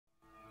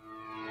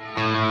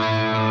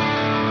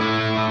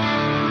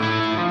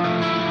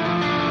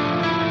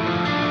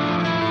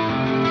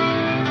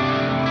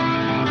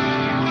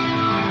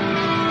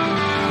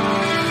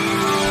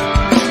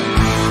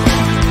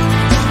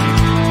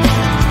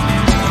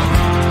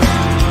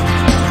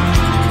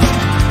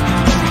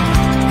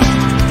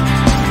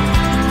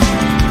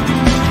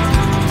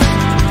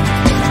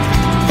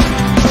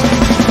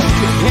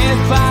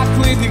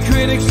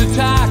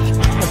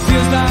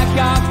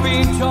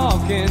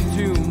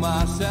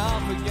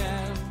myself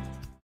again.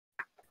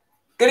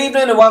 Good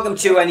evening and welcome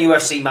to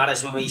NUFC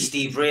Matters with me,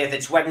 Steve Wraith.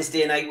 It's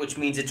Wednesday night, which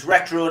means it's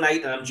retro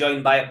night, and I'm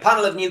joined by a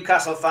panel of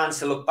Newcastle fans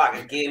to look back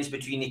at games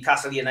between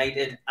Newcastle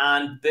United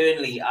and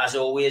Burnley. As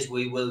always,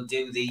 we will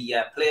do the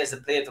players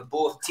that played for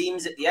both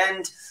teams at the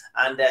end,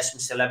 and some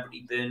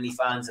celebrity Burnley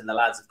fans, and the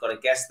lads have got to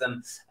guess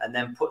them, and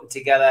then putting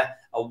together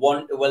a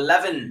 1 to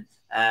 11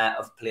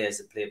 of players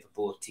that played for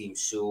both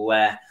teams. So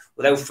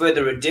without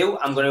further ado,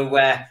 I'm going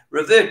to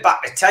revert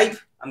back to type.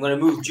 I'm going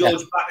to move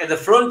George back to the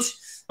front.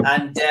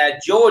 And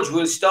George,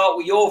 we'll start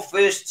with your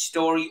first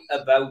story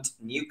about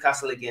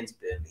Newcastle against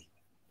Burnley.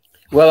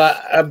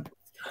 Well,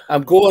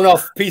 I'm going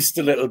off piste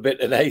a little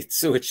bit tonight,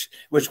 so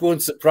which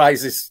won't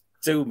surprise us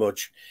too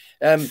much.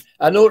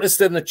 I noticed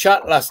in the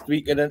chat last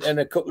week and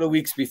a couple of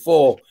weeks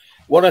before,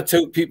 one or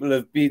two people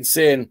have been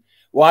saying,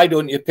 "Why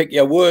don't you pick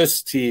your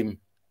worst team?"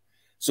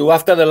 So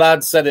after the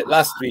lad said it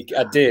last week,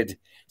 I did.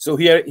 So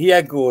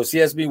here goes.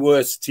 Here's my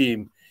worst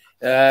team.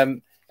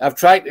 I've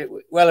tried it.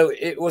 Well,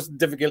 it wasn't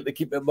difficult to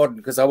keep it modern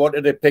because I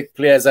wanted to pick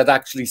players I'd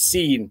actually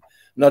seen,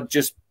 not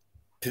just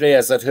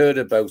players I'd heard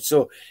about.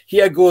 So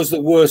here goes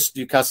the worst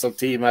Newcastle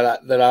team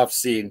that I've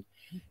seen.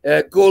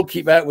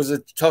 Goalkeeper was a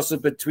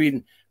toss-up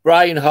between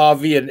Brian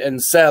Harvey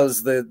and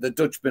Sells, the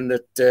Dutchman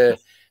that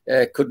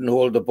couldn't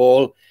hold the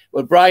ball.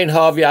 Well, Brian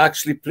Harvey I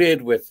actually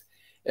played with.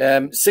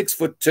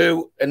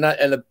 6'2", and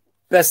the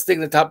best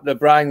thing that happened to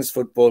Brian's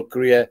football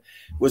career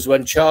was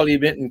when Charlie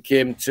Minton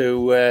came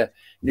to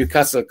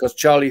Newcastle, because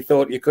Charlie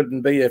thought you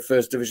couldn't be a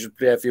first division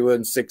player if you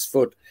weren't 6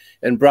 foot,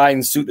 and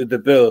Brian suited the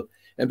bill.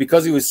 And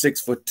because he was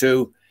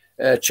 6'2",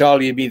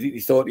 Charlie immediately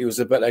thought he was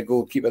a better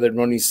goalkeeper than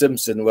Ronnie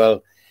Simpson.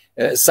 Well,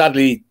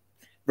 sadly,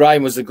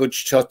 Brian was a good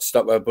shot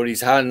stopper, but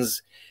his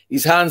hands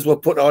were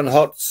put on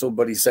hot,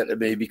 somebody said to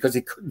me, because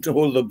he couldn't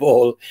hold the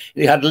ball.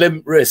 He had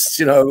limp wrists,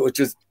 which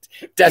was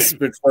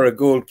desperate for a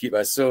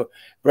goalkeeper. So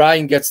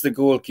Brian gets the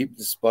goalkeeping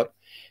spot.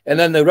 And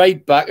then the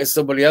right back is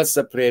somebody else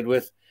I played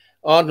with,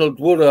 Arnold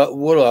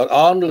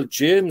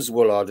James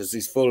Woolard is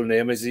his full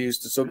name, as he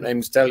used to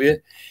sometimes tell you.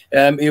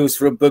 He was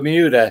from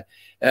Bermuda.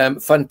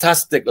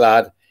 Fantastic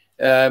lad.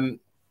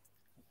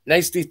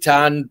 Nicely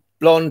tanned,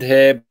 blonde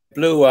hair,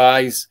 blue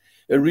eyes,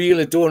 a real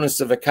Adonis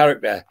of a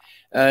character,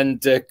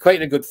 and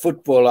quite a good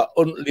footballer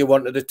until you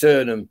wanted to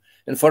turn him.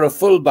 And for a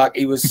fullback,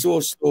 he was so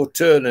slow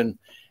turning.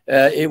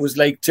 It was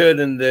like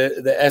turning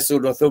the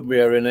Esso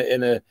Northumbria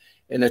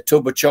in a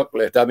tub of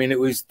chocolate. I mean,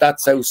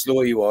 that's how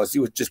slow he was. He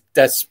was just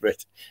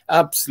desperate,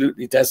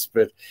 absolutely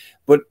desperate.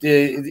 But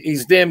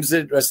his name's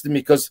interesting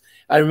because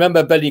I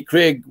remember Benny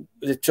Craig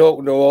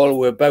talking to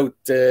all about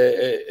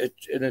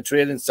in a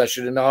training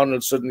session, and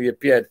Arnold suddenly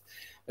appeared.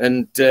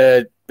 And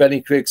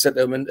Benny Craig said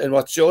to him, and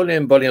what's your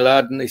name, Bonnie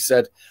lad? And he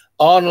said,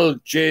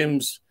 Arnold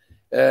James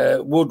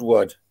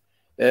Woodward.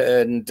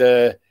 And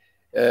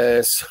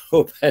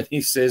so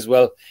Benny says,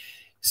 well,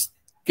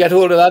 get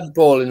hold of that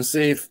ball and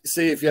see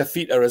if your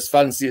feet are as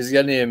fancy as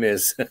your name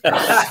is.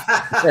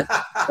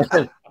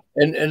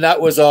 and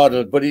that was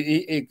Arnold, but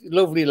he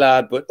lovely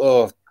lad, but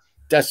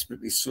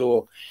desperately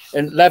slow.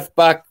 And left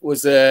back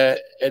was an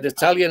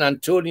Italian,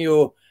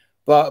 Antonio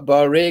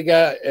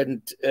Barrega,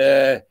 and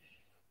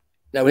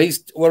now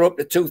we're up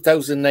to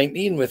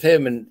 2019 with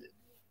him, and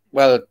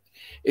well,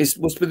 it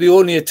must be the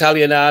only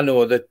Italian I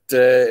know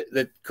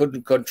that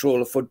couldn't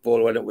control a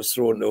football when it was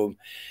thrown to him.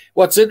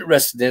 What's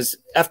interesting is,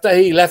 after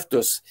he left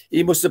us,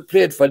 he must have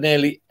played for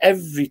nearly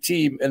every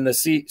team in the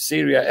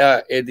Serie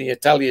A in the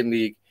Italian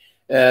league,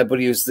 but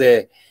he was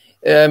there.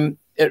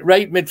 At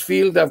right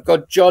midfield, I've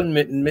got John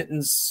Minton,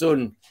 Minton's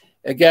son.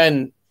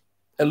 Again,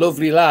 a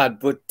lovely lad,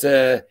 but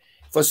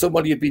for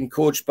somebody who'd been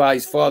coached by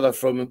his father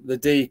from the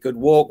day he could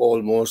walk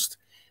almost,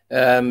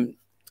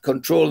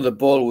 control of the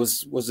ball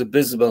was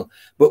abysmal,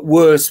 but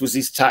worse was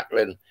his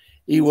tackling.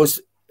 He was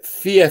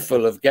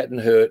fearful of getting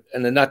hurt,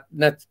 and the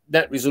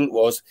net result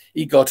was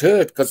he got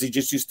hurt because he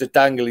just used to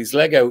dangle his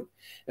leg out,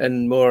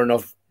 and more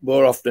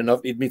often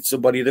enough he'd meet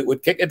somebody that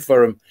would kick it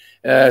for him.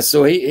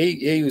 So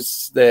he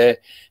was there.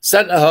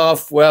 Centre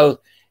half,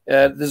 well,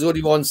 there's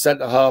only one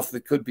centre half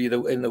that could be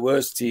in the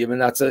worst team,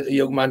 and that's a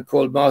young man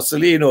called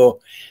Marcelino,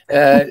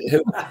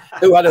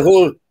 who had a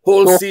whole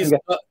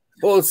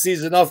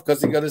season off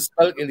because he got a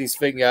spelt in his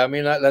finger. I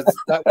mean,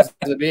 that was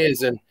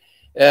amazing.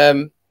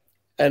 And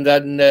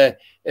then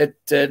at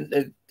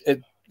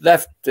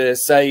left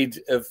side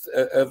of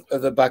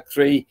the back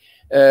three,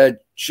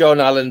 John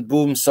Allen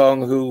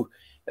Boomsong, who,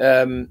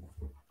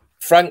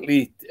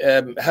 frankly,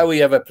 how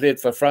he ever played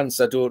for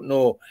France, I don't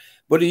know.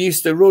 But he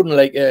used to run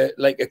like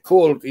a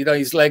colt.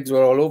 His legs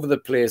were all over the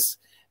place.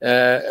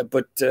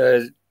 But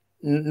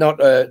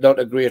not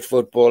a great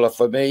footballer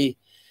for me.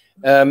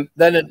 Then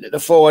at the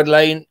forward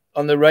line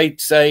on the right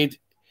side,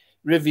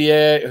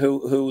 Riviere,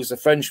 who was a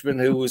Frenchman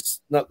who was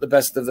not the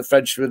best of the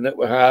Frenchmen that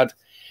we had.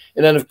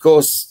 And then, of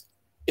course,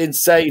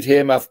 inside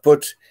him, I've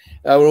put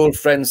our old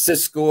friend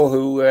Cisco,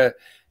 who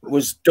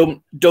was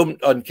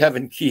dumped on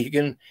Kevin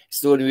Keegan.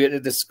 It's the only way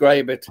to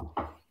describe it.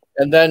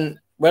 And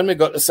then when we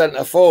got to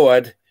centre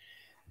forward,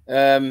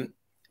 well,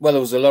 there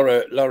was a lot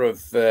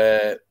of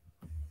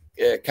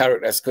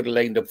characters could have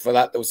lined up for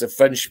that. There was a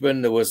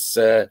Frenchman. There was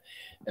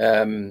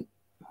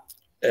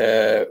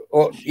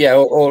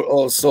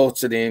all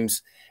sorts of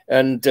names.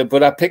 And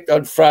but I picked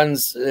on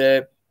Franz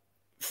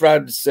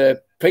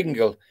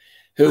Pringle,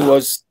 who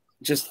was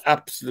just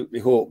absolutely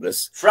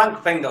hopeless.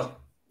 Frank Pringle.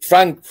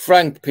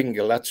 Frank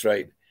Pringle, that's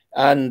right.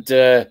 And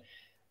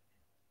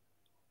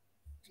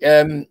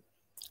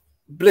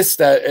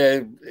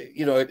Blister,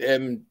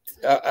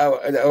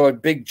 our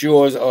big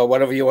Joe's, or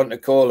whatever you want to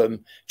call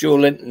him, Joe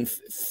Linton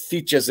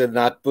features in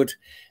that. But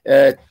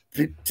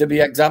to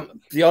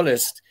be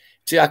honest,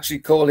 to actually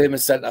call him a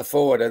centre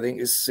forward, I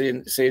think is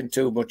saying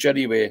too much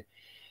anyway.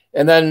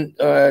 And then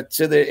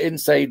to the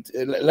inside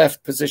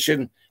left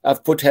position,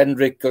 I've put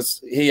Hendrick because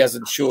he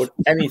hasn't showed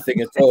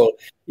anything at all.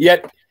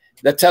 Yet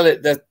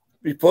the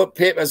report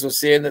papers were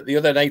saying that the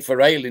other night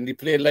for Ireland he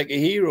played like a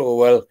hero.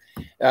 Well,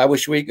 I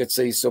wish we could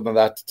see some of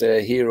that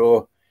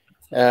hero.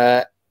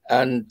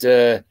 And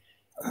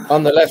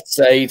on the left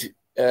side,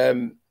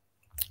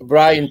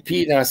 Brian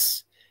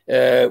Pinas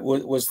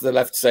was the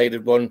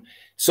left-sided one.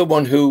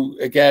 Someone who,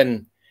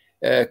 again,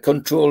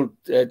 control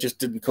just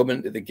didn't come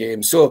into the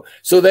game. So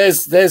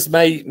there's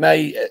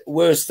my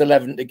worst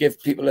 11 to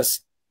give people a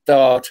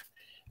start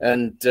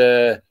and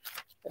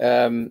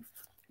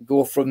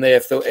go from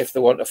there if they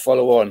want to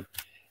follow on.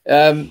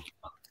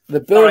 The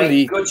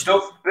Burnley, good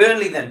stuff.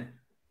 Burnley then.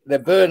 The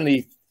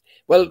Burnley.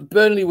 Well,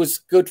 Burnley was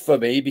good for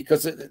me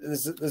because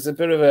there's a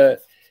bit of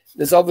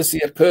there's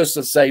obviously a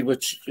personal side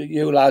which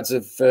you lads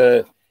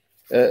have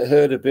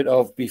heard a bit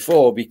of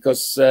before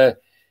because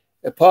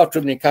apart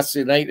from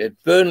Newcastle United,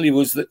 Burnley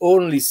was the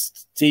only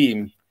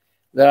team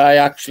that I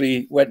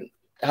actually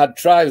had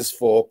trials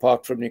for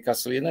apart from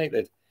Newcastle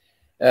United.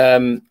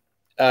 And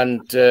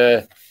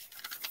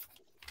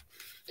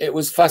it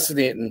was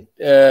fascinating.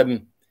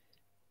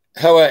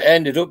 How I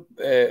ended up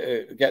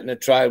getting a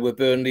trial with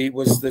Burnley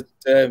was that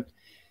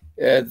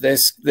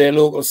their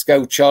local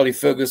scout, Charlie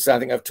Ferguson, I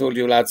think I've told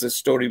you lads this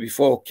story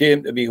before,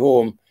 came to me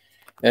home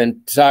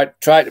and tried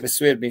to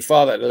persuade my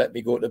father to let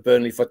me go to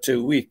Burnley for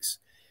 2 weeks.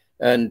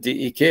 And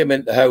he came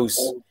into the house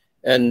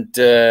and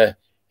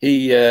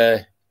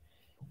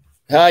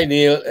hi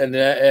Neil, and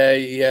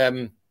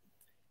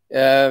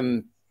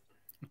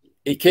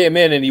he came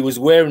in and he was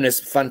wearing this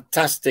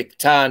fantastic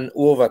tan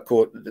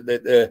overcoat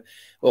that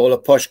all the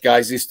posh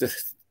guys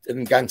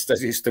and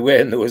gangsters used to wear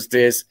in those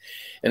days.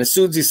 And as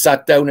soon as he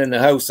sat down in the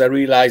house, I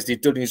realised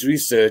he'd done his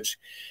research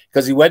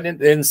because he went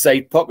into the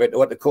inside pocket,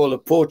 what they call a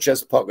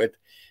poacher's pocket,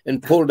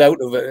 and pulled out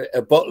of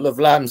a bottle of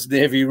Lamb's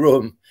Navy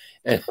rum.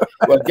 And,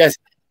 well, guess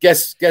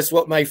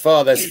what my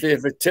father's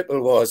favourite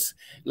tipple was?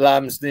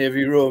 Lamb's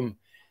Navy rum.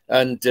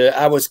 And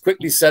I was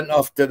quickly sent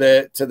off to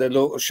the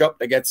local shop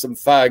to get some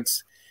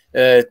fags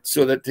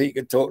so that he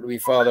could talk to my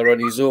father on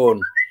his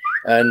own.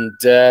 And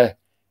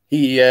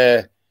he,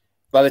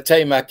 by the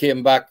time I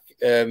came back,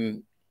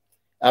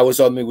 I was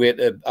on my way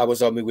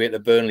to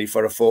Burnley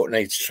for a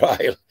fortnight's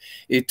trial.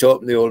 He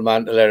taught the old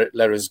man to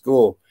let us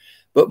go.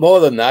 But more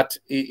than that,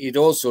 he'd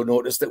also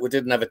noticed that we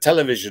didn't have a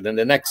television. And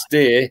the next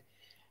day,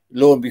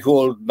 lo and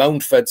behold,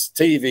 Mountford's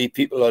TV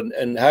people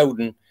in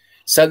Howden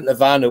sent the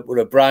van up with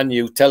a brand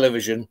new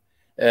television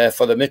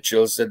for the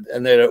Mitchells,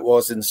 and there it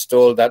was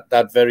installed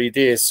that very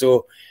day.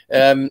 So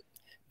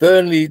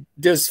Burnley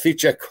does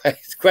feature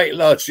quite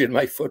largely in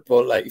my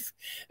football life,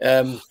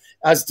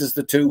 as does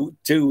the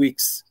two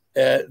weeks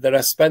that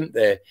I spent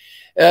there.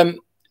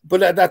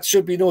 But that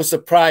should be no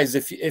surprise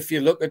if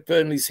you look at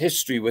Burnley's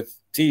history with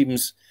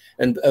teams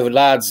and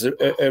lads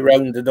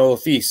around the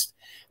northeast.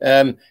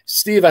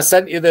 Steve, I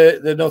sent you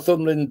the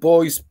Northumberland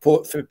boys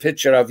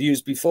picture I've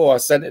used before. I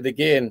sent it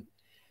again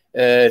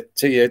to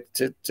you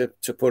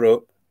to put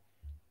up.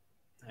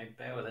 Right,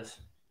 bear with us.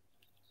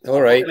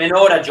 All right. I'm in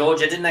order,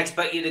 George. I didn't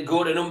expect you to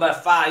go to number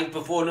 5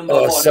 before number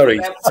 1. Sorry.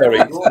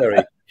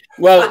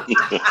 Well, you're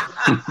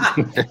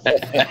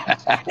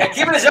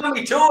keeping us on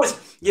my toes.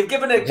 You've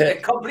given a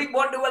complete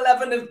 1 to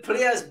 11 of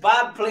players,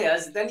 bad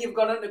players. Then you've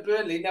gone on to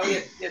Burnley. Now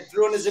you're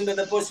throwing us under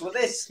the bus with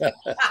this.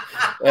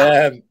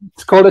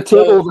 It's called a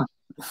takeover.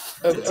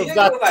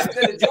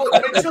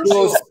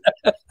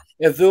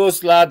 Of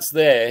those lads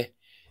there,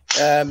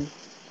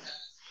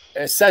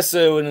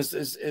 Sesso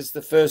is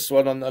the first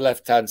one on the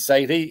left-hand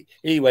side.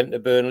 He went to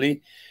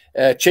Burnley.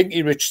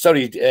 Dave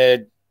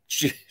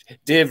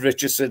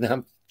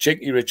Richardson.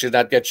 Chinky Richard,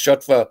 I'd get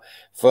shot for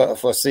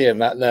saying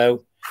that now.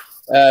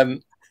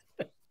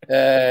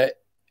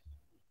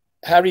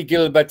 Harry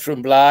Gilbert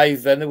from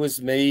Blythe, then there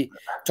was me.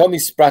 Tommy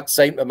Spratt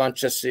signed for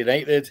Manchester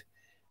United.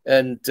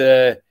 And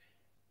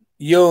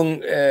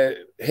Young,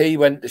 he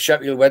went to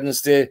Sheffield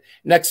Wednesday.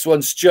 Next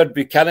one's Judd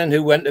Buchanan,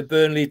 who went to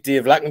Burnley.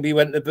 Dave Lackenby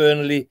went to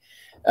Burnley.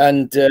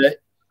 And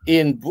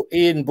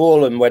Ian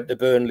Boland went to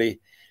Burnley.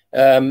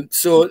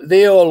 So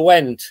they all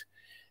went.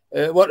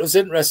 What was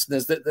interesting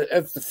is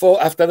that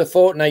after the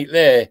fortnight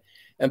there,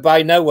 and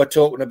by now we're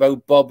talking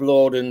about Bob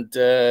Lord and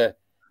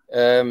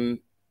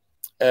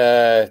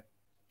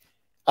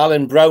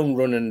Alan Brown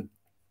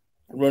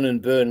running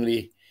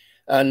Burnley,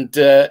 and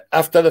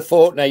after the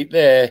fortnight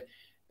there,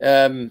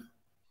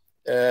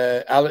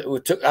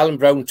 Alan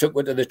Brown took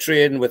her to the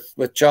train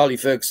with Charlie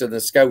Ferguson, the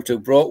scout who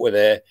brought her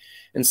there,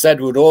 and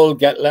said we'd all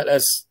get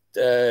letters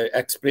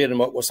explaining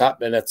what was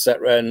happening,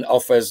 etc., and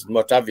offers and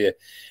what have you.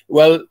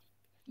 Well,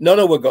 none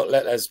of us got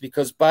letters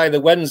because by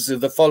the Wednesday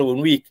of the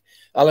following week,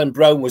 Alan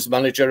Brown was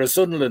manager of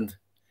Sunderland.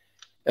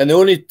 And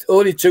the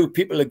only two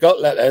people that got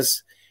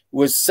letters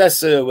was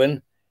Cess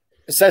Irwin,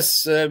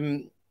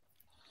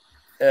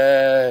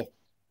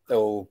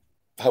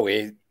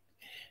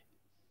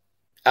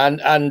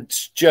 and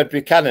Judd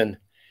Buchanan.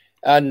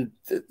 And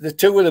the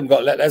two of them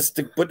got letters,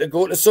 but to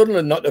go to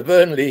Sunderland, not to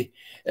Burnley.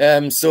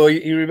 So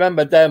you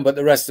remembered them, but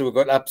the rest of them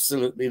got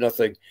absolutely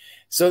nothing.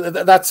 So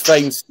that's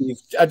fine, Steve.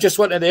 I just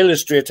wanted to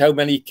illustrate how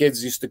many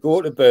kids used to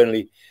go to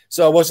Burnley.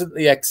 So I wasn't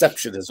the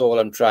exception, is all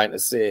I'm trying to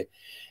say.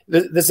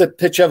 There's a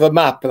picture of a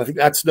map, and I think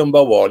that's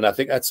number one. I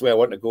think that's where I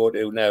want to go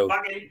to now.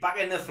 Back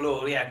in the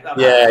floor, yeah.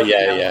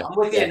 I'm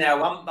with you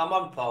now. I'm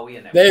on par with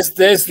you now. There's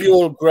the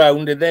old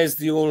ground, and there's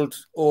the old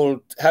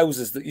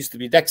houses that used to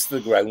be next to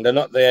the ground. They're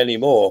not there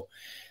anymore.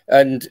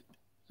 And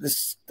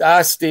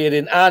I stayed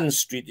in Ann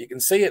Street. You can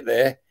see it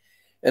there.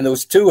 And there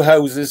was two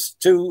houses,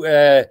 two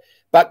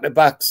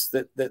back-to-backs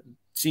that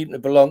seemed to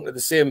belong to the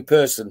same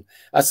person.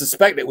 I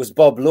suspect it was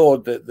Bob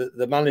Lord,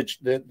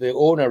 the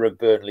owner of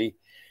Burnley.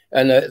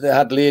 And they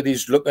had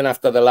ladies looking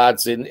after the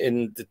lads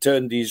in to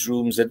turn these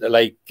rooms into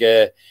like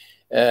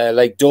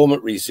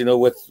dormitories, you know,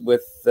 with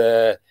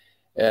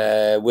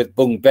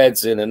bunk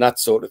beds in and that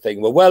sort of thing.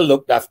 We're well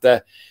looked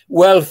after,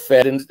 well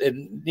fed, and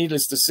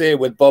needless to say,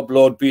 with Bob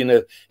Lord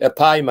being a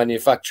pie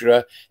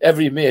manufacturer,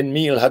 every main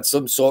meal had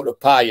some sort of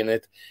pie in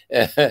it,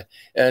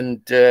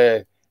 and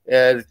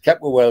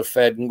kept we well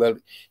fed and well.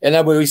 And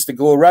then we used to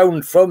go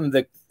around from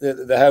the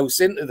house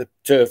into the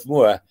Turf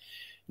Moor.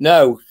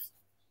 Now,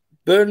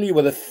 Burnley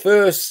were the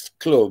first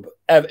club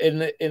ever in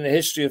the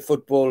history of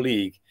Football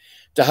League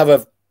to have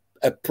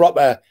a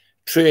proper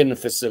training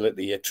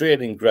facility, a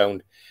training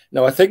ground.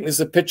 Now, I think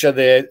there's a picture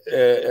there.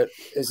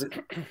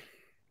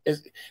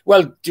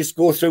 Well, just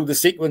go through the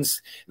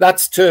sequence.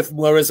 That's Turf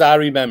Moor as I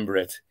remember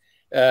it,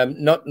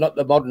 not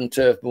the modern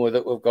Turf Moor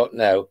that we've got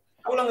now.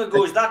 How long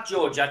ago is that,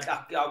 George? I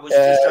was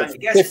just trying to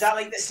guess. Is that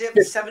like the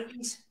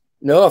 70s?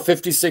 No,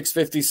 56,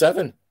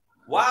 57.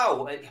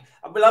 Wow.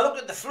 Well, I looked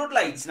at the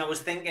floodlights and I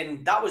was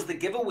thinking that was the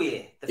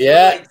giveaway. The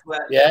floodlights were,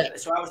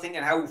 so I was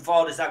thinking, how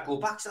far does that go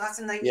back? So that's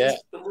in 90s. Yeah.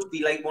 It must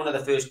be like one of the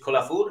first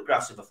colour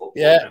photographs of a football.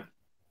 Yeah,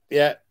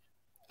 yeah.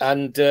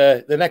 And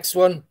the next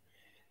one.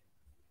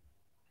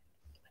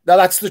 Now,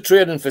 that's the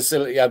training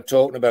facility I'm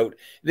talking about.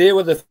 They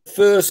were the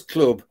first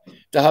club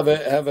to have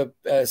a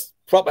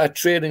proper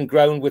training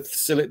ground with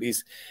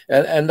facilities.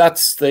 And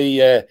that's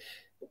the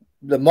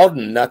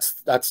modern, that's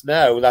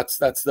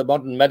the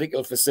modern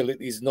medical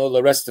facilities and all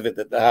the rest of it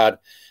that they had.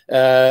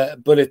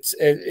 But it's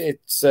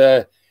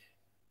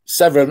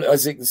several,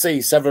 as you can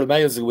see, several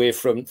miles away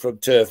from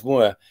Turf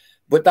Moor.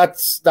 But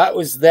that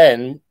was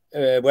then,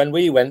 when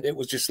we went, it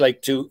was just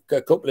like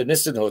a couple of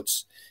Nissan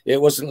huts. It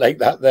wasn't like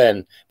that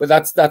then. But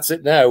that's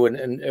it now.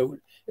 And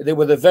they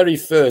were the very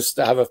first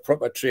to have a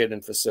proper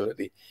training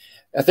facility.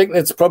 I think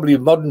that's probably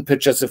modern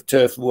pictures of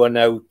Turf Moor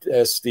now,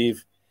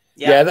 Steve.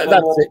 Yeah,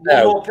 that's it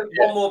now.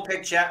 One more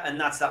picture, and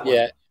that's that one.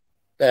 Yeah,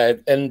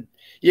 and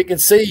you can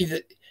see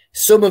that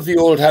some of the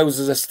old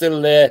houses are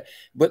still there,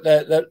 but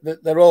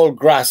they're all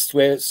grassed,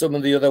 where some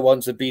of the other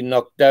ones have been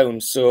knocked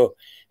down. So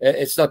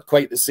it's not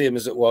quite the same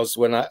as it was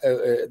when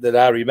that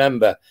I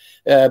remember.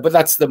 But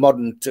that's the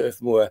modern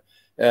Turf Moor,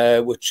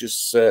 which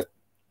is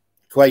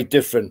quite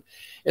different.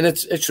 And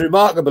it's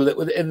remarkable that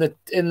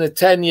in the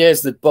 10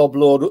 years that Bob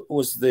Lord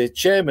was the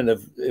chairman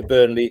of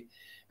Burnley,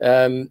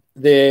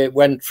 they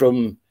went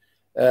from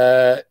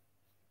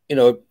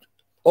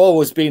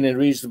always been a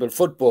reasonable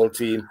football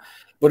team,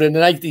 but in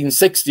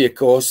 1960, of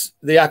course,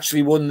 they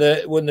actually won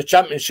the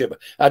championship.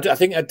 I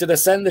think did I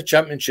send the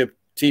championship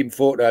team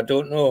photo? I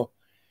don't know.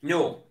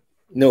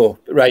 No,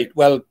 right.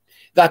 Well,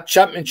 that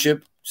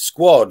championship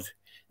squad,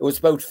 it was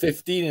about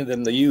 15 of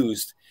them they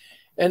used,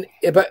 and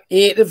about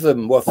 8 of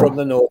them were from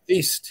the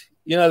northeast.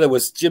 You know, there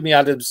was Jimmy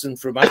Adamson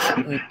from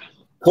Ashton,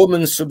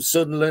 Cummins from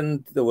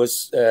Sunderland. There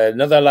was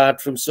another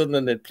lad from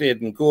Sunderland that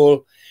played in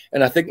goal.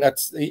 And I think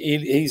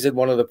he's in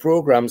one of the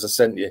programs I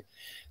sent you.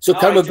 So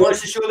can we go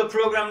to show the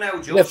program now,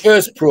 George? The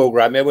first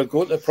program, yeah, we'll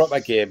go to the proper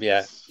game,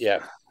 yeah.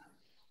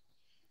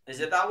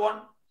 Is it that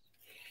one?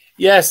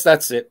 Yes,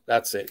 that's it.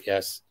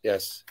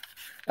 Yes.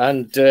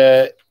 And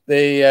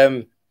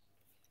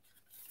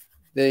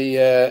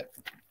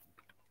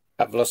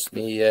I've lost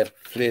me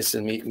place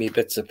in me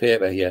bits of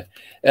paper here.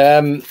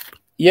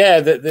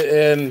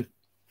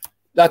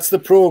 That's the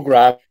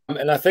program,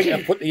 and I think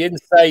I put the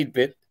inside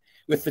bit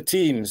with the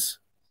teams.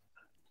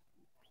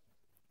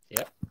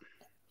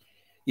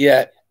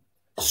 Yeah.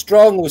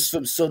 Strong was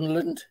from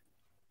Sunderland.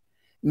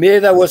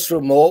 Mather was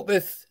from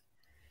Morpeth.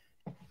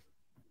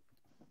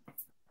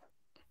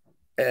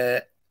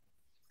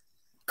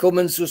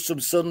 Cummins was from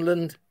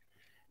Sunderland.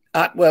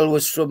 Atwell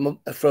was from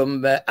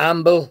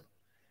Amble.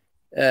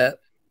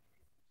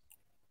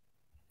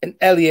 And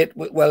Elliot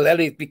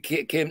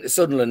came to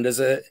Sunderland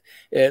as a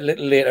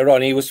little later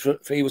on. He was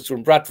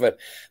from Bradford,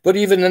 but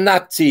even in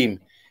that team,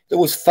 there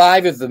was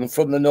 5 of them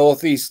from the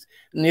northeast.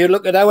 And you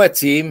look at our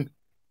team,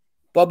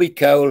 Bobby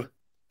Cowell,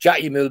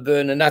 Jackie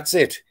Milburn, and that's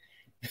it.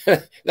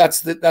 that's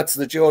the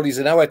Geordies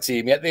in our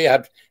team. Yet they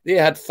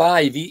had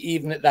 5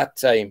 even at that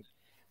time.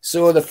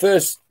 So the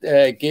first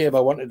game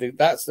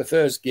that's the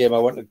first game I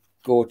wanted to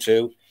go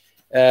to,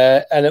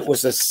 and it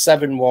was a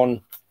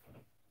 7-1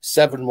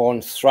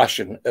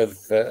 thrashing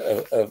of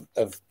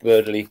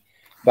Burnley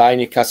by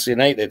Newcastle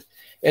United,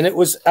 and it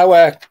was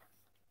our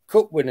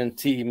cup-winning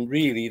team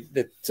really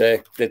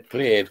that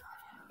played,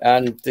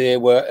 and they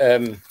were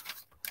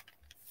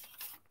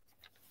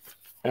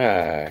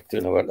I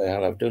don't know what the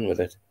hell I've done with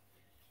it,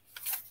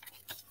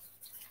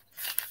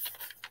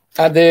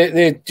 and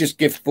they just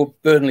give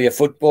Burnley a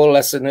football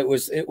lesson. It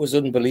was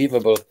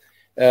unbelievable,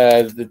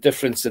 the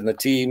difference in the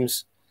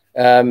teams,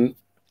 and.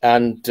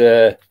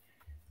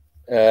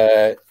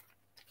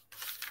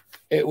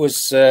 It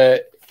was a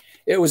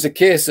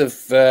case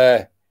of.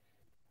 Do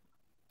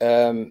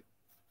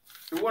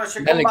you want us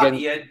to come back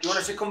here? Do you want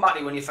us to come back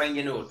here when you find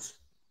your notes?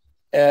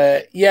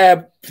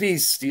 Yeah,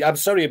 please, Steve. I'm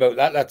sorry about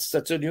that. That's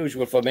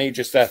unusual for me.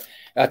 Just I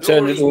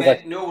turned it over.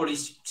 Mate, no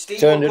worries, Steve.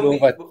 Turned it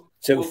over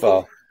too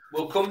far.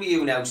 We'll come to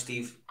you now,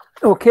 Steve.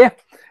 Okay.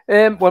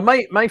 Well,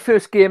 my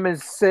first game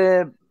is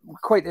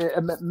quite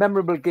a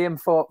memorable game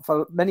for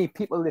many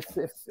people if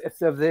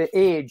of the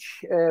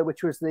age,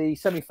 which was the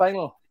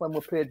semi-final when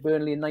we played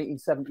Burnley in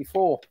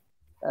 1974.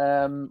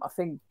 I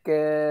think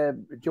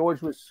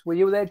George were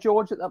you there,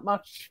 George, at that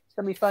match,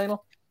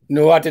 semi-final?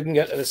 No, I didn't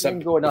get to the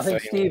semi-final. I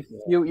think, Steve,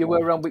 you were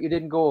around, but you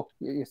didn't go.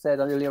 You said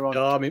earlier on.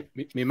 No,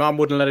 my mum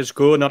wouldn't let us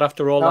go, not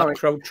after all that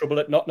crowd trouble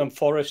at Nottingham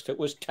Forest. It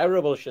was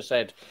terrible, she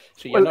said.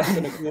 So you're not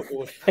going to go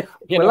to it.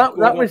 Well,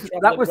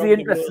 that was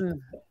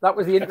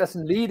the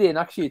interesting lead in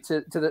actually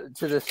to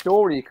the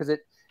story, because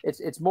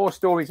it's more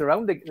stories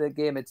around the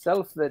game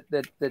itself that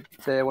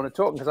I want to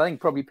talk, because I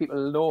think probably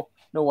people know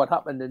what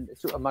happened and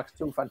sort of Max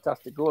 2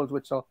 fantastic goals,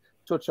 which I'll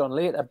touch on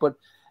later. But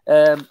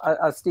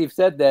as Steve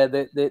said there,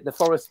 the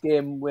Forest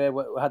game where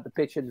we had the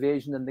pitch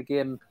invasion and the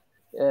game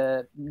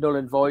null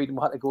and void, and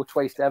we had to go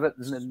twice to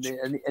Everton,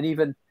 and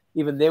even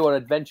they were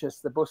adventurous.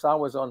 The bus I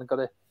was on got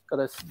a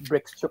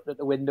bricks chucked at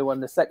the window on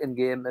the second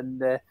game,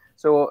 and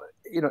so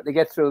to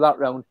get through that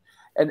round.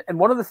 And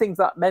one of the things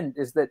that meant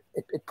is that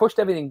it pushed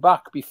everything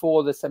back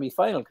before the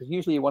semi-final, because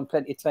usually you want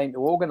plenty of time to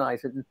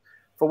organise it. And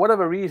for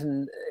whatever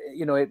reason,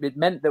 it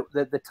meant that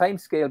the time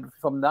scale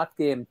from that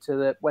game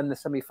to when the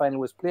semi-final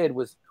was played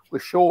was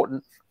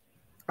shortened.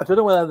 I don't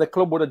know whether the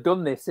club would have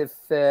done this if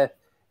they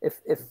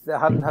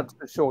hadn't had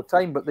a short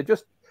time, but they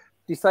just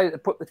decided to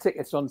put the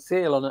tickets on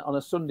sale on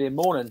a Sunday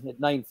morning at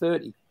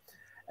 9:30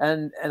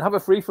 and have a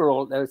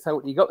free-for-all. That's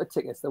how you got the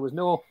tickets. There was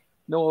no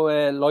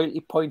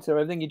loyalty points or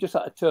anything. You just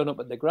had to turn up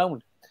at the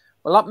ground.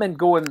 Well, that meant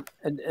going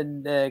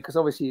and because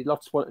obviously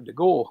lots wanted to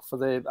go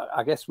for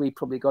I guess we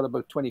probably got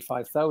about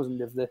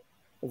 25,000 of the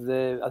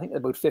I think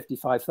about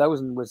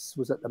 55,000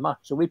 was at the match.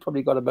 So we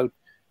probably got about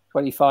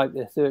 25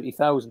 to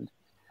 30,000,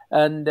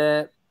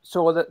 and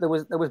so that there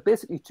was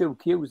basically 2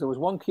 queues. There was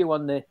one queue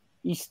on the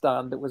east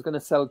stand that was going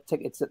to sell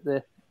tickets at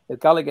the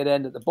Gallagher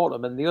end at the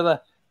bottom, and the other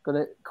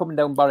coming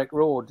down Barrack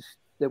Road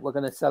that were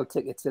going to sell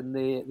tickets in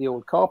the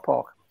old car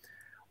park.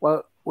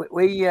 Well,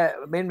 me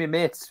and my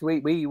mates,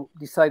 we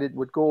decided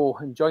we'd go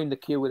and join the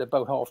queue at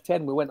about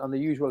 10:30. We went on the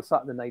usual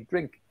Saturday night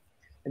drink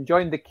and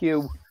joined the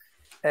queue.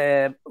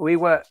 We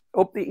were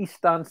up the east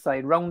stand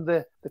side, round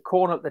the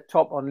corner at the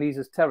top on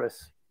Leazes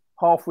Terrace,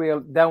 halfway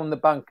down the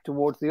bank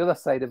towards the other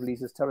side of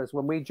Leazes Terrace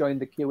when we joined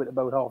the queue at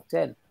about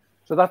 10:30.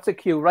 So that's a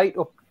queue right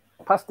up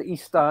past the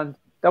east stand,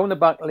 down the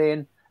back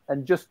lane,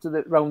 and just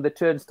round the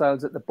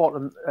turnstiles at the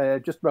bottom,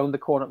 just round the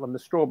corner from the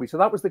Strawberry. So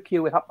that was the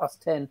queue at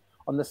 10:30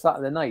 on the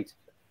Saturday night.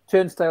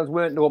 Turnstiles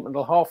weren't open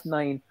until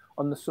 9:30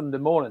 on the Sunday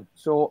morning.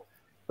 So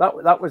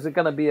that was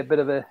going to be a bit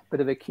of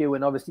a queue,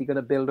 and obviously going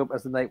to build up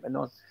as the night went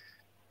on.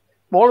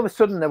 All of a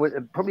sudden, there was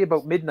probably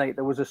about midnight.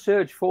 There was a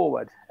surge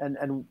forward,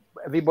 and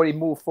everybody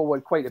moved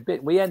forward quite a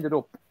bit. We ended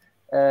up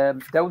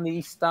down the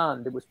east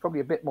stand. It was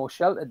probably a bit more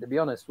sheltered, to be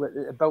honest,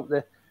 about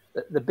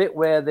the bit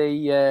where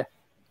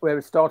where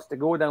it starts to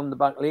go down the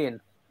back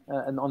lane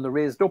and on the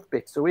raised up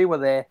bit. So we were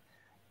there.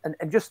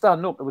 And just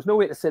standing up, there was no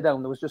way to sit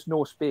down. There was just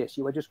no space.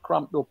 You were just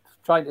cramped up,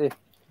 trying to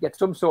get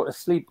some sort of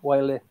sleep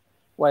while it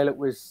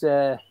was,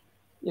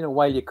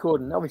 while you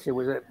could. And obviously,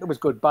 there was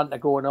good banter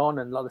going on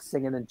and a lot of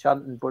singing and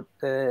chanting. But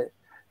a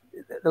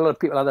lot of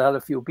people had a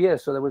few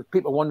beers, so there was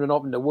people wandering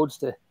up in the woods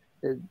to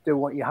do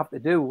what you have to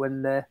do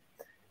in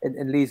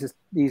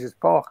Leazes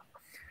Park.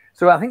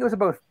 So I think it was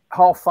about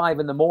 5:30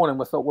 in the morning.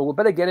 We thought, well, we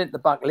better get into the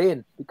back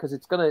lane because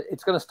it's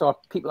gonna start.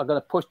 People are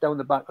gonna push down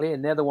the back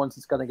lane. They're the ones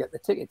that's gonna get the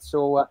tickets.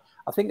 So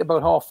I think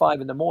about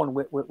 5:30 in the morning,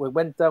 we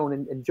went down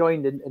and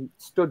joined and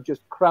stood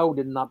just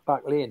crowded in that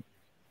back lane,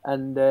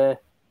 and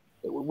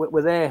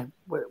we're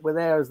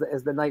there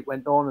as the night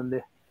went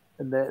on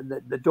and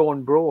the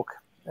dawn broke,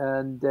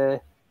 and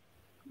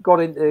got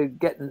into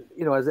getting,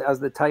 as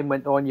the time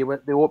went on,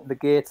 they opened the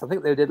gates. I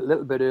think they did it a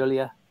little bit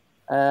earlier,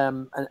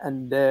 and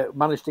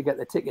managed to get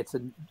the tickets.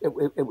 And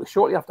it was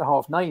shortly after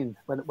 9:30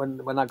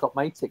 when I got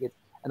my ticket.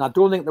 And I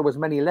don't think there was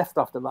many left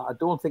after that. I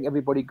don't think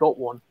everybody got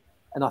one.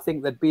 And I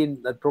think there'd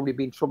probably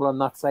been trouble on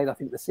that side. I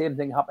think the same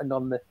thing happened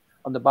on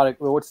the Barrack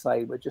Road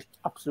side, with just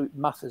absolute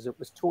masses. It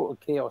was total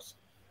chaos.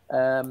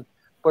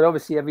 But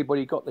obviously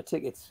everybody got the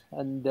tickets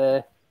and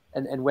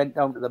went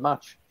down to the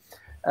match.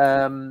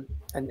 And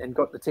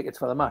got the tickets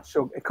for the match.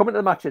 So coming to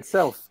the match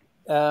itself,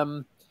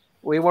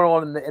 we were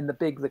all in the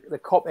big the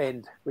Kop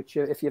end, which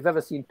if you've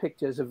ever seen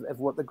pictures of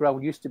what the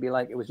ground used to be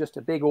like, it was just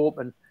a big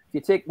open. If you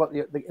take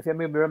if you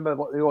remember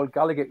what the old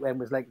Gallowgate end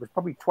was like, it was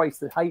probably twice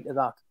the height of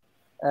that,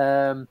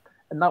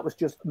 and that was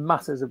just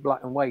masses of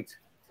black and white.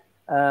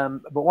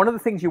 But one of the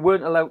things you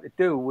weren't allowed to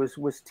do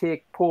was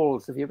take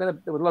poles. There were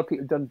a lot of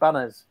people who'd done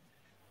banners.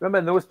 Remember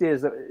in those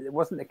days, it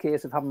wasn't a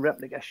case of having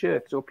replica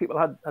shirts, so people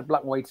had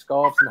black and white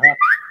scarves and hats,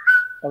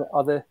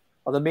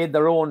 or they made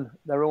their own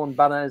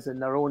banners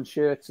and their own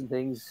shirts and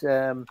things.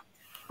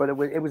 But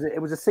it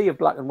was a sea of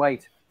black and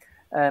white.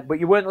 But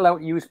you weren't allowed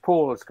to use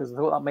poles because I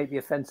thought that might be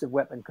an offensive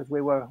weapon, because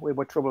we were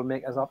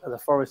troublemakers after the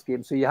Forest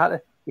game. So you had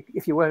to,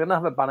 if you were going to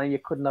have a banner, you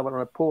couldn't have it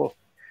on a pole.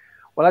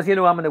 Well, as you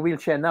know, I'm in a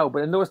wheelchair now,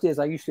 but in those days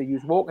I used to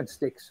use walking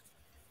sticks.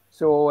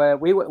 So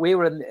we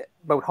were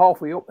about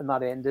halfway up in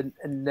that end,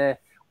 and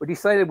we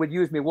decided we'd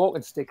use my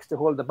walking sticks to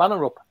hold the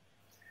banner up.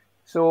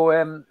 So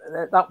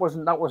that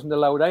wasn't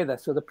allowed either.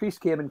 So the police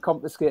came and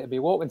confiscated my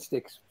walking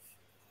sticks.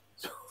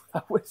 So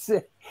I was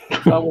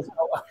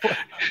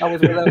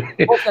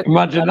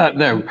Imagine that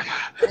now.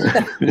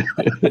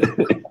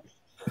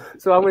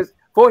 So I was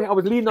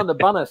leaning on the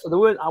banner,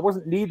 so I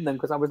wasn't leading them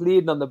because I was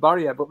leaning on the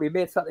barrier. But my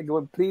mates had to go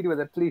and plead with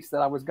the police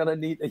that I was going to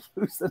need to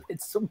use them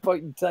at some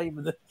point in time,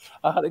 and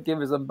I had to give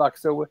them back.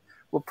 So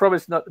we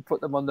promised not to put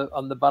them on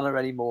the banner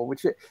anymore.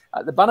 Which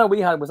the banner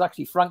we had was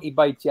actually Frankie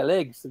Bite Your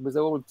Legs. It was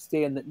the old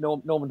saying that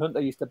Norman Hunter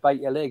used to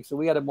bite your legs. So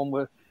we had a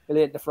one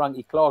related to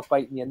Frankie Clark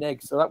biting your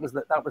legs. So that was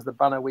the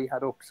banner we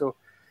had up. So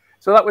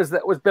that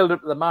was built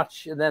up to the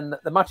match, and then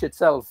the match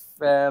itself.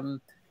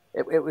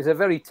 It was a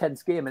very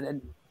tense game,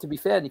 and to be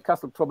fair,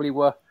 Newcastle probably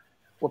were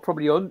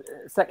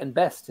second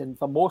best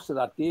for most of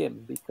that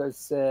game,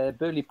 because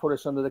Burnley put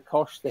us under the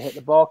cosh. They hit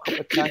the bar a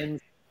couple of times.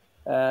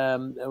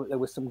 There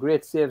was some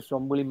great saves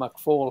from Willie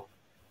McFall,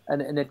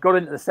 and it got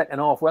into the second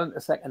half. Well, into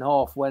the second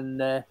half when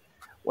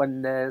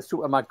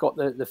Supermac got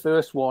the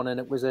first one, and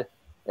it was a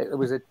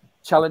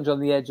challenge on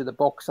the edge of the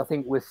box. I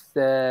think with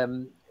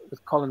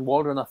Colin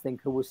Waldron, I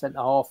think, who was centre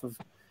half of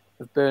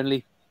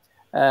Burnley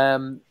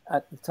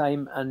at the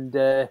time, and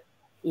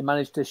he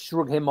managed to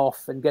shrug him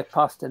off and get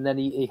past, and then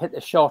he hit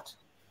the shot.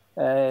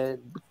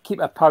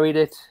 Keeper parried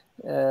it.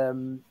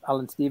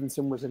 Alan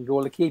Stevenson was in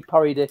goal. The keeper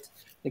parried it.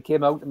 It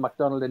came out to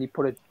McDonald, and he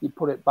put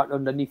it back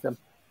underneath him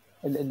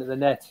into the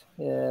net.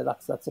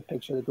 That's a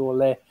picture of the goal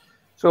there.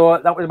 So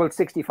that was about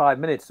 65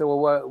 minutes. So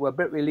we're a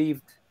bit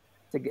relieved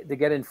to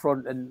get in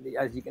front, and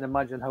as you can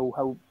imagine,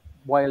 how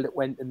wild it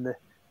went in the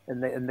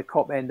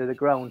Kop end of the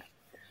ground.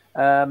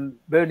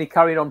 Burnley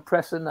carried on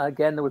pressing.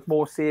 Again, there was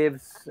more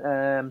saves,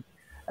 and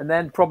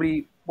then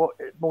probably what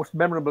most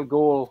memorable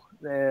goal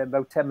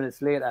about 10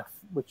 minutes later,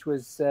 which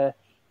was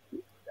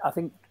I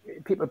think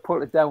people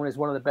put it down as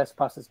one of the best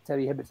passes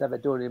Terry Hibbett's ever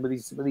done, with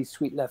his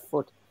sweet left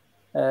foot.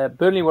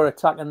 Burnley were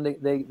attacking.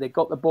 They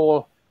got the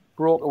ball,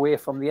 broke away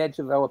from the edge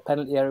of our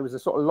penalty area. It was a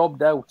sort of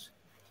lobbed out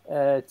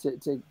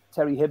to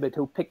Terry Hibbett,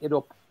 who picked it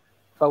up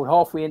about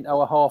halfway into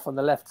our half on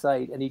the left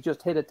side, and he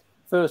just hit it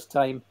first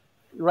time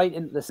right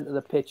into the centre of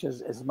the pitch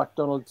as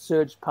McDonald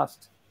surged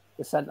past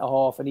the centre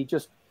half, and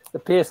the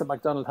pace that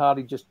McDonald had,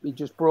 he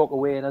just broke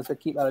away, and as the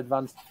keeper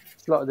advanced,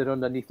 slotted it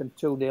underneath him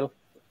 2-0,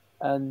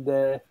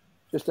 and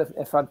just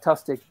a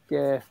fantastic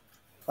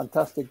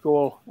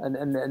goal,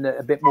 and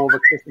a bit more of a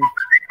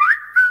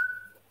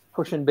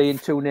cushion being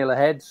 2-0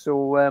 ahead.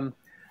 So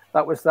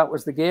that was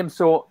the game.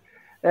 So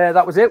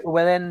that was it.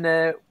 We then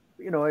they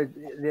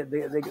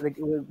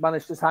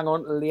managed to hang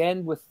on till the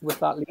end with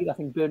that lead. I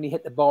think Burnley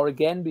hit the bar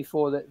again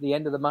before the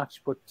end of the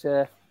match, but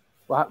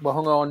we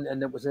hung on,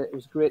 and it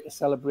was great to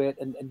celebrate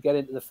and get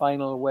into the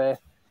final, where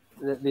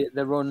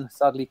the run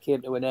sadly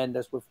came to an end,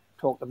 as we've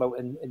talked about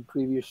in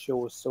previous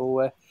shows.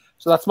 So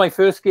that's my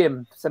first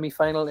game,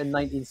 semi-final in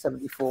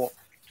 1974.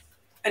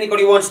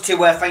 Anybody wants to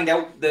find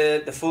out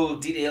the full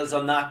details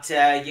on that,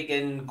 you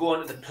can go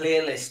onto the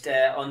playlist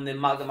on the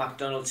Malcolm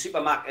McDonald,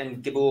 Supermac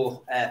and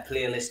Gibbo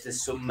playlist.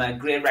 There's some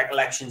great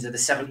recollections of the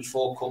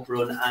 74 Cup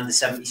run and the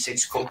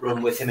 76 Cup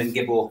run with him and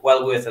Gibbo.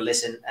 Well worth a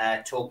listen.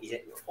 Talk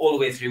all the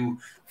way through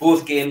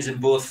both games and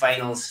both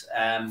finals.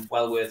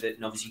 Well worth it.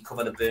 And obviously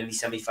cover the Burnley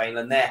semi-final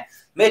in there.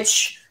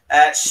 Mitch,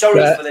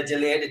 sorry for the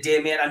delay today,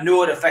 mate. I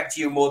know it affects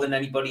you more than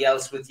anybody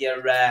else with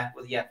your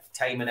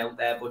timing out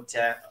there, but...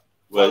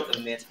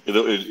 welcome, mate.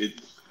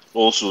 It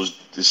also,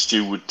 the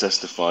Stu would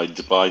testify,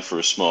 Dubai for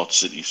a smart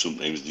city,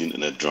 sometimes the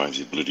internet drives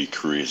you bloody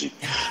crazy.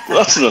 But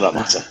that's another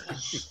matter.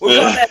 We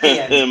got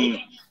there in the end.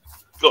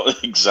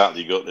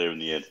 Got there in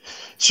the end.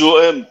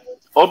 So,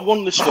 odd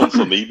one this one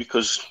for me,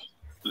 because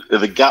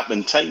the gap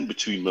in time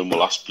between when we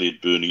last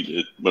played Burnley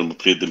to when we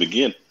played them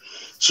again.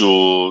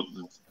 So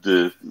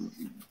the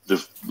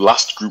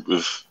last group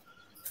of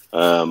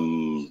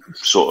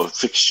sort of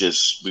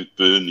fixtures with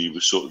Burnley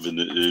was sort of in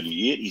the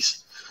early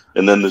 80s,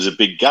 and then there's a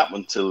big gap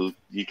until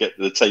you get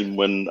to the time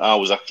when I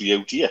was actually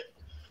out here.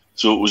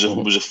 So it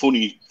was a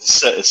funny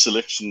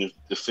selection of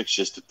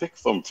fixtures to pick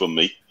from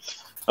me.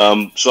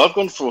 So I've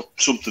gone for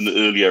something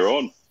earlier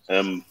on,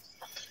 and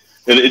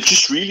it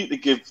just really to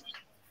give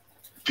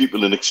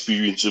people an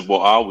experience of what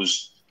I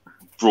was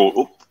brought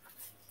up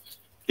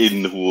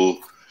in, the whole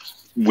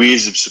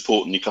ways of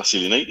supporting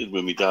Newcastle United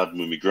with my dad and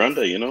with my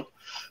granddad, you know.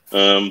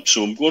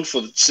 So I'm going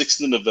for the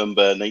 6th of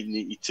November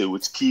 1982.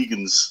 It's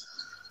Keegan's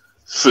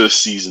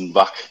first season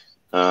back.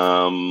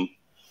 And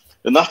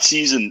that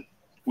season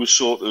was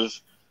sort of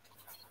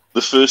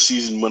the first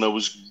season when I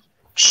was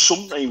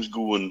sometimes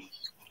going,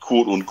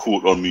 quote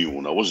unquote, on my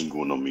own. I wasn't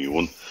going on my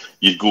own.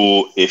 You'd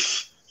go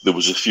if there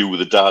was a few of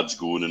the dads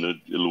going, and a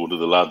load of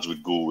the lads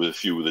would go with a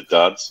few of the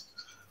dads.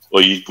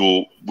 Or you'd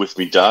go with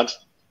my dad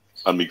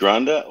and my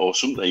granddad, or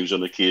sometimes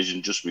on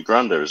occasion just my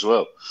granddad as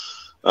well.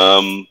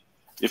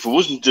 If I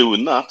wasn't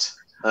doing that,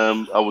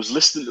 I was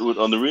listening to it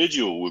on the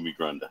radio with my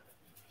granddad.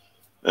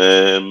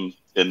 And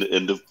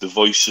the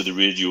voice of the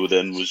radio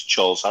then was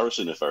Charles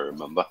Harrison, if I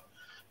remember.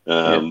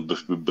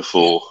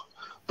 Before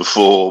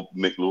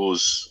Mick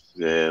Lowes,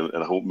 and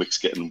I hope Mick's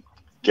getting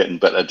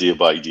better day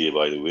by day,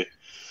 by the way.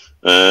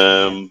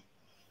 And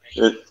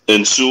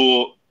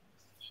so,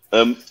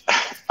 and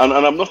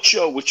I'm not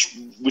sure which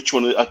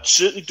one. I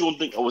certainly don't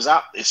think I was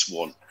at this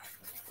one.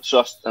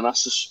 So, I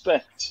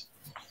suspect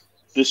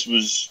this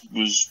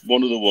was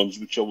one of the ones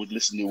which I would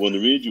listen to on the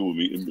radio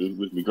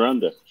with my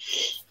granddad.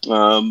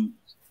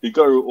 You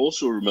got to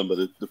also remember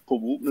that the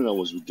pub opening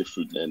hours were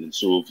different then, and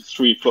so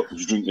 3 o'clock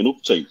was drinking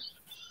up time.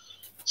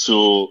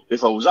 So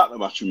if I was at the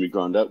match with my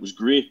granddad, it was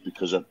great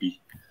because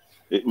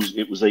it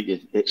was like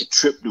a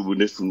trip to a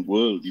different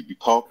world. You'd be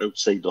parked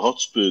outside the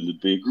Hotspur, and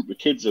there'd be a group of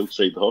kids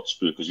outside the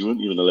Hotspur because you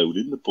weren't even allowed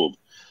in the pub,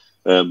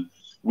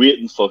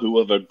 waiting for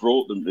whoever had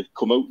brought them to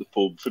come out the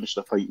pub, finish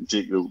their pint, and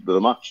take you out to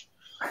the match.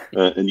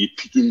 And you'd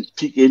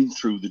peek in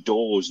through the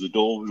doors. The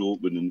door was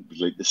open, and it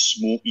was like the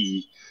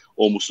smoky,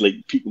 almost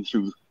like peeking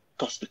through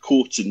past the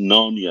courts in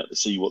Narnia to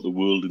see what the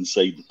world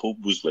inside the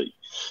pub was like,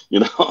 you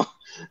know.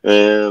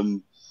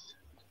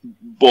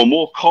 But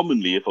more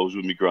commonly, if I was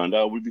with my granddad,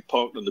 I would be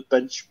parked on the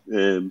bench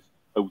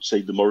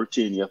outside the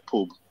Mauritania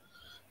pub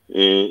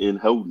in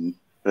Howden,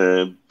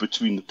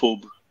 between the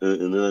pub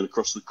and then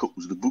across the cup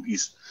was the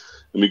bookies.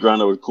 And my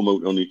granddad would come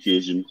out on the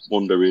occasion,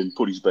 wander in,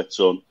 put his bets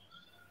on,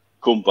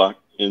 come back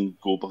and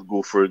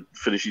go for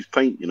finish his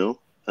pint, you know.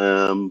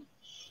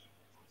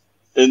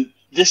 And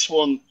this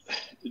one,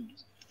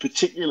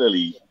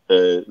 particularly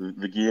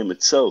the game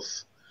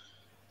itself,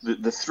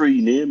 the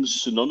 3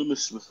 names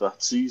synonymous with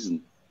that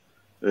season.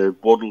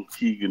 Waddle,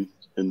 Keegan,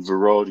 and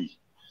Verratti,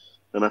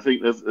 and I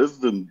think of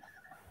them,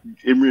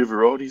 Imre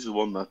Verratti's the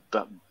one that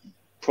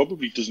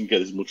probably doesn't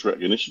get as much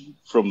recognition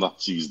from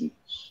that season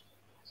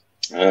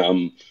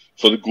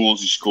for the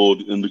goals he scored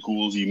and the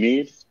goals he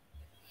made.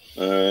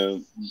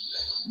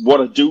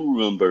 What I do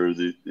remember of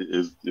the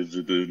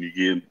Burnley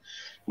game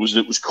was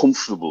that it was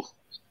comfortable,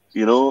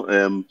 you know,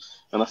 and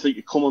I think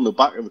it come on the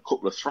back of a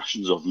couple of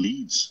thrashings of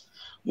Leeds,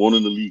 one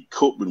in the League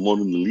Cup and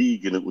one in the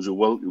league, and it was a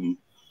welcome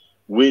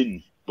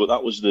win. But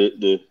that was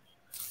the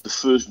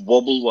first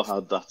wobble we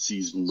had that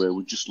season, where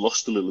we just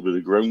lost a little bit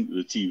of ground.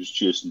 The team was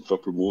chasing for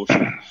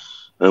promotion,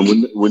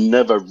 and we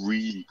never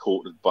really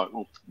caught it back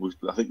up.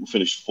 I think we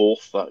finished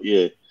 4th that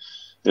year,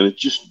 and we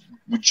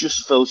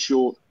just fell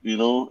short, you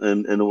know.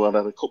 And we had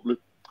a couple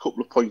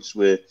of points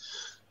where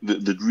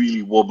they'd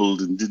really wobbled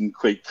and didn't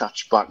quite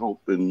catch back up,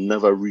 and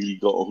never really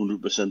got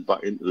 100%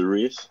 back into the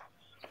race.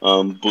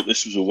 But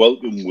this was a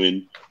welcome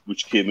win,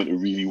 which came at a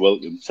really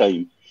welcome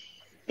time.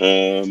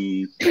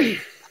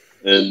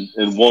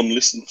 And one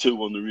listened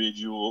to on the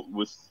radio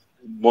with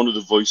one of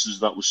the voices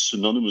that was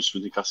synonymous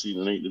with Newcastle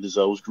United as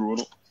I was growing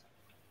up.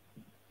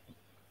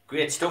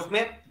 Great stuff,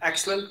 mate.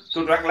 Excellent.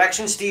 Good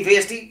recollection. Steve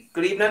Hasty,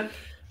 good evening.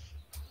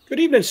 Good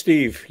evening,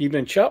 Steve.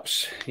 Evening,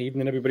 chaps.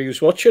 Evening, everybody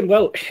who's watching.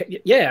 Well,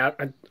 yeah,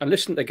 I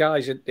listened to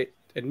guys, and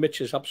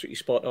Mitch is absolutely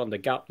spot on. The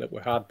gap that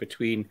we had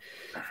between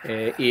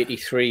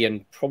 83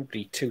 and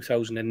probably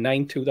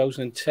 2009,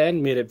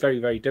 2010 made it very,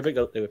 very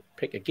difficult to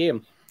pick a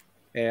game.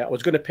 I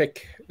was going to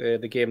pick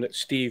the game that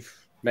Steve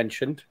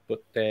mentioned,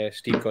 but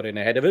Steve got in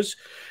ahead of us.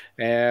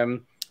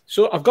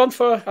 So I've gone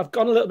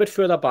a little bit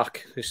further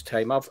back this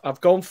time.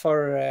 I've gone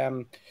for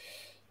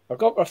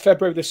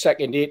February the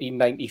 2nd,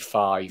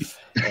 1895.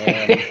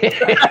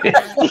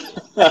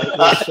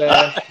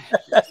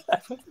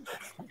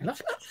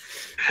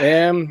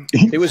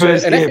 It was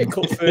an FA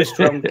Cup first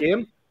round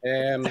game.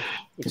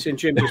 It's in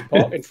James's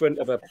Park in front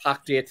of a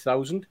packed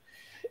 8,000.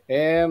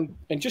 And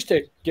just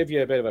to give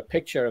you a bit of a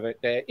picture of it,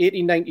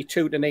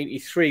 1892 to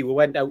 93, we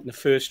went out in the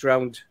first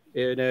round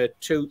in a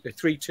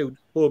 3-2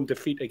 home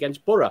defeat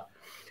against Borough.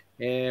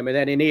 And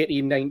then in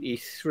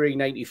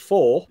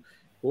 1893-94,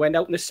 We went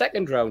out in the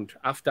second round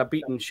after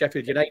beating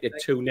Sheffield United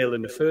 2-0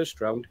 in the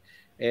first round.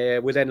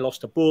 We then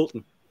lost to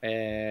Bolton,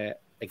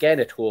 again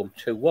at home,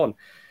 2-1.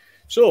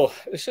 So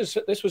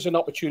this was an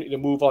opportunity to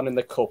move on in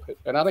the cup,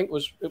 and I think it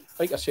was,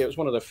 like I say, it was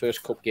one of the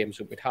first cup games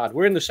that we'd had.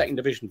 We're in the second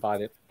division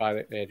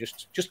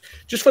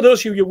just for those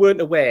of you who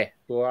weren't aware,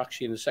 we were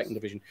actually in the second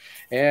division.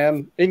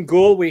 In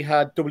goal we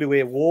had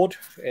W.A. Ward,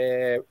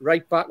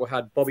 right back we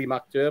had Bobby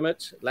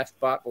McDermott, left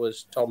back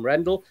was Tom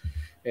Rendell,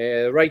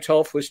 right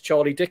half was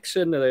Charlie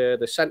Dixon,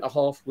 the centre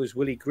half was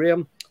Willie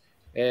Graham.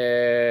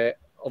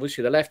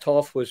 Obviously the left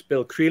half was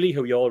Bill Creeley,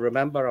 who you all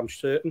remember, I'm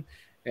certain.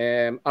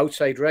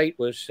 Outside right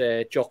was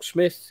Jock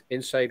Smith.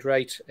 Inside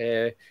right,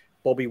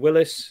 Bobby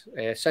Willis.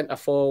 Centre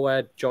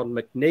forward, John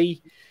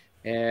McNee.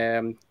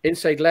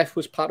 Inside left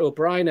was Pat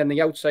O'Brien, and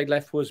the outside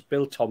left was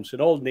Bill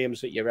Thompson. All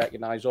names that you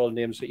recognise, all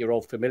names that you're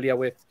all familiar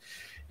with.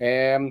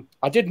 I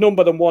did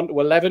number them 1 to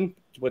 11,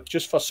 but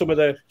just for some of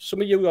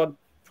you who are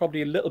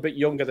probably a little bit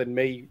younger than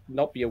me,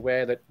 not be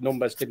aware that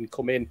numbers didn't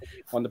come in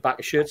on the back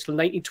of shirts till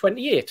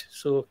 1928.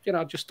 So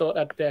I just thought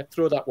I'd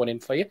throw that one in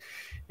for you.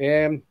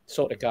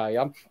 Sort of guy I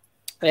am.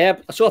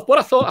 So what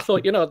I thought,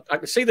 I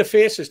can see the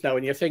faces now,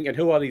 and you're thinking,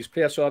 who are these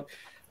players? So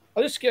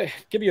I'll just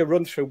give you a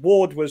run through.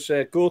 Ward was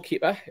a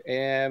goalkeeper.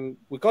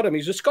 We got him.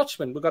 He's a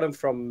Scotsman. We got him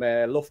from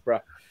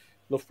Loughborough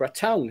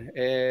Town.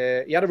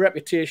 He had a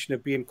reputation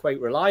of being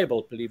quite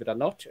reliable, believe it or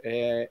not,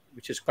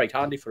 which is quite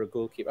handy for a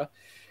goalkeeper.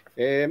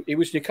 He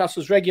was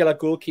Newcastle's regular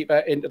goalkeeper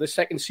into the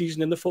second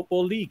season in the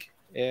Football League.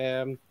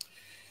 Next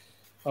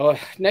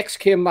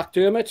came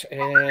McDermott.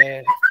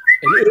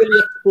 An early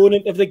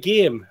exponent of the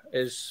game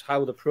is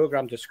how the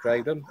programme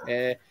described him.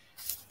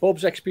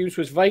 Bob's experience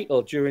was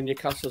vital during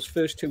Newcastle's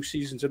first 2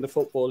 seasons in the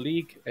Football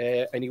League,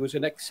 and he was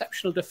an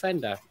exceptional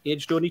defender,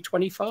 aged only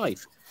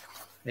 25.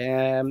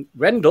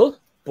 Rendell,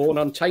 born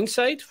on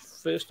Tyneside,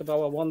 first of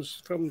our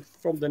ones from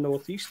the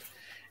northeast.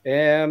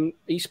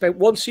 He spent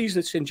 1 season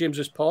at St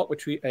James's Park,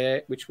 which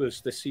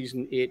was the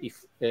season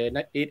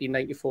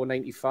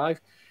 1894-95.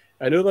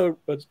 Another.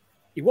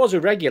 He was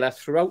a regular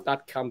throughout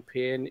that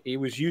campaign. He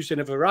was used in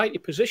a variety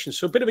of positions.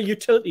 So a bit of a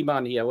utility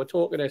man here. We're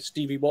talking a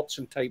Stevie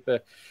Watson type of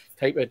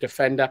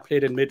defender,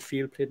 played in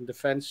midfield, played in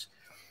defence.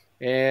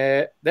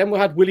 Then we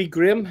had Willie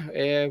Graham,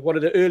 one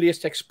of the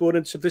earliest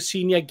exponents of the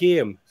senior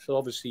game. So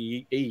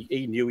obviously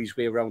he knew his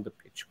way around the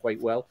pitch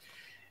quite well.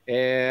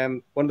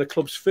 One of the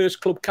club's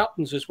first club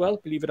captains as well,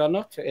 believe it or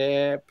not.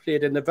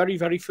 Played in the very,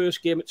 very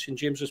first game at St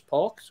James's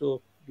Park.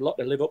 So a lot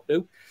to live up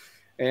to.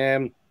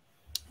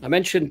 I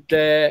mentioned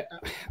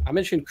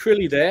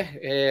Crilly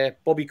there,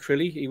 Bobby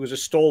Crilly. He was a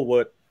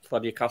stalwart for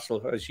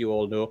Newcastle, as you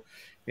all know,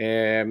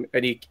 and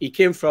he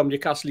came from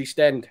Newcastle East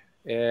End.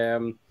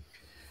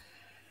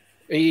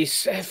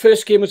 His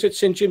first game was at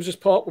St James's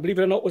Park, believe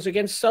it or not, was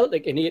against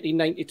Celtic in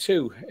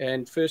 1892,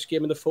 and first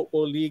game in the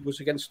Football League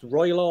was against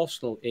Royal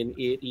Arsenal in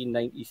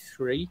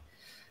 1893.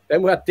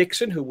 Then we had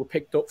Dixon, who were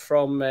picked up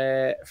from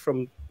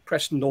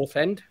Preston North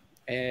End.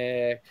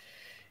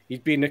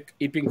 He'd been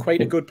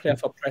quite a good player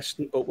for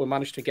Preston, but we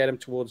managed to get him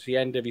towards the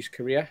end of his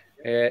career.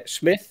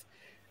 Smith,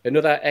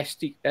 another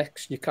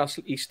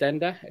ex-Newcastle East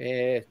Ender,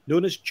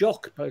 known as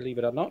Jock, believe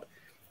it or not.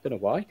 Don't know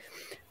why.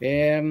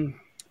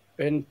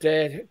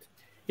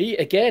 He,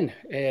 again,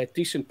 a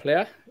decent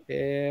player.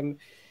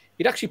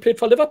 He'd actually played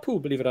for Liverpool,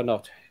 believe it or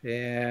not.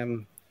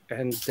 And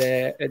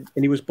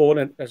he was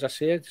born, as I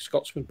say, a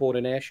Scotsman, born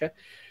in Ayrshire.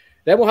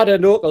 Then we had a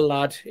local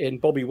lad in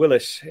Bobby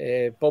Willis.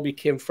 Bobby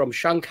came from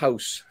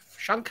Shankhouse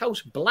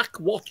Black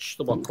Watch,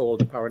 the one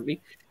called,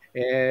 apparently,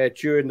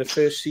 during the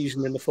first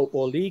season in the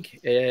Football League.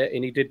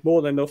 And he did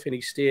more than enough in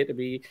his stay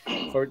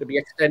for it to be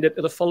extended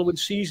to the following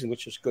season,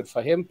 which was good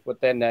for him. But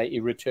then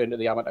he returned to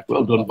the amateur.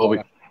 Well done,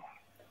 Bobby.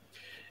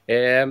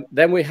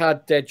 Then we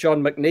had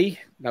John McNee.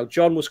 Now,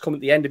 John was coming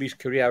at the end of his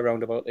career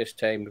around about this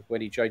time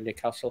when he joined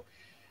Newcastle.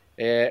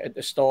 At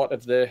the start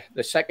of the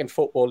second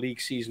Football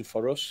League season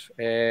for us.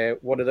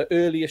 One of the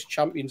earliest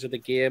champions of the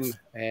game.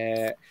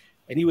 And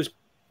he was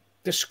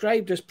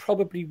described as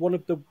probably one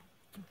of the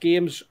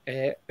game's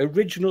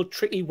original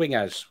tricky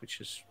wingers, which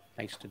is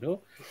nice to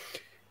know.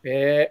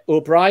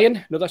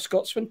 O'Brien, another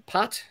Scotsman,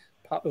 Pat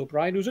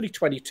O'Brien, who was only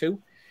 22,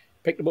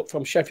 picked him up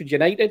from Sheffield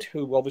United,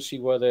 who obviously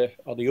are the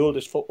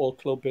oldest football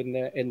club in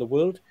the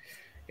world.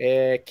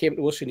 Came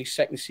to us in his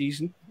second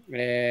season.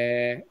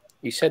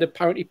 He said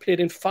apparently played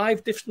in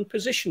 5 different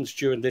positions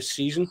during this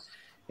season,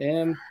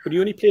 but he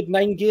only played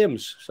 9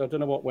 games, so I don't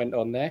know what went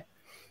on there.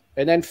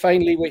 And then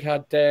finally we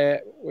had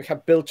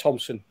Bill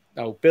Thompson.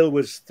 Now, Bill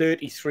was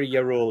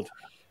 33-year-old,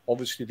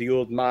 obviously the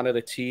old man of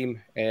the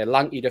team,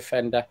 lanky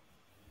defender.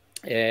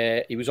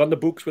 He was on the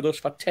books with us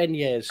for 10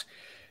 years,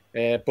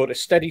 but a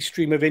steady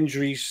stream of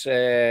injuries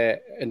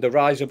and the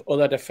rise of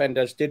other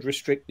defenders did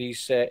restrict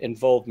his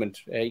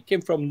involvement. He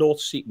came from North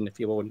Seaton, if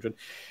you were wondering.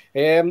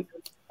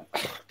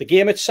 The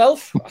game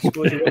itself, I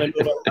suppose you want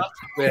to know about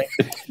that.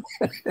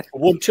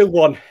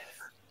 1-2-1.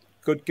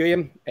 Good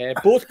game.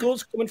 Both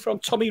goals coming from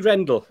Tommy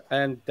Rendell.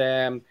 And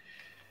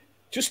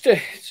just to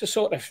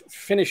sort of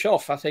finish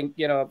off, I think,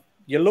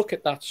 you look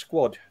at that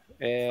squad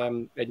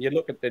And you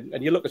look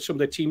at some of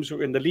the teams that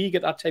were in the league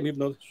at that time, even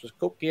though this was a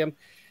cup game.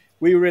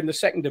 We were in the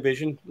second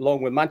division,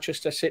 along with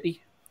Manchester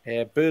City,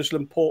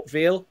 Burslem, Port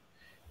Vale,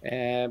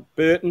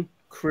 Burton,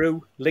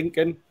 Crewe,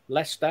 Lincoln,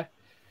 Leicester.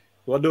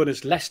 Who were known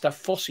as Leicester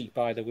Fossey,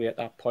 by the way, at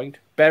that point.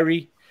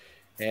 Bury,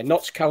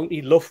 Notts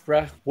County,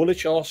 Loughborough,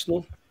 Woolwich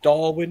Arsenal,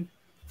 Darwin,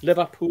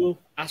 Liverpool,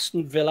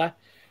 Aston Villa,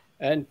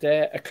 and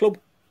a club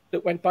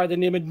that went by the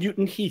name of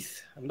Newton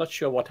Heath. I'm not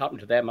sure what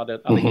happened to them. I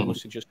think it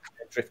must have just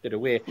drifted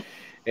away.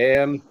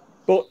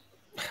 But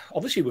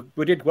obviously,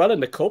 we did well in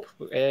the cup,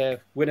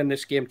 winning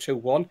this game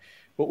 2-1.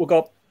 But we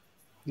got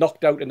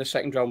knocked out in the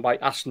second round by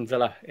Aston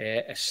Villa,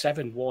 a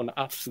 7-1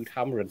 absolute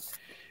hammering.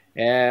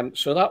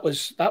 So that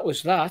was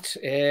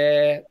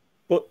that.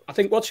 But I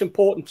think what's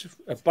important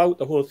about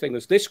the whole thing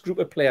is this group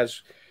of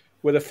players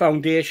were the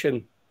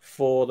foundation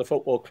for the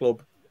football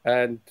club,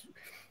 and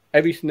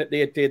everything that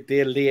they did,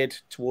 they laid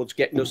towards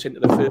getting us into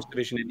the first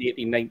division in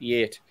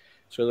 1898.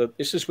 So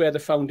this is where the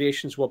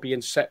foundations were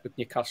being set with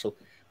Newcastle.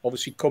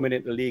 Obviously coming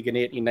into the league in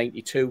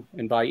 1892,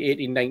 and by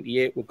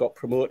 1898 we got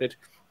promoted.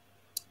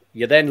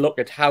 You then look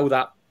at how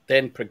that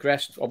then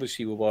progressed.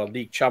 Obviously we were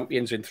league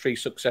champions in 3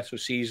 successive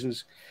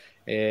seasons.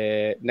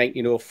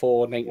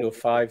 1904,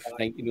 1905,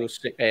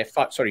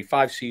 1906.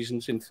 5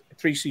 seasons in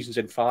 3 seasons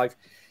in 5.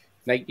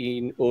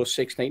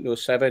 1906,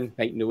 1907,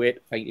 1908,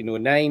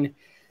 1909.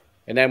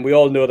 And then we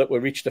all know that we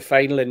reached the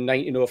final in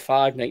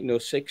 1905,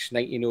 1906,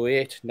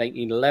 1908,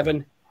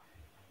 1911.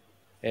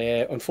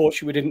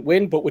 Unfortunately, we didn't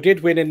win, but we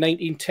did win in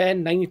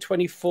 1910,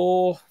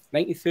 1924,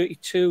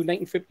 1932,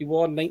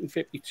 1951,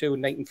 1952,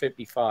 and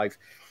 1955.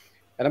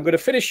 And I'm going to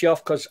finish you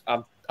off because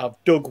I've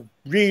dug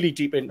really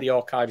deep into the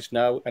archives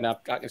now, and I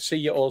can see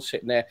you all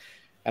sitting there.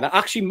 And I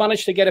actually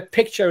managed to get a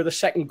picture of the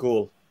second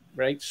goal,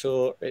 right?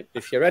 So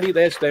if you're ready,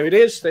 there it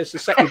is. There's the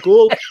second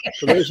goal.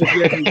 For those of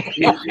you who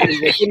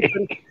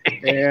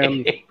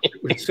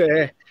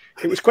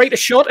it was quite a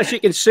shot, as you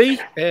can see.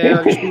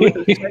 There he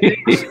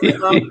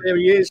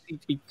is.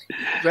 He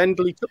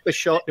friendly took the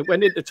shot. It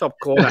went into the top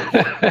corner.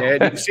 You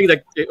can see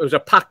that it was a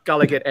packed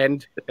Gallagher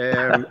end.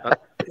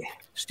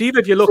 Steve,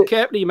 if you look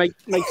carefully, you might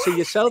see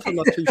yourself. I'm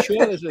not too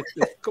sure. There's a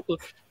couple.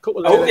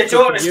 I hope you're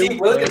talking to Steve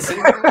Wilkinson.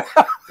 So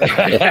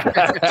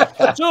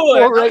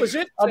that was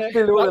it.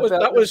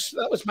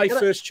 That was my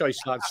first choice,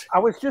 lads. I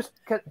was just.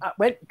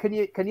 Can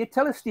you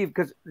tell us, Steve?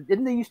 Because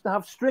didn't they used to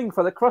have string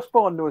for the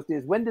crossbar in those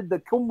days? When did they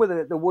come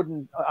with the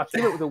wooden? I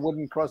think it was a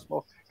wooden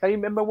crossbar. Can you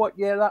remember what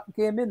year that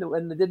came in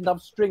when they didn't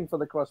have string for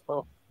the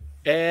crossbar?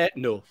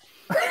 No.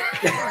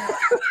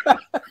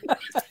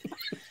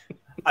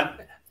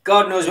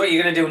 God knows what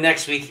you're going to do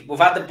next week. We've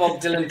had the Bob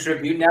Dylan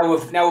tribute. Now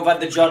we've had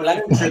the John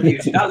Lennon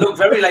tribute. That looked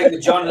very like the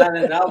John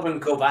Lennon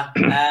album cover.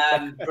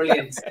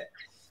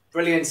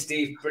 Brilliant,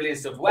 Steve. Brilliant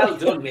stuff. Well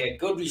done, mate.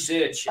 Good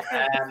research.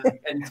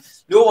 And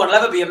no one will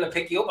ever be able to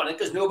pick you up on it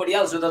because nobody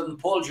else other than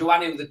Paul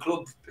Giovanni, the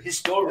club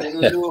historian,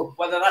 will know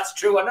whether that's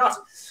true or not.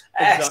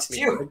 Exactly.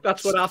 Stu,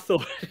 that's what I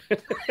thought.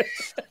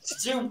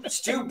 Stu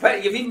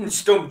Penman, you've even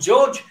stumped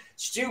George.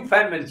 Stu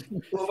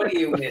Penman, over to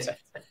you, mate.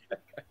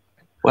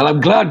 Well,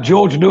 I'm glad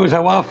George knows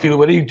how I feel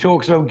when he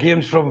talks about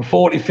games from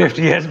 40,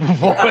 50 years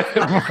before.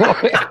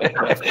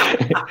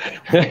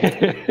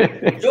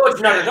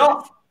 George nodded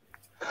off.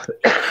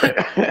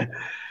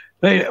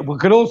 Hey, we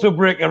could also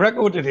break a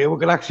record today. We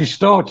could actually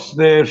start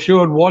the show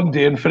on one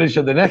day and finish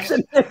on the next.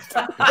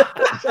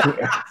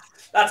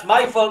 That's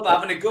my fault for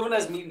having a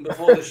governor's meeting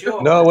before the show.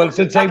 No, well, it's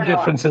a time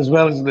difference as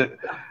well, isn't it?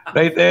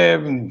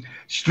 Right.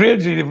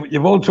 Strangely,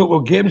 you've all talked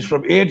about games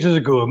from ages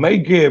ago. My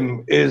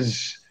game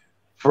is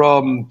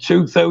from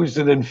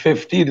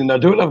 2015, and I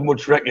don't have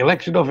much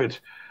recollection of it.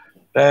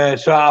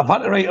 So I've had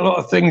to write a lot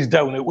of things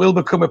down. It will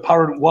become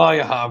apparent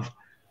why I have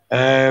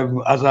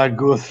as I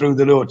go through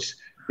the notes.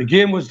 The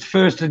game was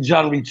 1st of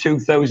January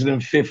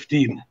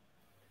 2015,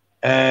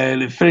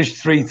 and it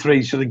finished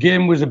 3-3. So the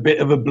game was a bit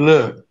of a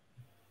blur.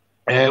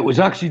 It was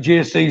actually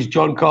JC's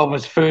John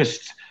Carver's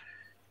first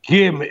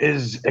game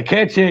as a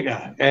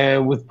caretaker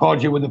with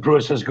Pardew in the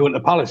process going to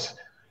Palace.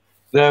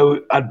 Now,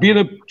 I'd been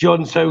at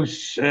John's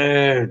house.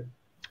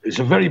 It's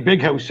a very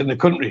big house in the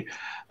country.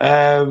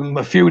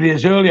 A few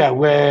days earlier,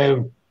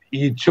 where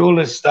he told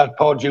us that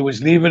Pardew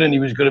was leaving and he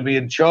was going to be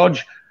in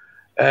charge.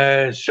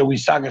 So we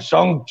sang a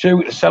song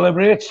to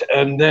celebrate,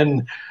 and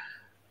then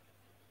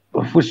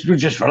we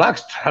just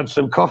relaxed, had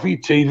some coffee,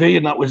 TV,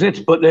 and that was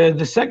it. But it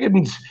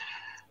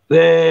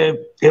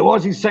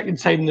was his second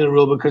time in a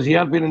row because he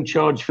had been in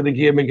charge for the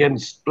game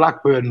against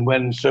Blackburn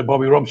when Sir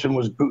Bobby Robson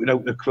was booted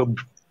out the club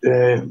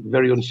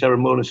very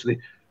unceremoniously.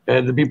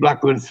 They beat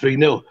Blackburn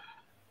 3-0.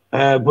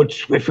 But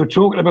if we're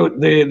talking about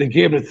the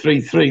game at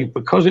 3-3,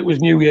 because it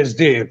was New Year's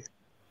Day,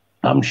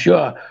 I'm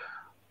sure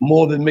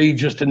more than me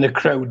just in the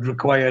crowd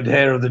required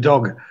hair of the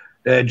dog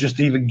just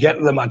to even get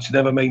to the match,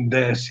 never mind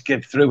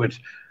skip through it.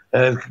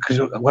 Because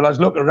when I was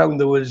looking around,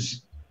 there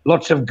was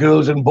lots of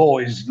girls and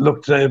boys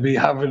looked like they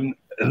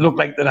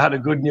had a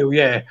good New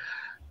Year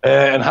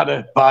and had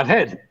a bad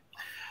head.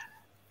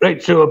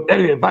 Right, so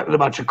anyway, back to the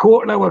match. A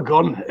quarter an hour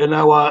gone, and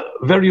our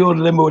very own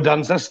limo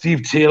dancer,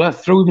 Steve Taylor,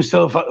 threw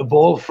himself at the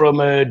ball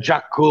from a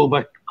Jack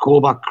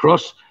Colback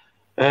cross,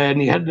 and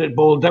he headed the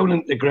ball down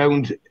into the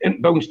ground,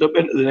 bounced up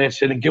into the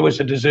net, and it gave us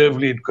a deserved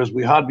lead because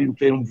we had been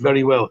playing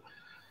very well.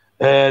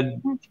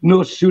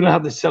 No sooner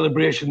had the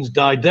celebrations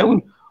died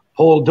down,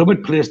 Paul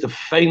Dummett placed a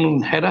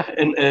final header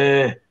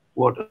in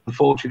what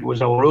unfortunately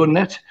was our own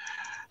net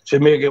to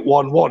make it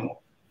 1-1.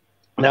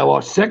 Now,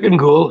 our second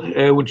goal,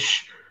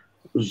 which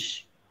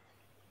was...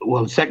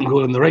 well, second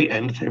goal in the right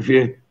end, if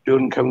you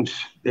don't count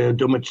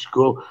Dummett's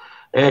goal,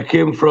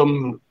 came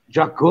from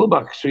Jack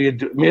Colback. So he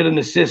made an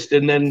assist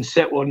and then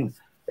set one,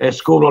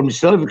 scored on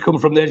himself. It come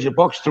from the edge of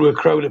the box through a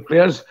crowd of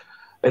players.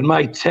 And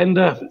my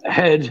tender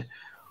head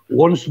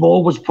once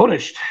more was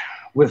punished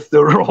with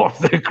the roar of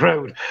the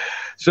crowd.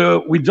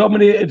 So we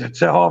dominated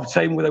to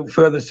half-time without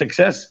further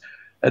success.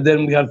 And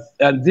then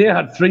they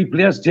had 3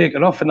 players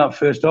taken off in that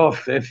first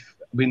half.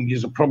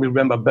 You'll probably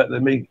remember better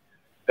than me.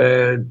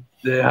 They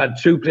had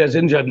 2 players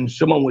injured and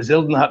someone was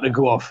ill and had to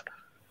go off.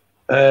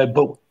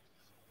 But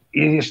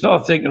you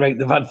start thinking, right,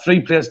 they've had 3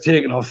 players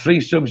taken off,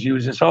 3 subs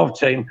used. It's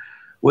half-time.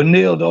 We're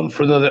nailed on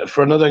for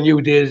another New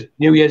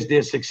Year's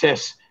Day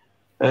success.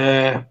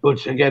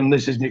 But again,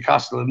 this is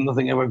Newcastle and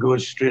nothing ever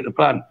goes straight to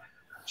plan.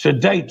 So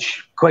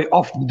Deitch, quite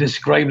often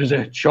described as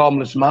a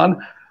charmless man,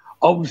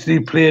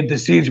 obviously played the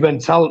siege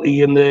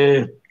mentality in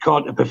the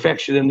card to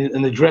perfection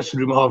in the dressing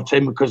room at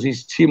half-time because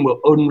his team were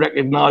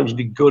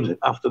unrecognisably good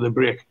after the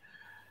break.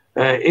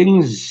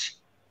 Ings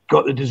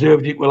got the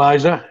deserved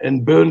equaliser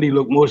and Burnley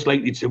looked most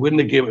likely to win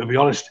the game, to be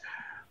honest.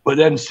 But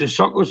then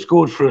Sissoko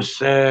scored for us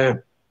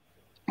to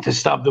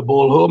stab the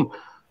ball home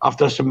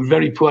after some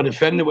very poor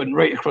defender went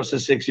right across the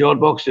 6-yard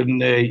box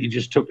and he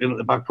just took it into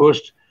the back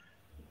post.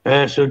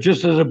 So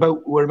just as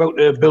we're about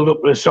to build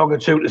up a song or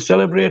two to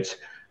celebrate,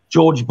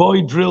 George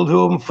Boyd drilled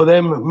home for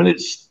them. With the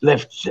minutes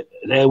left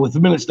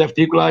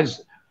to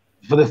equalise.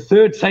 For the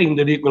 3rd time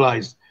they'd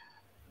equalised.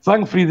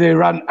 Thankfully, they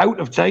ran out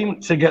of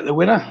time to get the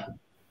winner.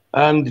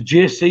 And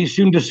JC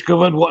soon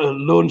discovered what a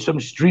lonesome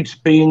street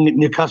being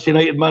Newcastle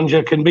United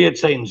manager can be at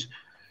times.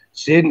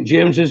 St.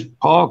 James's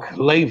Park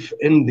life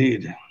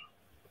indeed.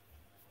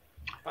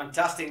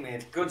 Fantastic,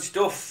 mate. Good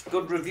stuff.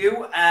 Good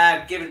review.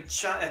 Give a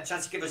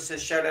chance to give us a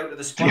shout out to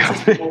the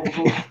sponsors.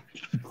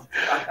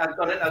 I've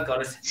got it.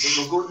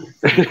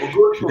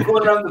 We're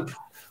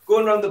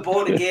going around the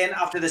board again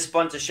after the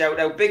sponsor shout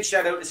out. Big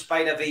shout out to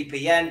Spider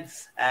VPN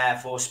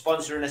for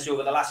sponsoring us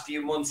over the last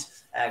few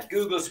months.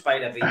 Google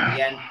Spider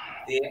VPN.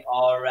 They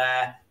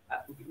are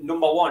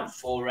number 1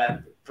 for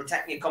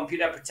protecting your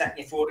computer,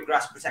 protecting your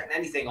photographs, protecting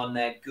anything on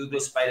their Google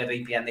Spider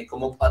VPN. They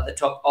come up at the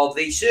top of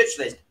the search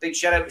list. Big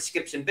shout out to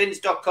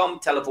skipsandbins.com,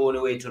 telephone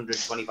 0800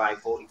 25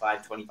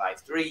 45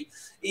 25 3.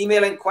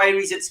 Email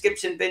inquiries at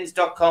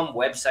skipsandbins.com,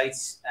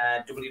 websites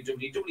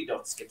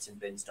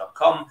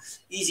www.skipsandbins.com.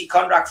 Easy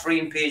contract free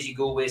and pay as you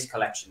go waste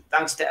collection.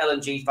 Thanks to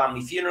L&G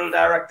Family Funeral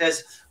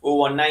Directors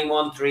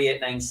 0191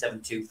 389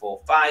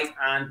 7245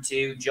 and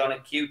to John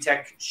at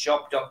QTech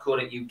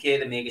shop.co.uk,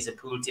 the makers of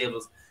pool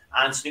tables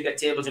and snooker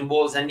tables and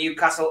balls in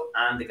Newcastle,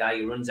 and the guy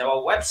who runs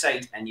our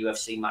website and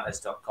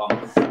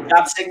ufcmatters.com.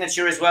 Jab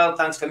Signature as well.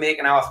 Thanks for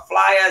making our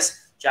flyers.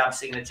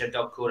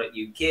 Jabsignature.co.uk.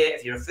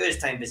 If you're a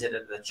first-time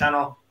visitor to the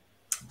channel,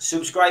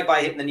 subscribe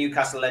by hitting the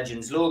Newcastle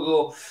Legends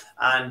logo,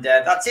 and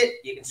that's it.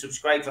 You can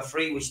subscribe for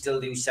free. We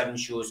still do 7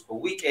 shows per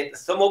week. Hit the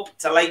thumb up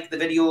to like the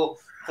video.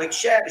 Click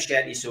share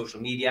to your social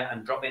media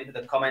and drop into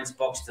the comments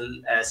box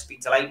to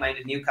speak to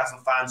like-minded Newcastle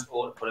fans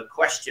or to put a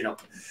question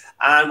up.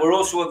 And we're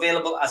also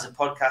available as a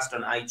podcast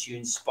on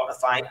iTunes,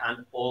 Spotify,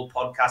 and all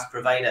podcast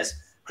providers.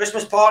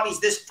 Christmas parties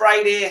this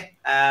Friday.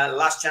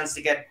 Last chance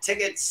to get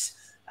tickets.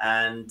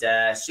 And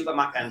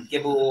Supermac and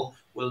Gibbo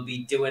will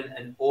be doing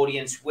an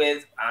audience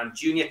with. And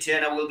Junior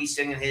Turner will be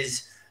singing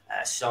his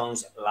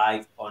songs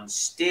live on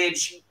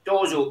stage.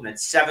 Doors open at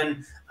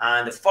 7.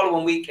 And the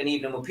following week, an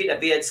evening with Peter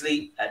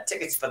Beardsley.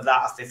 Tickets for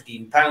that are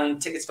 £15.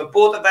 Tickets for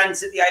both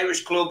events at the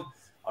Irish Club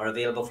are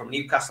available from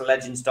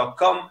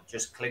newcastlelegends.com.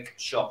 Just click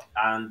shop.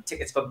 And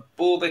tickets for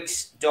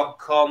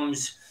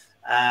Bobix.com's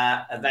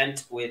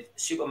event with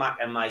Supermac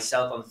and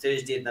myself on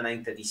Thursday, the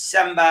 9th of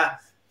December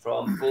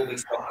from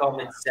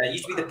Bobix.com. It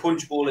used to be the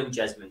Punch Bowl in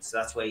Jesmond, so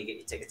that's where you get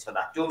your tickets for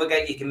that. Don't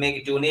forget, you can make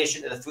a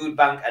donation to the food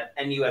bank at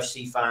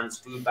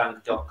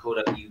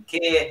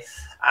nufcfansfoodbank.co.uk.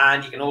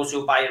 And you can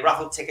also buy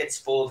raffle tickets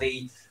for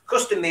the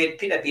custom-made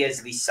Peter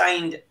Beardsley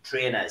signed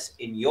trainers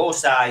in your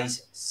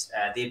size.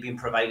 They've been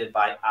provided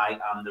by I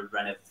Am The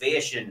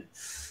Renovation.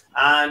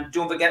 And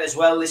don't forget as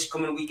well, this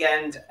coming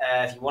weekend,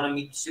 if you want to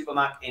meet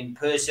Supermac in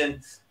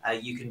person,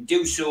 you can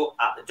do so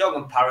at the Dog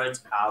and Parrot.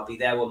 I'll be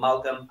there with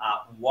Malcolm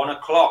at 1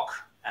 o'clock.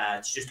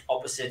 It's just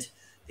opposite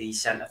the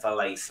Centre for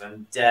Life.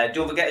 And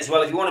don't forget as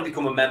well, if you want to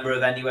become a member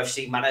of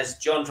NUFC Matters,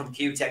 John from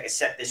QTech has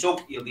set this up.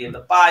 You'll be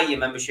able to buy your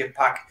membership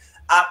pack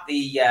at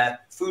the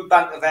food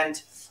bank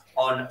event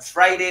on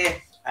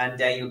Friday. and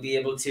you'll be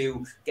able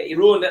to get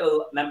your own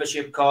little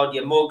membership card,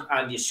 your mug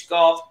and your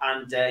scarf,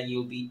 and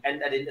you'll be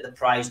entered into the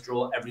prize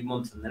draw every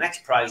month. And the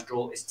next prize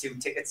draw is 2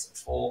 tickets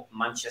for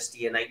Manchester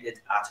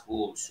United at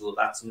home, so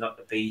that's not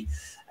to be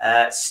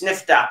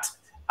sniffed at.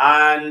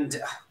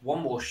 And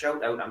one more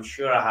shout out, I'm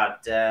sure I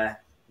had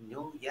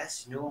no,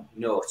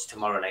 it's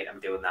tomorrow night I'm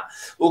doing that.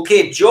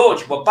 Okay,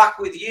 George, we're back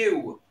with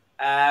you.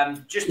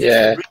 Just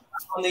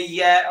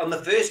on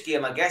the first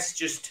game, I guess.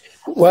 Just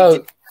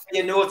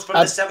your notes from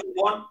the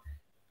 7-1.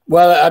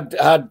 Well,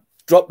 I'd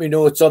dropped my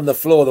notes on the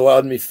floor, though,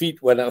 on my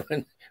feet when I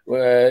went,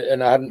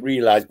 and I hadn't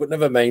realised. But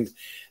never mind.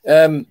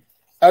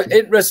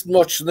 Interesting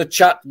watching the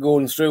chat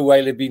going through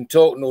while I've been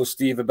talking to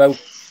Steve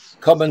about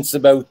comments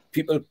about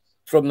people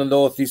from the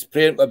northeast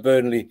playing for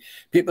Burnley.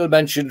 People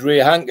mentioned Ray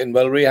Hankin.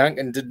 Well, Ray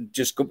Hankin didn't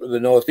just come to the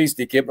northeast;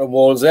 he came from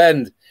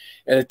Wallsend,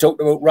 and it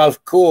talked about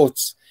Ralph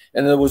Coates.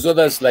 And there was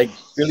others like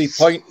Billy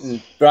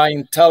Poynton,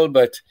 Brian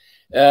Talbot,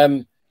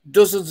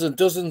 dozens and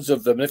dozens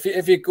of them.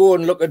 If you go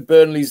and look at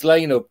Burnley's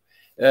lineup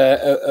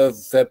of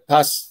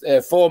past,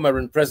 former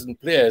and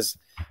present players,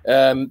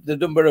 the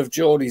number of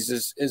Geordies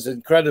is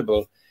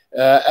incredible.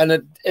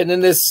 And in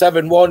this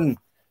 7-1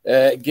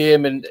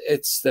 game, and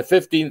it's the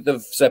 15th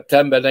of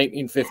September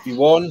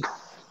 1951,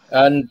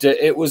 and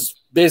it was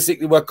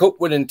basically a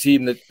cup-winning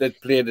team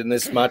that played in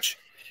this match.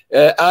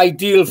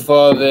 Ideal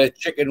for the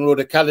Chicken Road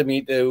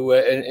Academy to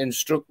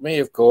instruct me,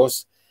 of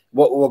course,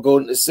 what we were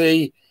going to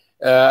see.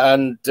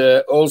 And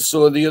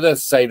also the other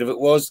side of it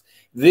was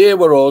they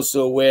were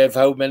also aware of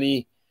how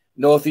many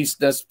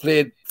Northeasterners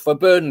played for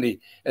Burnley.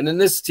 And in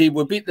this team,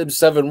 we beat them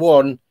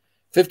 7-1,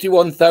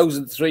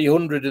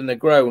 51,300 in the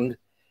ground.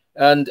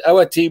 And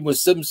our team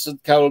was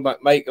Simpson, Cowell,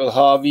 McMichael,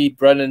 Harvey,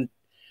 Brennan,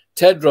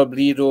 Ted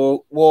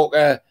Robledo,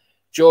 Walker,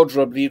 George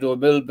Robledo,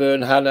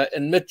 Milburn, Hannah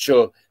and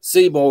Mitchell.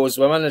 Seymour was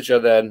my manager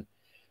then.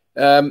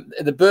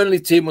 The Burnley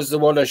team was the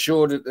one I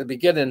showed at the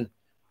beginning.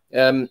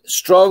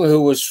 Strong,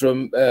 who was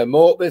from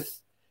Morpeth,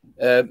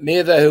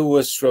 Mather, who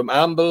was from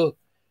Amble,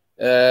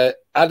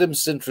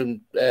 Adamson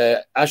from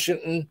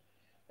Ashington,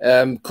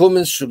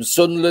 Cummins from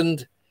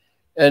Sunderland,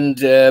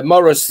 and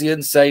Morris, the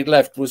inside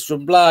left, was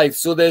from Blythe.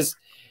 So there's,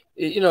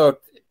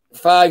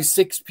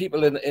 5-6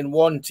 people in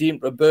one team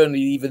for Burnley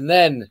even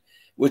then,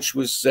 which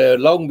was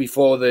long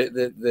before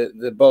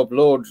the Bob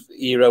Lord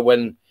era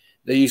when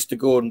they used to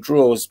go in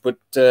draws. But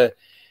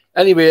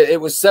anyway, it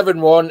was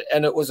 7-1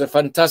 and it was a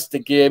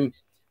fantastic game.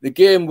 The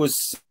game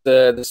was,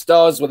 the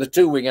stars were the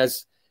two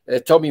wingers,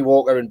 Tommy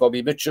Walker and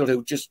Bobby Mitchell,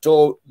 who just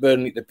tore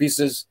Burnley to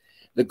pieces.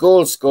 The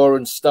goal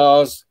scoring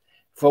stars,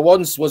 for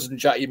once, wasn't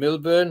Jackie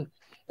Milburn.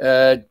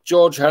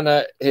 George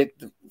Hannah hit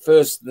the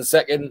first and the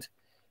second,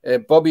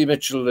 Bobby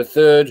Mitchell the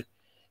third,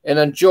 and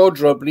then George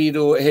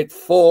Robledo hit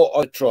 4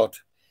 on the trot.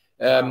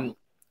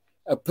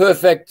 A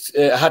perfect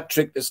hat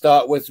trick to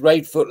start with,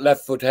 right foot,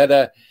 left foot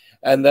header,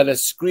 and then a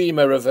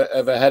screamer of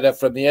a header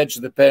from the edge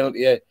of the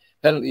penalty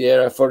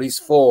area for his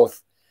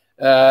 4th.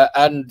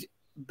 And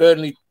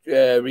Burnley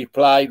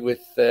replied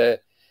with a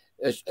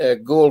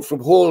goal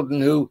from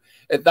Holden, who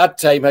at that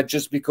time had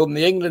just become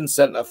the England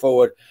centre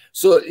forward.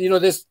 So,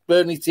 this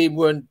Burnley team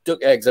weren't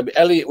duck eggs. I mean,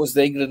 Elliott was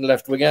the England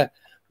left winger.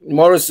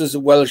 Morris was a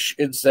Welsh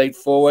inside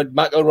forward.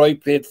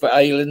 McElroy played for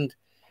Ireland.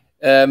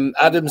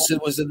 Adamson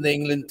was in the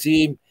England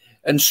team,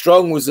 and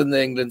Strong was in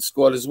the England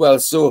squad as well.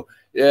 So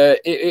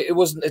it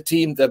wasn't a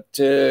team that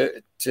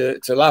to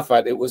laugh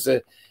at. It was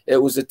a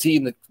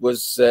team that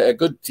was a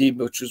good team,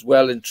 which was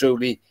well and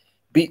truly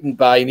beaten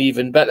by an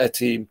even better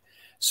team.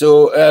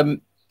 So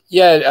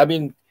I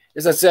mean,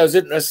 as I say, I was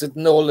interested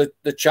in all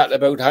the chat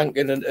about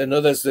Hankin and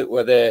others that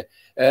were there,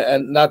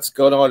 and that's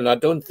gone on. I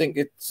don't think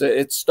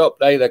it's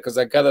stopped either, because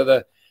I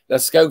gather the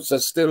scouts are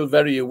still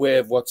very aware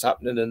of what's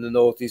happening in the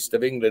northeast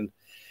of England.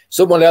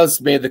 Someone else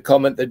made the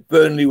comment that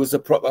Burnley was a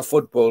proper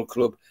football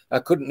club. I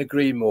couldn't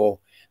agree more.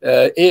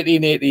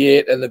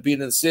 1888, and they've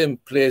been in the same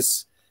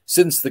place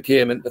since they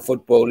came into the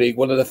Football League,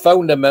 one of the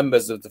founder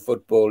members of the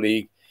Football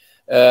League.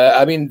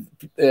 I mean,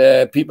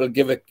 people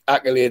give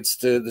accolades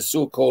to the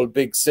so-called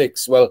Big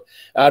Six. Well,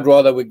 I'd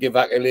rather we give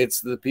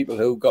accolades to the people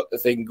who got the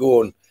thing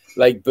going,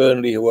 like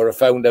Burnley, who are a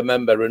founder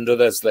member, and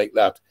others like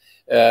that,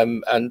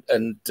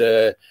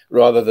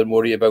 rather than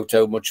worry about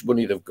how much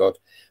money they've got.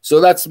 So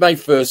that's my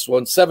first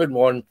one,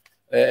 7-1,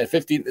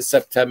 15th of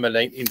September,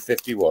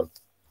 1951.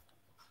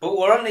 But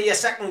we're on to your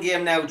second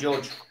game now,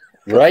 George.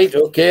 Right,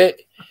 okay.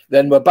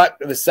 Then we're back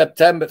to the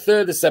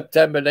 3rd of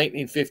September,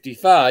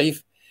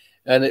 1955.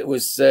 And it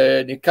was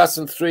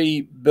Newcastle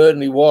 3,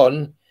 Burnley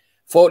 1,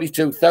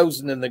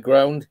 42,000 in the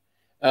ground.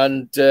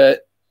 And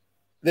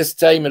this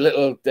time a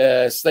little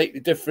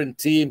slightly different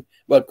team.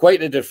 Well,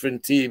 quite a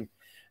different team,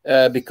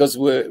 because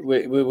we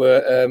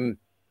were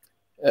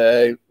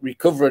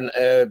recovering.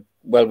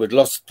 Well, we'd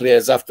lost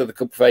players after the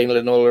cup final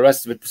and all the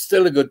rest of it. But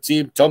still a good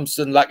team.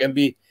 Thompson,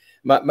 Lackenby,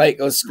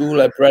 Michael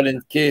Schooler,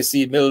 Brennan,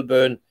 Casey,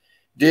 Milburn,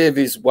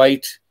 Davies,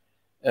 White,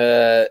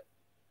 Hannah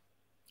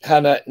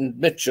and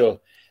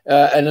Mitchell.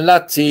 And in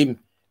that team,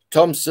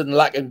 Thompson,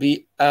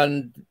 Lackenby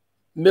and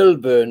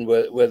Milburn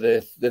were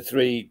the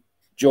 3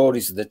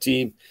 Geordies of the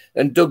team,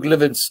 and Doug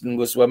Livingston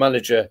was my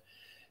manager.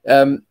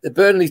 The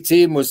Burnley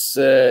team was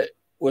a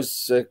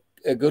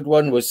good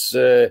one. Was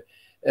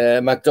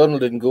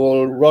MacDonald in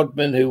goal,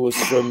 Rodman, who was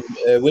from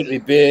Whitley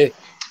Bay,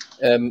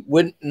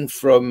 Winton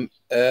from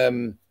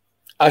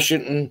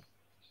Ashington,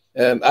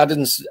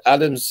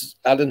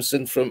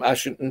 Adamson from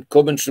Ashington,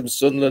 Cummins from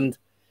Sunderland,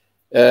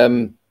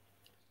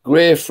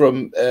 Gray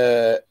from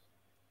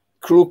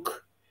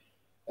Crook,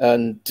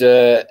 and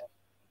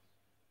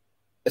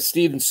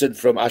Stevenson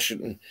from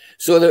Ashington.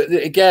 So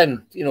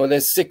again, you know,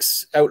 there's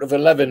 6 out of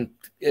 11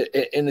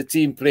 in the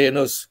team playing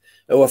us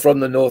who are from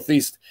the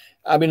northeast.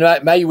 I mean,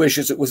 my wish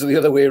is it was the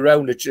other way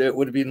around. It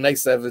would have been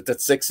nice to have it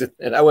at 6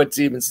 in our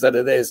team instead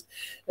of theirs.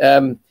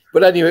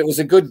 But anyway, it was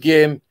a good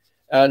game,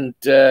 and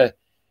it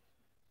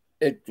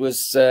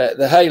was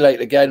the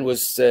highlight again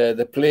was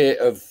the play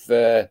of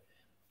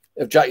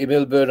Jackie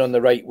Milburn on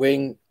the right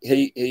wing.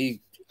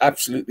 He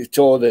absolutely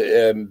tore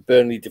the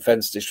Burnley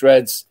defence to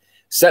shreds.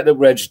 Set up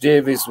Reg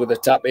Davies with a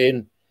tap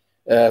in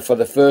for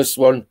the first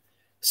one.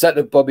 Set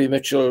up Bobby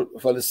Mitchell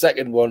for the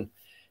second one,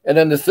 and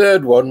then the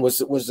third one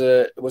was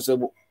a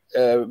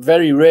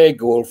very rare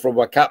goal from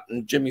our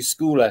captain Jimmy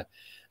Schooler,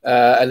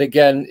 and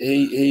again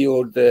he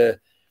owed the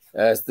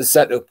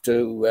setup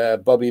to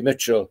Bobby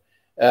Mitchell.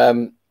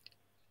 And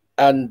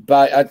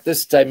at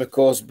this time, of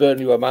course,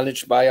 Burnley were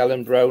managed by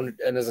Alan Brown,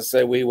 and as I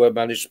say, we were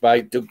managed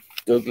by Doug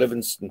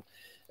Livingston.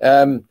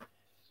 A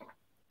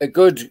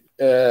good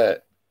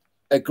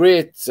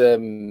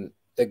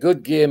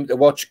game to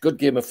watch, good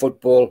game of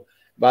football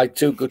by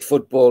 2 good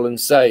footballing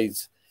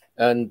sides.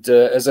 And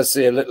as I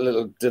say,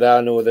 little did I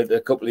know that a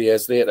couple of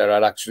years later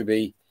I'd actually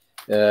be,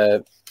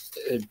 going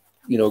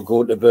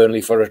to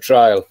Burnley for a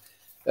trial,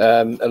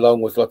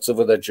 along with lots of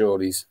other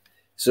Geordies.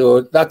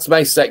 So that's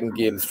my second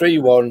game,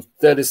 3-1,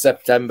 3rd of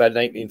September,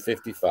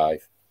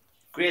 1955.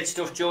 Great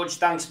stuff, George.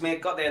 Thanks,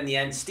 mate. Got there in the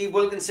end. Steve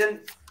Wilkinson.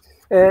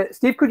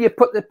 Steve, could you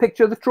put the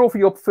picture of the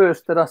trophy up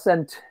first that I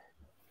sent?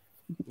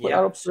 Put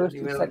that up first,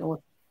 the second one.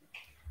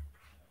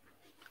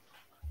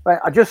 Right,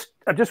 I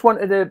just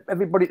wanted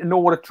everybody to know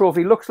what a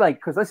trophy looks like,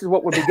 because this is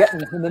what we'll be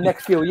getting in the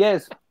next few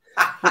years.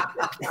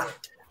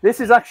 This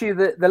is actually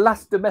the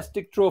last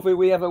domestic trophy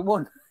we ever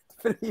won,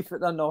 believe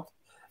it or not,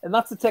 and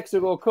that's the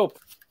Texaco Cup.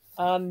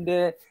 And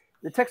the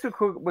Texaco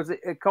Cup was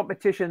a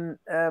competition,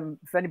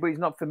 if anybody's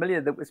not familiar,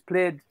 that was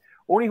played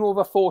only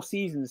over 4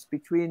 seasons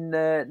between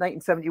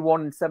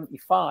 1971 and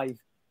 75,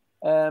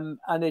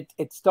 and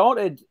it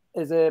started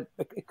as an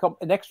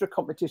extra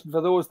competition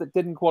for those that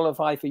didn't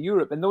qualify for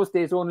Europe. In those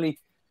days, only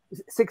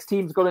 6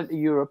 teams got into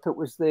Europe. It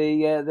was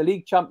the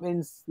league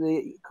champions,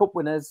 the cup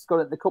winners got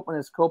into the Cup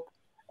Winners' Cup,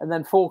 and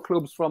then 4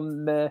 clubs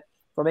from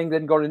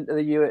England got into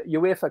the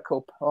UEFA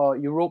Cup or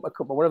Europa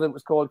Cup or whatever it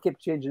was called. Kept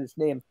changing its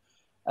name.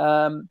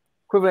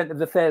 Equivalent of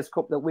the Fairs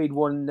Cup that we'd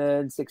won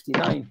in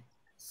 '69.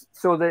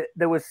 So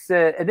there was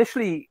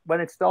initially,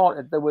 when it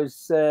started, there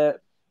was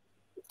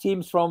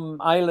teams from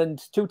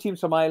Ireland, 2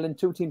 teams from Ireland,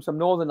 2 teams from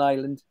Northern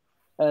Ireland,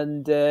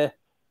 and I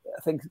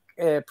think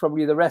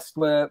probably the rest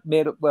were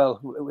made up,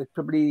 with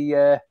probably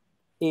 8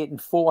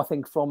 and 4, I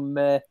think, from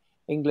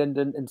England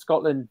and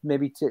Scotland,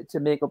 maybe to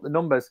make up the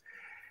numbers.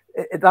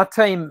 At that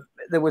time,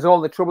 there was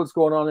all the troubles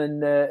going on in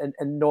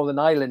Northern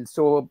Ireland.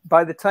 So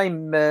by the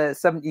time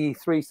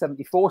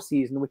 73-74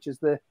 season, which is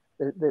the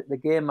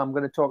game I'm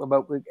going to talk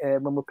about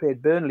when we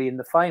played Burnley in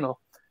the final,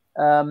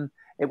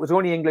 it was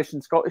only English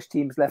and Scottish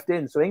teams left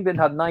in. So England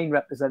had 9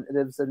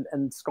 representatives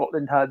and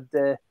Scotland had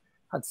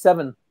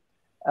 7.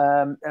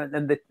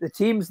 And the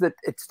teams that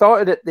it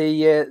started at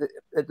the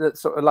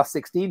sort of last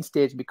 16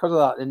 stage because of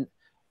that. And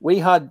we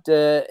had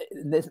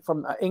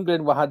from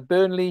England, we had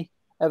Burnley,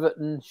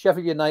 Everton,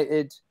 Sheffield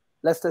United,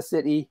 Leicester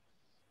City,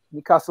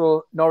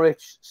 Newcastle,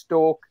 Norwich,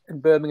 Stoke,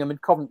 and Birmingham and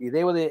Coventry.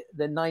 They were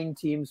the 9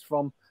 teams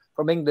from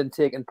England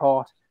taking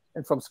part.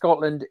 And from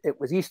Scotland, it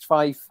was East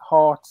Fife,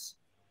 Hearts,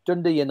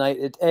 Dundee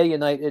United, Ayr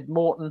United,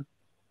 Morton,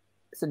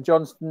 St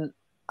Johnstone,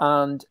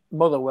 and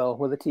Motherwell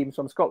were the teams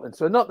from Scotland.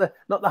 So not the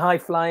high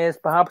flyers,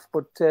 perhaps,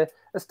 but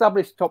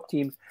established top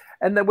teams.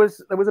 And there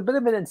was a bit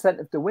of an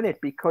incentive to win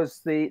it because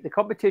the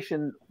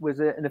competition was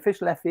an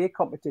official FA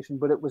competition,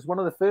 but it was one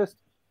of the first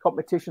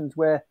competitions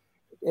where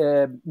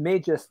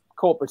major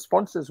corporate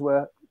sponsors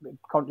were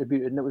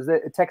contributed, and it was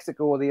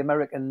Texaco, the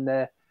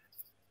American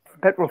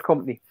petrol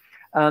company,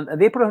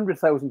 and they put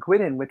 100,000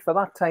 quid in, which for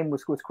that time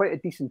was quite a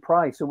decent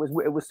prize. So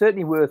it was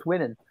certainly worth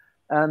winning.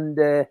 And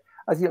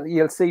as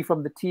you'll see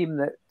from the team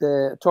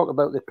that talk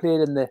about that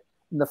played in the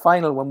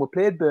final when we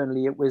played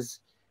Burnley, it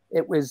was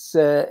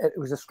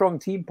a strong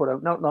team put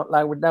out. Not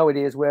like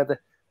nowadays where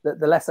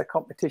the lesser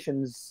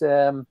competitions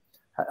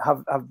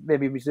have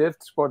maybe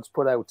reserved squads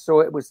put out. So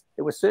it was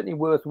certainly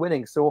worth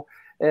winning. So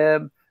they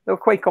were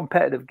quite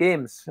competitive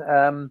games.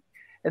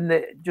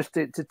 And just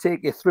to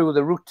take you through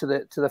the route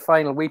to the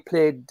final, we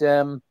played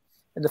in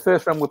the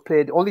first round. We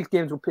played all these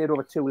games. We played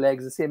over 2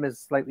 legs, the same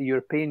as like the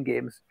European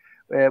games.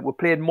 We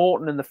played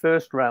Morton in the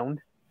first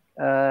round,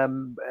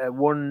 won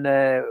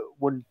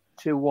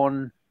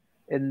 2-1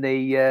 in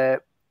the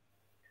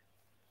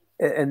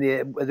in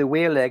the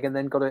away leg, and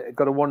then got a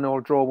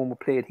 1-0 draw when we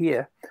played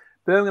here.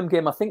 Birmingham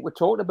game, I think we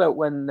talked about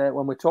when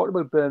we talked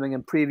about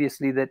Birmingham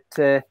previously,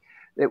 that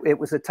it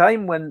was a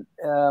time when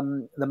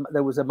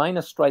there was a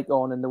miners' strike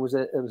on, and it was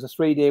a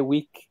 3-day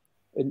week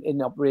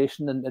in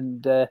operation,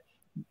 and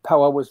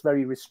power was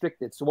very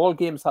restricted. So all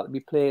games had to be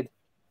played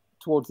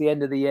towards the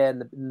end of the year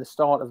and in the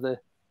start of the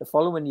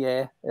following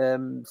year,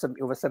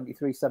 over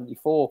 73,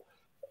 74,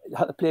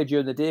 had to play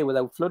during the day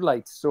without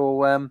floodlights.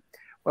 So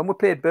when we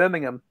played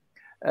Birmingham,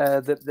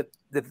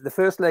 the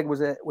first leg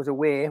was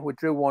away. We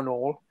drew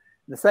 1-1.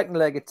 The second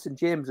leg at St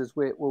James's,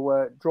 we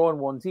were drawing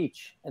ones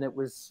each, and it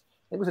was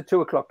a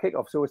 2:00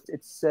 kickoff. So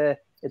it's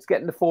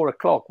getting to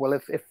 4:00. Well,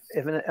 if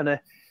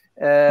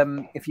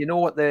you know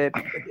what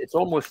it's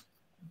almost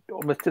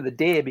to the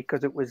day,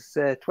 because it was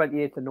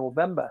 28th of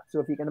November. So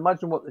if you can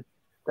imagine what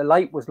the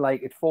light was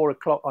like at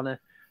 4:00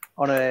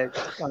 on a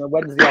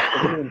Wednesday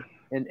afternoon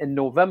in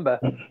November,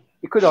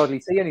 you could hardly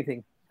see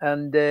anything.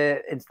 And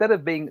instead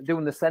of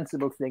doing the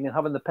sensible thing and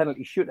having the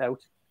penalty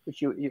shootout,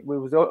 which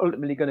was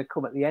ultimately going to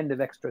come at the end of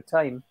extra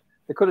time,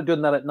 they could have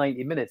done that at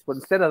 90 minutes. But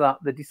instead of that,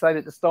 they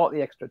decided to start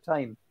the extra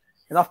time.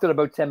 And after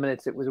about 10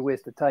 minutes, it was a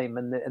waste of time,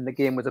 and the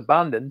game was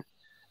abandoned.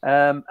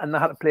 And they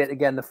had to play it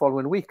again the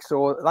following week.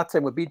 So that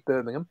time we beat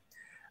Birmingham.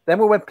 Then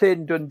we played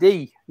in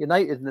Dundee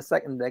United in the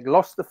second leg,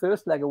 lost the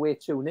first leg away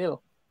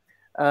 2-0.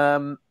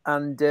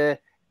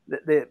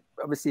 They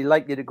obviously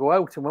likely to go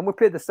out. And when we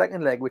played the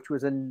second leg, which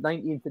was in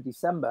 19th of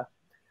December,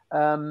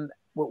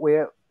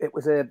 it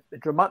was a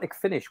dramatic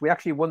finish. We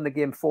actually won the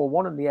game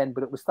 4-1 in the end,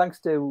 but it was thanks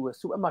to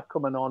Supermac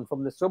coming on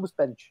from the subs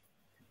bench.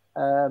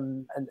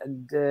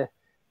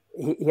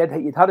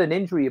 He'd had an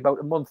injury about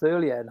a month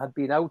earlier and had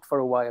been out for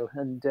a while.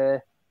 And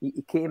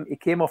he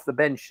came off the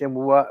bench, and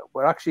we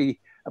were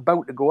actually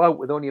about to go out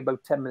with only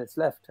about 10 minutes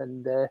left.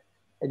 And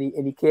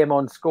he came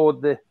on,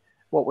 scored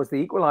what was the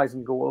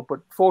equalising goal.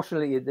 But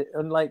fortunately,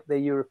 unlike the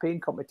European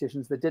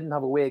competitions, they didn't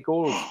have away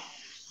goals.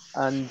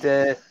 And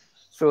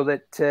so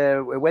that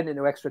we went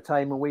into extra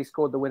time, and we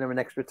scored the winner in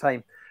extra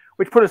time,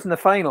 which put us in the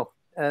final.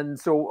 And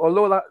so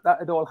although that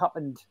had all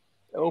happened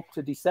up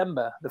to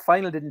December, the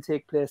final didn't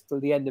take place till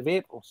the end of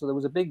April. So there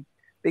was a big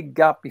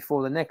gap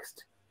before the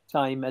next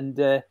time. And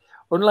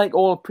unlike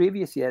all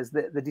previous years,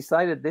 they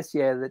decided this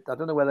year that, I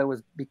don't know whether it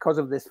was because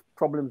of this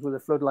problems with the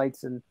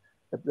floodlights and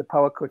the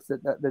power cuts,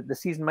 that the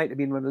season might have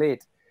been run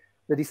late.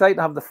 They decided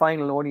to have the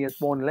final only as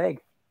one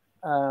leg,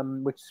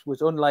 which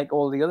was unlike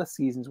all the other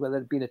seasons where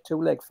there'd been a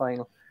 2-leg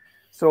final.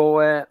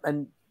 So,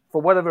 and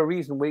for whatever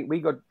reason,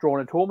 we got drawn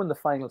at home in the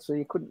final. So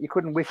you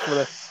couldn't wish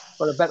for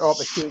a better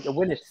opportunity to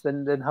win it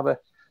than have a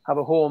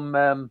home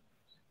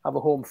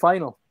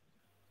final.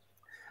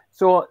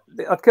 So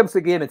that comes to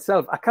the game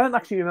itself. I can't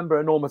actually remember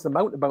an enormous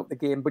amount about the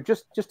game, but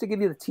just to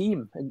give you the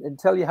team and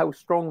tell you how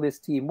strong this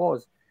team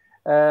was.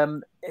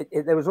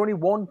 There was only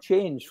one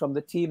change from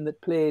the team that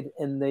played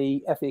in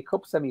the FA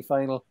Cup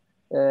semi-final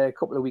a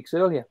couple of weeks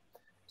earlier.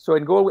 So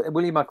in goal,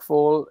 Willie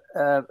McFall,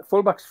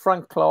 fullbacks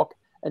Frank Clark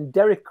and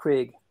Derek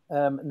Craig.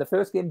 In the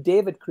first game,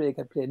 David Craig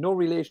had played, no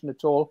relation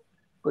at all,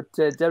 but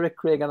Derek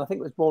Craig, and I think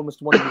it was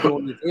almost one of his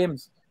only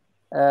games.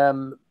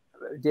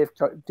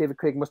 David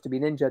Craig must have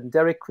been injured, and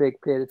Derek Craig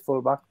played at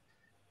fullback.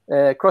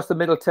 Across the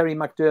middle, Terry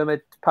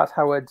McDermott, Pat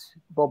Howard,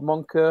 Bob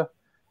Moncur,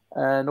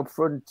 and up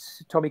front,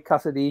 Tommy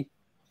Cassidy,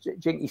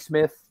 Jinky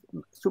Smith,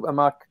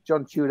 Supermac,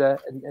 John Tudor,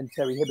 and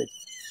Terry Hibbett.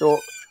 So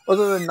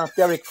other than that,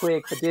 Derek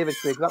Craig for David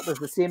Craig, that was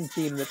the same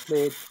team that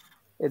played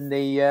in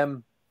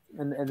the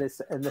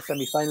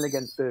semi-final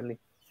against Burnley.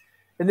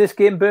 In this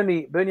game,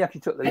 Burnley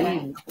actually took the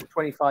lead in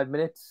 25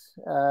 minutes,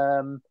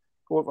 goal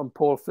from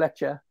Paul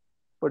Fletcher.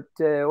 But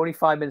only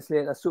 5 minutes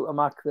later,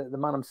 Supermac, the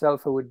man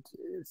himself, who had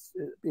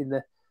been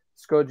the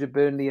scourge of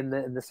Burnley in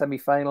the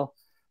semi-final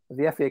of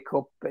the FA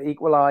Cup,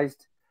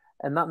 equalised.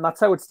 And that's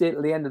how it stayed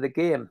at the end of the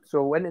game.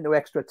 So went into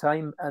extra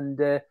time,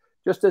 and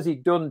just as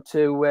he'd done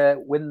to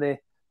win the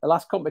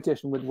last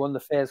competition, we'd won the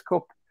Fairs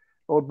Cup,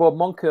 Lord Bob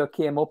Moncur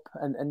came up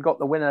and got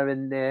the winner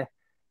in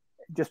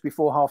just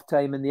before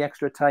half-time in the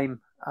extra time.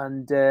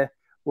 And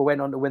we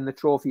went on to win the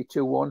trophy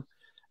 2-1.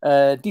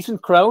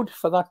 Decent crowd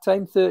for that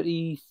time,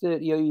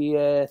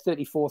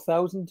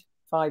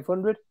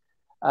 34,500.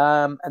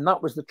 And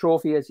that was the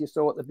trophy, as you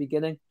saw at the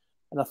beginning.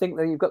 And I think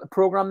that you've got the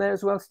programme there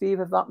as well, Steve,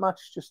 of that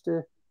match, just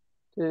to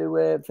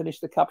finish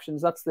the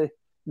captions.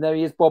 There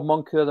he is, Bob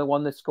Moncur, the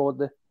one that scored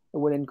the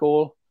winning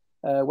goal.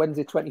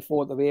 Wednesday,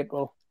 24th of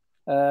April.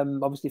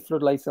 Obviously,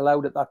 floodlights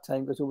allowed at that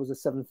time because it was a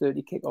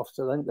 7:30 kickoff.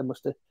 So I think they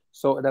must have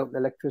sorted out the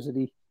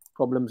electricity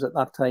problems at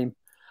that time.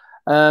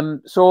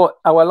 So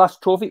our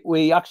last trophy,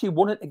 we actually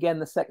won it again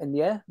the second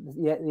year,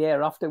 the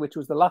year after, which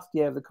was the last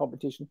year of the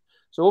competition.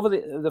 So over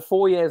the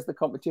 4 years the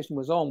competition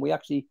was on, we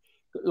actually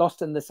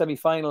lost in the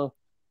semi-final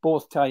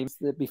both times.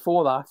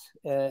 Before that,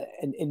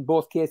 in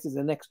both cases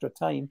in extra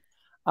time,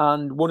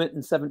 and won it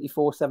in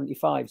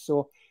 74-75.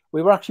 So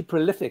we were actually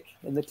prolific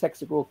in the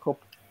Texaco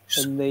Cup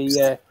in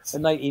the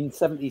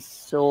 1970s.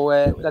 So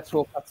let's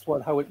hope that's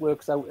how it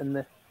works out in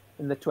the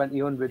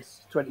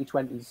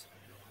 2020s.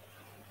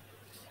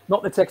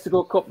 Not the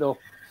Texaco Cup, though.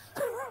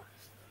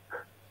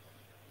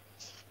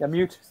 You're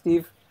mute,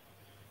 Steve.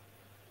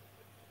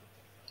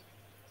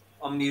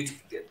 On mute.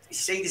 You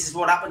see, this is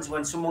what happens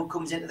when someone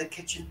comes into the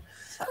kitchen.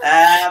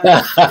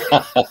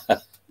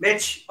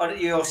 Mitch, on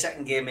your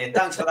second game, mate.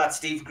 Thanks for that,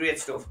 Steve. Great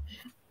stuff.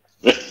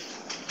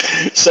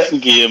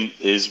 Second game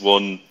is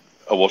one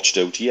I watched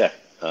out here,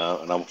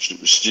 and I watched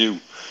it with Stu.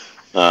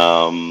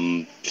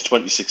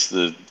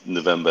 26th of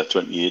November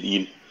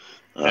 2018.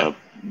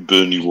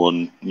 Burnley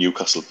 1,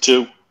 Newcastle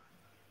 2.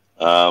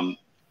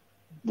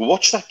 We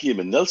watched that game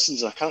in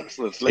Nelson's. I can't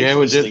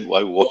think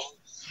why we watched.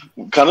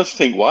 Kind of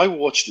think why we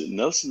watched it in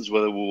Nelson's,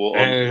 whether we were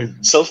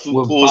on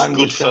self-imposed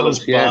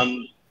Goodfellas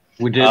ban.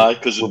 We did.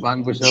 Because of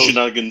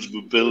shenanigans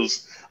with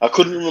Bills. I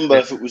couldn't remember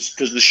if it was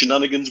because the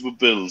shenanigans with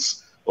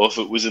Bills or if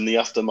it was in the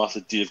aftermath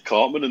of Dave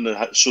Cartman and the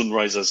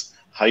Sunrisers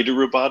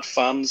Hyderabad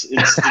fans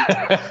incident.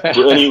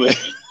 But anyway,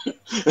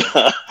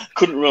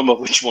 couldn't remember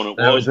which one it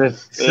was. That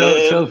was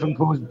a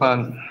self-imposed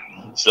ban.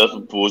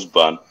 Self-imposed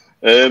ban.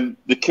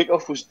 The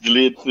kickoff was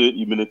delayed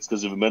 30 minutes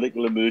because of a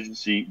medical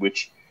emergency,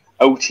 which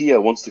out here,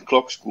 once the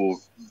clocks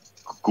go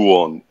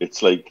on,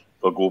 it's like,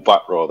 or go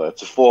back rather,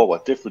 it's a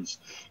 4-hour difference.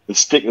 And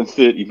sticking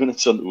 30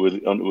 minutes onto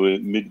a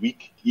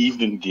midweek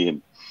evening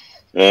game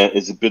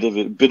is a bit of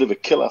a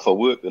killer for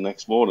work the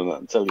next morning. I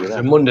can tell you that.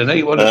 It was a Monday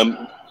night, wasn't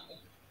it?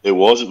 It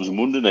was a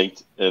Monday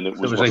night, and it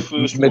was my like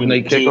first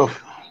midnight kickoff.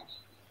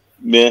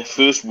 Yeah,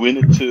 first win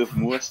at Turf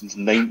Moor since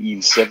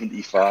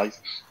 1975.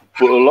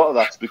 But a lot of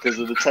that's because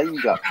of the time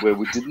gap where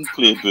we didn't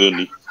play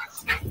Burnley.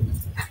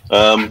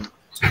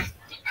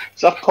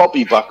 Is that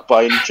Poppy back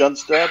by any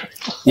chance, Dad?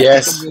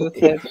 Yes.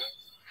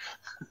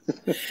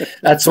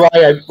 That's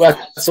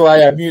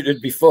why I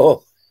muted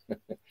before.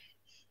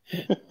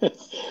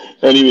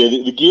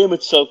 Anyway, the game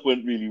itself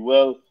went really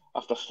well.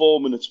 After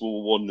 4 minutes, we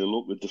were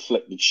 1-0 up with a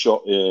deflected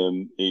shot,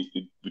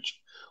 which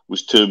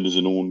was termed as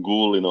an own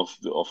goal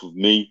off of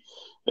me.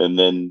 And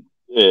then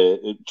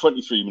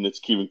 23 minutes,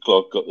 Kieran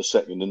Clark got the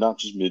second, and that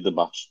just made the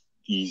match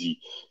easy.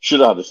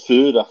 Should have had a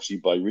third, actually,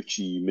 by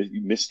Richie.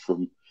 He missed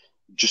from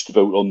just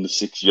about on the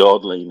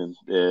 6-yard line,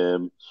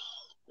 and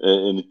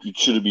it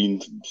should have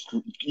been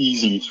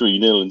easily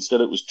 3-0.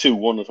 Instead, it was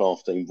 2-1 at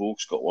half-time.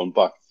 Vokes got one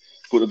back.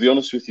 But to be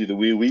honest with you, the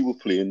way we were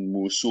playing,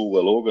 we were so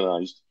well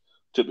organised,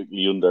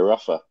 typically under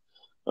Rafa.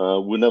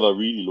 We never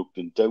really looked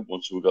in doubt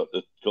once we got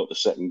the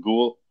second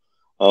goal.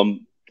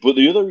 But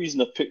the other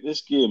reason I picked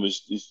this game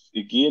is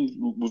again,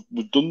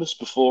 we've done this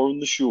before on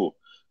the show.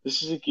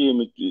 This is a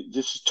game,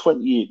 this is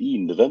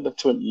 2018, November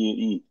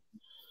 2018.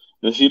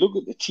 And if you look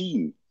at the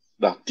team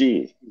that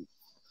day,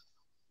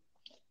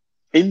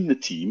 in the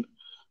team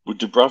with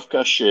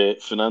Dubravka, Shea,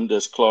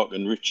 Fernandez, Clark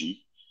and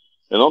Richie,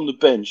 and on the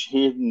bench,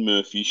 Hayden,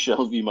 Murphy,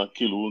 Shelby,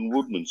 McKillow and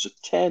Woodman. So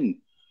 10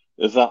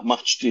 of that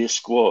match day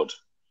squad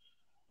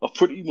are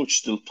pretty much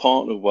still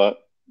part of our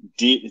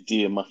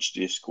day-to-day match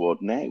day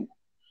squad now.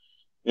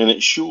 And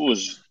it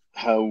shows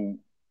how,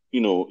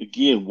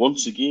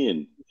 once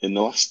again, in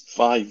the last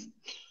 4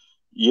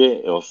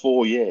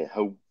 years,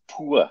 how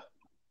poor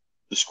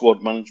the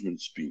squad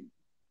management's been.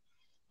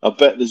 I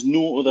bet there's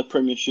no other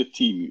Premiership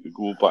team you could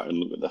go back and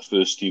look at their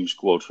first team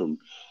squad from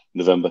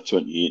November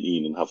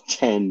 2018 and have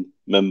 10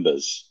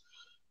 members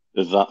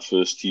of that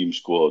first team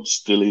squad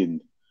still in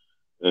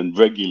and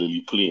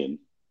regularly playing.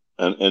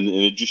 And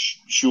it just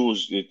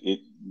shows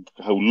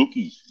how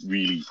lucky,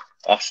 really,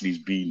 Ashley's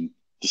been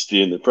to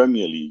stay in the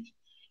Premier League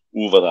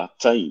over that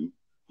time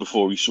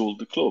before he sold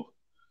the club.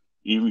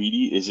 He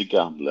really is a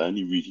gambler and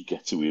he really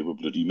gets away with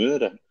bloody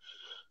murder.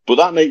 But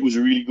that night was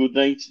a really good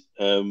night.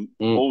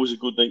 Always a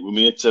good night with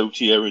mates out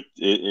here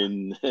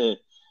in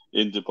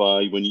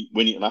Dubai when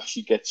you can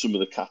actually get some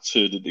of the cats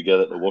herded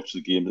together to watch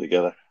the game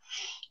together,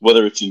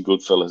 whether it's in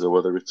Goodfellas or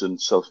whether it's in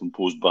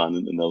self-imposed ban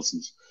into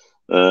Nelson's.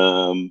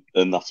 And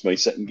that's my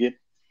second game.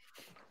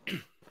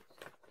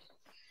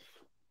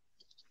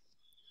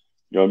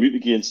 You're on mute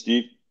again,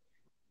 Steve.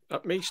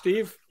 Not me,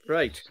 Steve.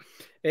 Right.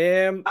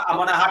 I'm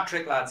on a hat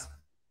trick, lads.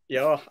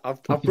 Yeah,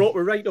 I've brought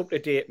me right up to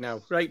date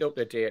now. Right up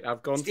to date.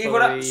 I've gone Steve, for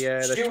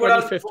the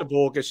 25th of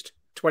August,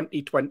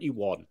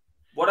 2021.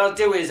 What I'll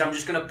do is I'm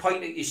just going to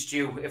point at you,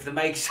 Stu, if the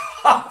mic's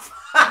off.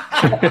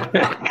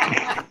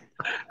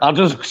 I'll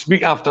just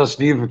speak after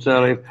Steve, it's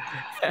all right.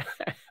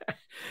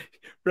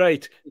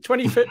 Right,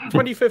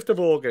 25th of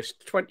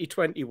August,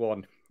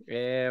 2021.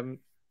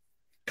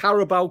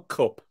 Carabao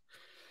Cup.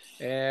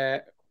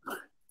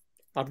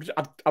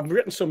 I've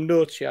written some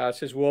notes here. It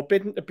says, we're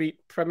bidden to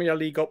beat Premier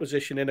League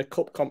opposition in a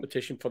cup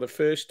competition for the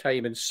first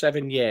time in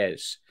 7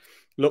 years,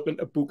 looking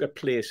to book a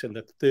place in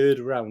the third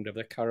round of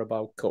the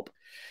Carabao Cup.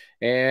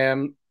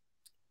 But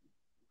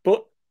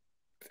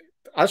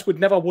as we'd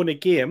never won a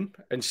game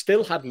and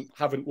still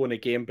haven't won a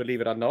game,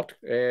 believe it or not,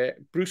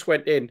 Bruce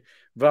went in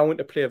vowing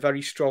to play a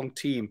very strong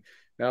team.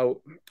 Now,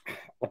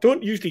 I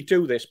don't usually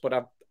do this, but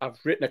I've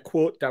written a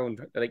quote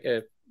down, like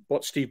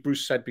what Steve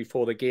Bruce said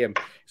before the game.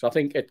 So I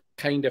think it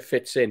kind of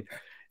fits in.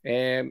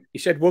 He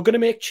said, we're going to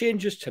make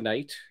changes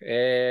tonight.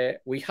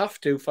 We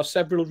have to for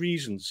several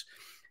reasons.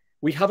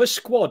 We have a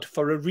squad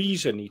for a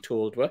reason, he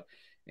told her.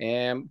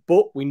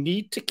 But we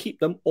need to keep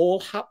them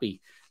all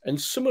happy. and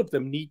some of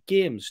them need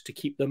games to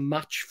keep them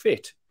match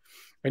fit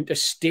and to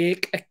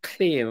stake a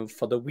claim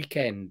for the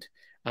weekend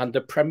and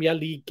the Premier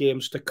League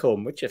games to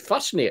come, which is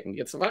fascinating.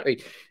 It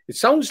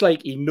sounds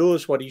like he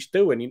knows what he's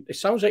doing. It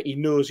sounds like he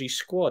knows his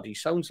squad. He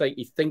sounds like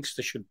he thinks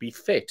they should be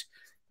fit.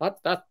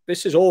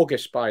 This is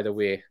August, by the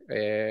way,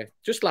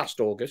 just last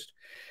August.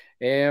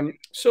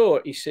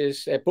 So he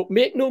says, but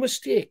make no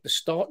mistake, the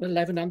starting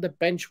 11 and the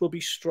bench will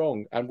be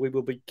strong and we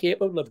will be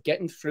capable of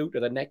getting through to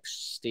the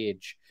next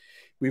stage.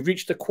 We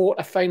reached the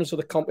quarterfinals of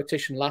the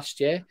competition last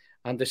year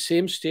and the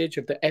same stage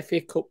of the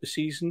FA Cup the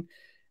season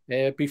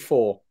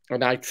before.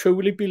 And I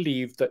truly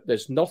believe that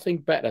there's nothing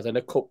better than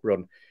a cup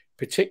run,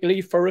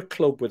 particularly for a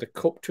club with a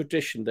cup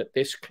tradition that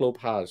this club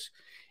has.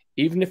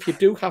 Even if you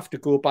do have to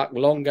go back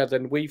longer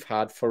than we've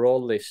had for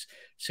all this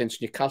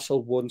since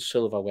Newcastle won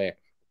silverware.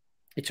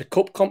 It's a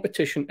cup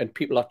competition and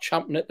people are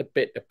champing at the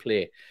bit to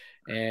play.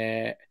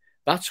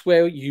 That's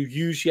where you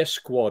use your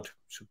squad.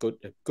 So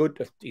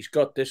good. He's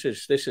got this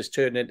is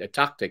turned into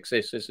tactics.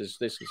 This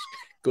is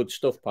good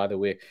stuff, by the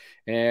way.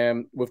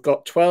 We've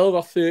got 12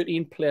 or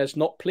 13 players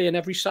not playing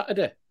every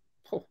Saturday.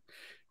 Oh,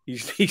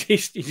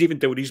 he's even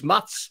doing his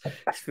maths.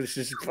 This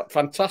is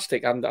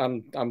fantastic.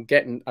 I'm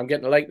getting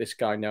to like this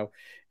guy now.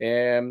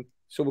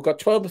 So we've got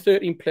 12 or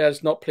 13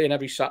 players not playing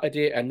every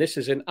Saturday, and this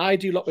is an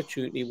ideal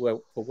opportunity where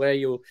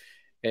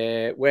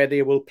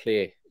they will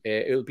play.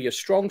 It'll be a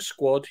strong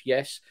squad,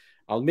 yes.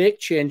 I'll make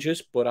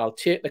changes, but I'll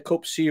take the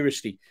cup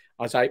seriously,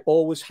 as I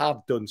always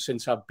have done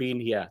since I've been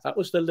here. That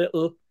was a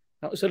little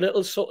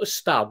sort of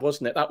stab,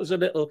 wasn't it? That was a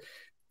little,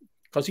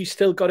 because he's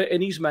still got it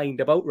in his mind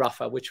about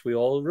Rafa, which we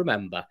all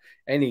remember.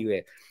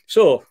 Anyway,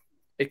 so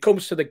it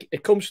comes to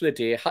the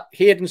day.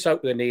 Hayden's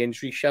out with a knee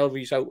injury,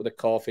 Shelby's out with a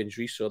calf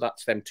injury, so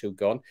that's them two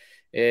gone.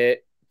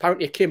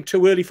 Apparently, it came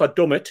too early for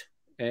Dummett.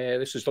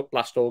 This is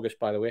last August,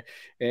 by the way.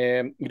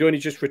 He'd only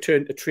just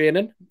returned to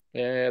training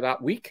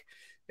that week.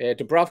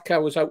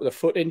 Dubravka was out with a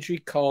foot injury.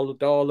 Carl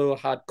Darlow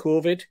had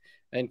COVID,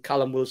 and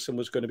Callum Wilson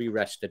was going to be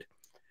rested.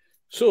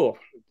 So,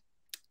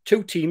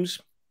 two teams,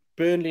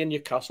 Burnley and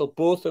Newcastle,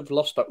 both have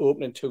lost their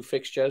opening two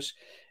fixtures.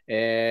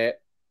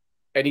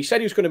 And he said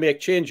he was going to make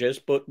changes,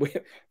 but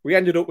we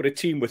ended up with a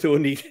team with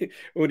only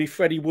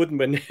Freddie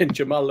Woodman and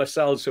Jamal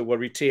Lascelles, who were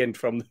retained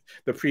from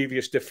the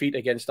previous defeat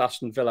against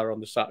Aston Villa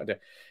on the Saturday.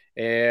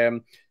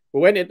 We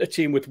went into the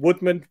team with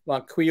Woodman,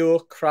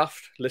 Manquillo,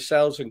 Kraft,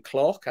 Lascelles and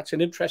Clark. That's an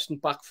interesting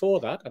back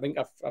four, that. I think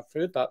I've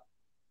heard that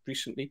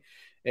recently.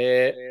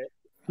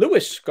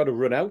 Lewis got a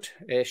run out.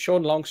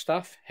 Sean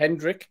Longstaff,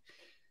 Hendrick.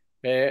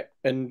 And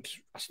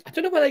I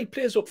don't know whether he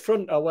plays up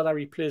front or whether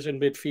he plays in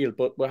midfield,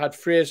 but we had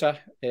Fraser,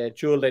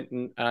 Joe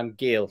Linton and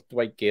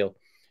Dwight Gale.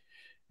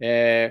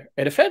 And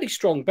a fairly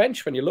strong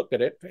bench when you look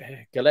at it.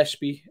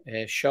 Gillespie,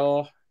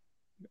 Shaw.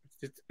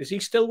 Is he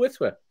still with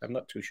her? I'm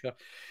not too sure.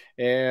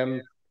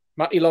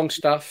 Matty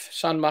Longstaff,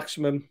 San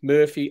Maximum,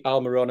 Murphy,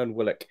 Almiron and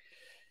Willock.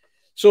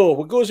 So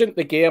we goes into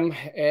the game.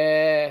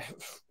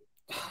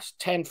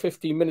 10,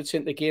 15 minutes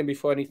into the game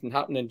before anything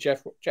happened, and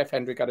Jeff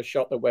Hendrick had a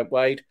shot that went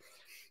wide.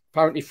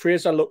 Apparently,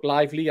 Fraser looked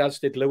lively, as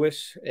did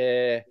Lewis.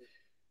 At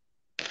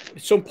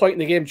some point in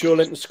the game, Joe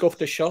Linton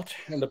scuffed a shot,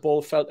 and the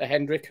ball fell to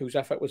Hendrick, whose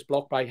effort was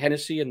blocked by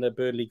Hennessy in the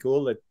Burnley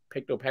goal. They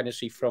picked up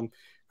Hennessy from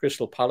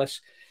Crystal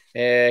Palace.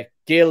 Gale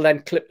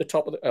then clipped the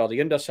top of the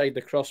underside of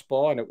the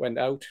crossbar, and it went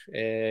out.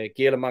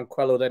 Gale and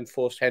Manquillo then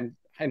forced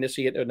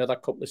Hennessy into another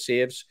couple of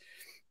saves.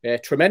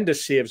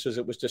 Tremendous saves, as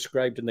it was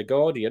described in The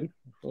Guardian.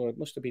 Or it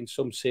must have been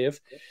some save.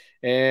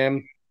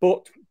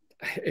 But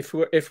if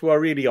we're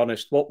really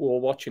honest, what we were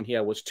watching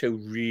here was two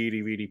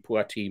really, really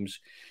poor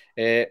teams.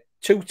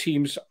 Two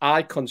teams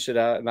I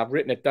consider, and I've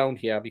written it down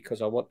here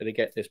because I wanted to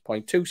get this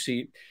point,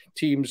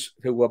 teams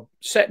who were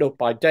set up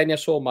by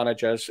dinosaur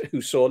managers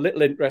who saw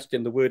little interest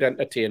in the word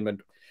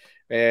entertainment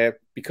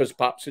because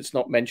perhaps it's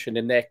not mentioned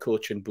in their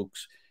coaching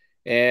books.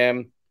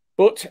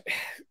 But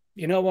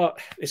you know what?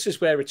 This is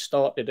where it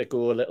started to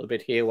go a little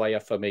bit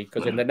haywire for me,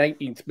 because in the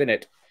 19th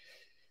minute,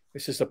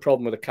 this is the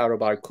problem with the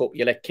Carabao Cup.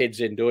 You let kids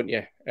in, don't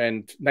you?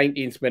 And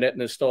 19th minute,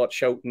 and they start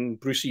shouting,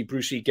 "Brucey,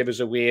 give us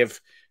a wave."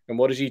 And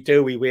what does he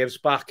do? He waves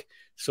back.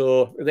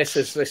 So this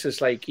is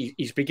like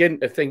he's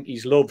beginning to think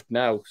he's loved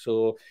now.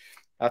 So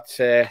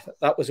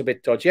that was a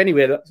bit dodgy.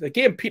 Anyway, the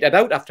game petered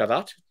out after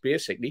that.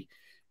 Basically,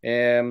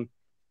 it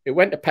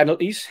went to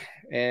penalties.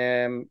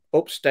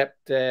 Up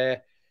stepped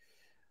the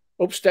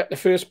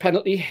first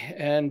penalty,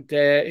 and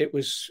it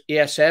was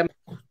ASM.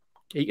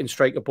 He can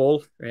strike a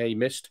ball. He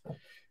missed.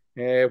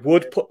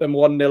 Wood put them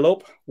 1-0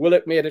 up.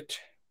 Willock made it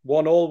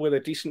 1-1 with a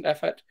decent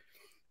effort.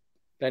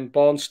 Then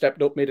Barnes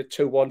stepped up, made it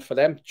 2-1 for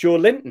them. Joe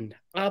Linton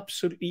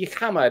absolutely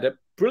hammered a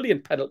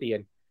brilliant penalty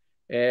in.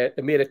 They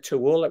made it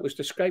 2-0. That was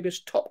described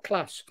as top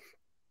class.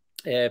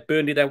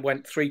 Burnley then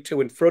went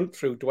 3-2 in front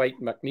through Dwight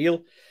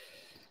McNeil.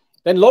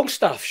 Then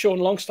Sean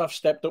Longstaff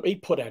stepped up. He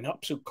put an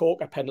absolute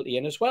corker penalty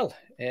in as well.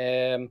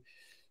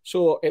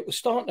 So it was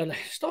starting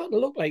to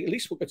look like at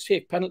least we could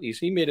take penalties.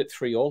 He made it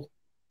 3-0.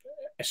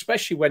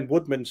 Especially when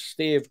Woodman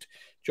staved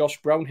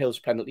Josh Brownhill's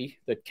penalty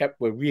that kept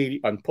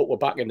and put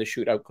back in the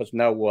shootout because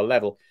now we're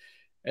level.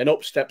 and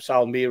up steps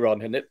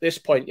Almiron. And at this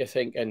point, you're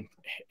thinking,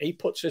 he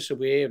puts this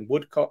away, and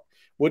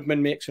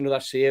Woodman makes another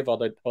save or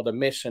the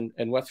miss, and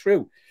we're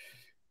through.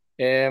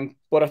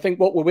 But I think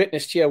what we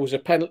witnessed here was a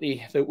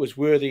penalty that was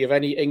worthy of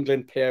any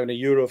England player in a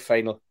Euro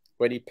final,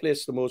 when he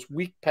placed the most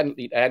weak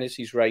penalty to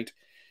Hennessey's right,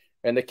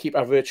 and the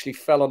keeper virtually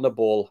fell on the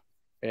ball.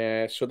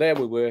 So there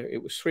we were.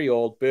 It was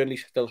 3-3. Burnley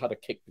still had a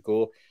kick to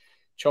go.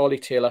 Charlie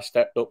Taylor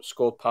stepped up,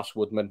 scored past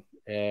Woodman.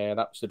 That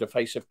was the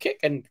decisive kick,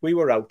 and we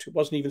were out. It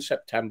wasn't even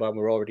September, and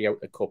we were already out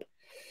of the cup.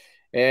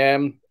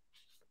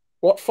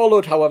 What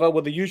followed, however,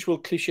 were the usual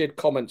cliched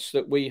comments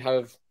that we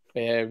have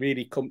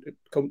really come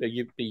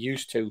to be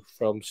used to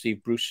from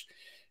Steve Bruce.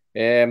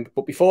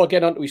 But before I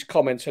get on to his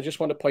comments, I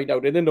just want to point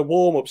out, and in the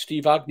warm-up,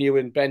 Steve Agnew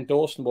and Ben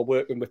Dawson were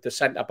working with the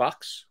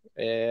centre-backs,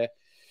 which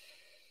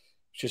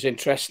is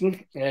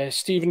interesting.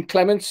 Stephen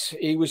Clements,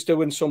 he was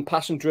doing some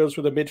passing drills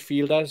with the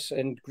midfielders,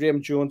 and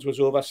Graham Jones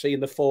was overseeing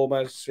the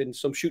formers in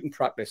some shooting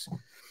practice.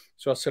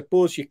 So I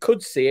suppose you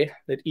could say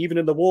that even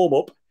in the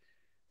warm-up,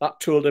 that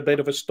told a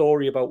bit of a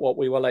story about what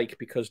we were like,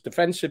 because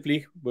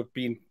defensively, we've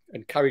been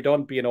and carried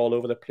on being all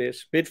over the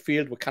place.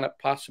 Midfield, we cannot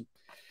pass.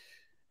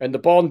 And the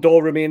barn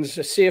door remains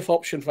a safe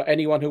option for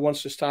anyone who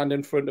wants to stand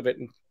in front of it,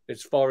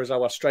 as far as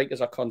our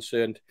strikers are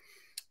concerned.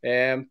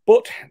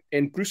 But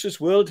in Bruce's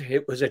world,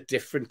 it was a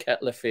different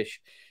kettle of fish.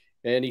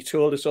 And he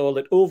told us all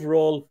that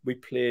overall, we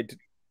played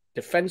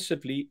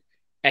defensively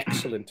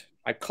excellent.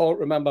 I can't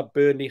remember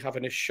Burnley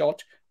having a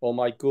shot or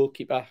my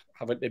goalkeeper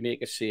having to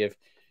make a save.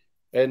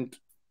 And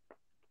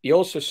he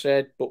also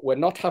said, but we're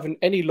not having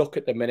any luck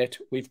at the minute.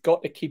 We've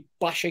got to keep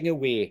bashing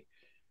away,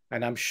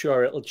 and I'm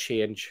sure it'll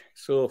change.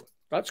 So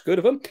that's good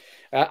of him.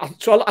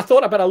 So I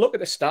thought I'd better look at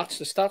the stats.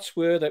 The stats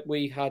were that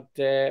we had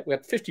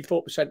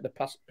 54% of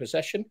the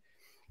possession.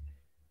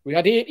 We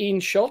had 18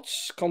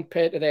 shots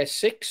compared to their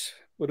 6,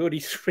 but only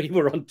 3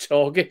 were on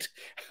target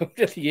out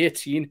of the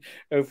 18,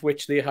 of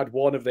which they had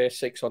 1 of their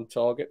 6 on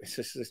target.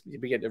 You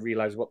begin to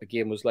realise what the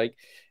game was like.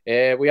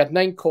 We had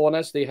 9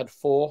 corners, they had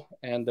 4,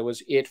 and there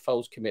was 8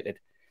 fouls committed.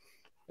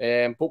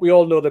 But we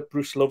all know that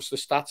Bruce loves the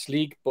stats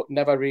league, but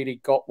never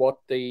really got what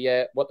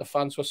the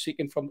fans were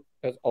seeking from,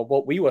 or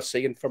what we were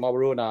seeing from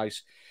our own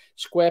eyes.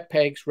 Square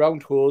pegs,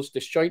 round holes,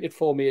 disjointed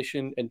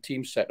formation, and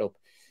team setup.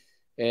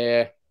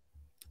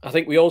 I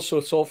think we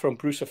also saw from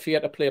Bruce a fear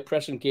to play a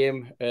present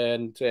game,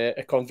 and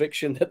a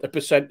conviction that the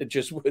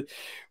percentages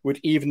would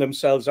even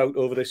themselves out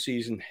over the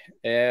season.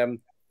 And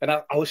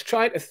I was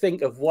trying to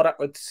think of what I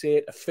would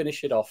say to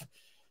finish it off,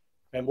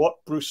 and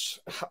what Bruce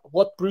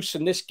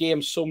in this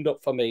game summed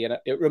up for me. And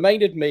it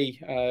reminded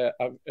me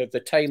of the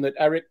time that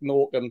Eric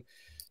Morecambe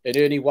and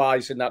Ernie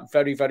Wise, in that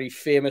very, very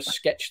famous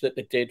sketch that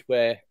they did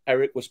where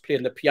Eric was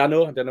playing the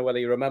piano. I don't know whether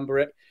you remember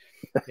it.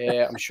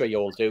 I'm sure you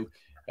all do.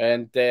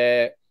 And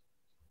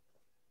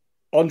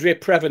Andre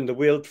Previn, the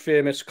world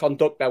famous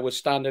conductor, was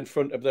standing in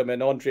front of them,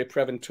 and Andre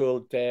Previn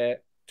told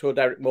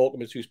Eric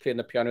Morecambe, who's playing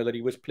the piano, that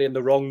he was playing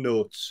the wrong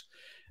notes.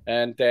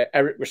 And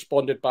Eric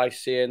responded by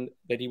saying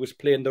that he was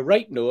playing the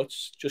right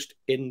notes, just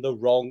in the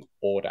wrong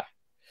order.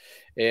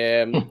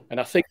 And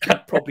I think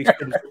that probably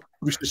spent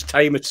Bruce's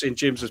time at St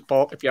James's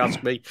Park, if you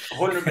ask me.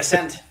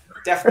 100%,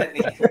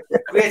 definitely.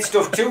 Great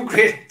stuff. Two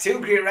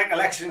great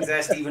recollections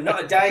there, Stephen.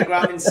 Not a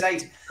diagram in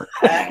sight.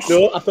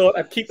 No, I thought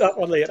I'd keep that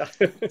one later.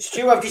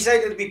 Stu, I've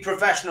decided to be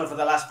professional for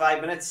the last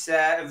 5 minutes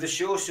of the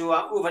show, so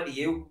over to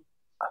you.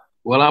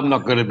 Well, I'm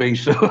not going to be,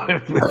 so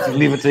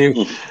leave it to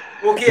you.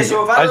 Okay,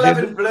 so I've had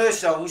 11 Blur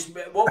songs.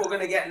 What we're going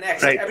to get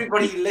next? Right.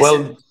 Everybody listen.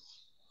 Well,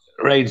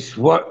 right.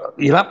 What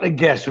you'll have to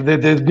guess.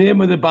 The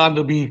name of the band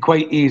will be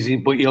quite easy,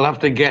 but you'll have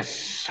to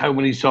guess how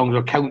many songs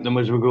or count them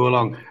as we go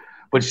along.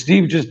 But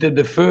Steve just did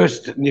the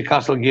first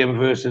Newcastle game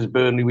versus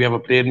Burnley we ever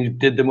played, and he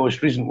did the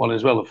most recent one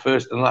as well, the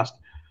first and last.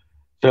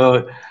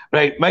 So,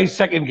 right, my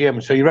second game.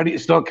 So you ready to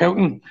start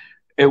counting?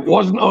 It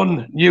wasn't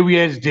on New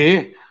Year's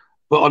Day,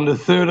 but on the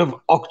 3rd of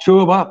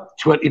October,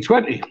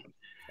 2020.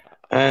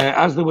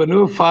 As there were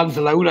no fans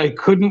allowed, I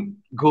couldn't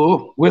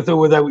go with or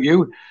without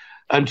you.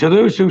 And to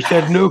those who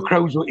said no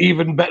crowds were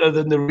even better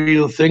than the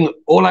real thing,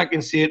 all I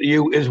can say to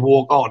you is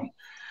walk on.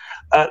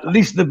 At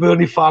least the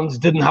Burnley fans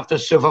didn't have to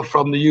suffer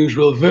from the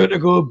usual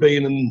vertigo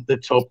being in the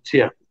top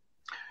tier.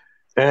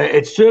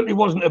 It certainly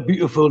wasn't a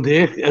beautiful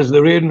day, as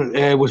the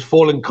rain was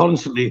falling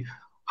constantly.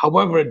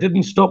 However, it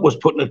didn't stop us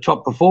putting a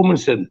top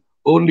performance in.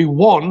 Only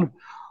one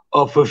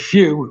of a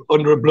few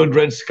under a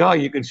blood-red sky,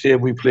 you could say,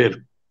 we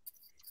played.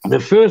 The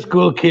first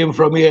goal came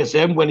from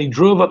ASM when he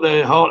drove at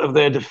the heart of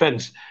their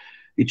defence.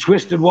 He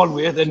twisted one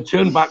way, then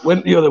turned back,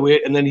 went the other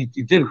way, and then he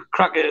did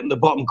crack it in the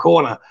bottom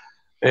corner.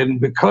 And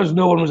because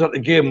no one was at the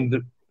game,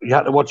 you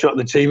had to watch it on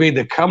the TV.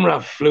 The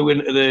camera flew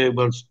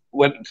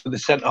went to the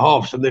centre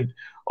half, so they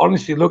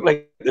honestly looked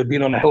like they'd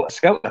been on a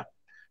helter-skelter.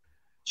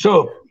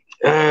 So,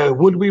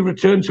 would we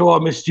return to our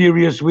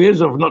mysterious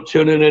ways of not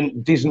turning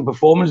in decent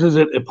performances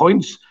at the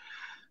points?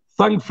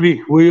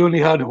 Thankfully, we only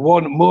had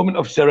one moment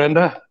of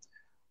surrender.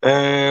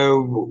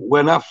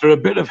 When after a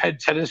bit of head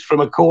tennis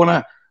from a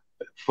corner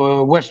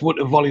for Westwood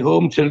to volley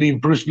home to leave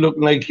Bruce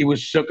looking like he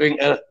was sucking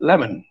a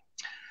lemon.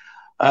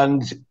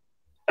 And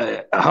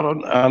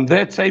and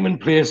their time and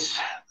place.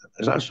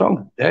 Is that a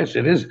song? Yes,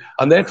 it is.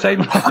 And their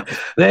time,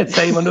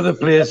 another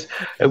place,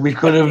 we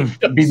could have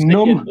been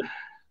numb.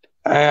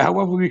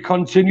 However, we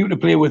continued to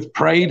play with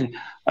pride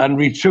and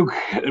retook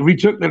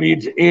the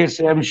lead.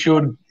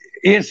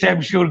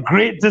 ASM showed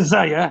great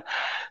desire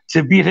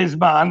to beat his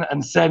man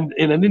and send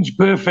in an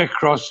inch-perfect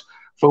cross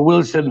for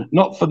Wilson,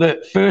 not for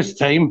the first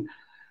time,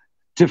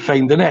 to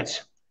find the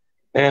net.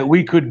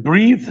 We could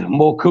breathe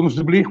more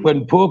comfortably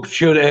when Pope,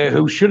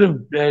 who should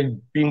have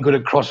been good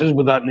at crosses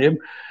with that name,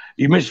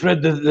 he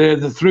misread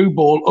the through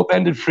ball,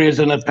 upended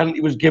Fraser, and a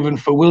penalty was given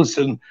for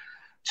Wilson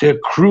to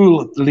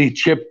cruelly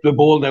chip the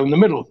ball down the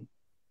middle.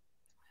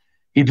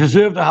 He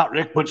deserved a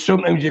hat-trick, but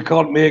sometimes you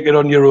can't make it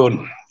on your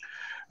own.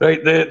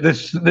 Right,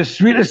 the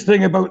sweetest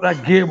thing about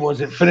that game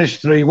was it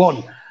finished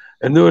 3-1.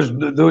 And those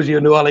of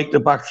you know I like to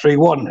back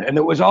 3-1. And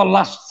it was our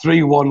last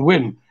 3-1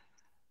 win.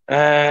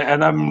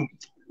 And I'm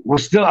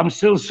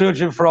still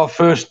searching for our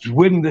first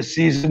win this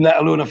season, let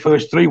alone a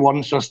first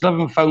 3-1. So I still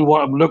haven't found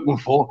what I'm looking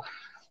for.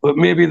 But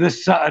maybe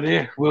this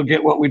Saturday we'll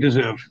get what we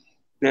deserve.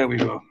 There we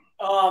go.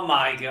 Oh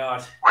my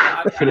God!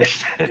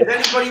 Finished. Does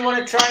anybody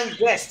want to try and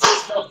guess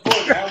just for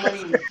fun how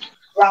many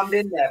crammed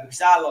in there?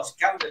 Because I lost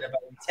count at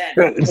about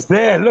 10. It's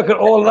there. Look at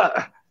all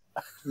that.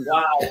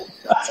 Wow!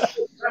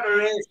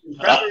 Preparation.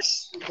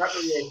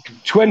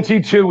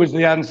 22 was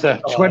the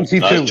answer.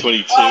 22.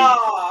 22.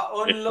 Ah,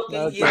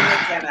 unlucky you,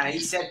 McKenna. He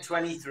said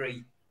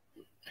 23.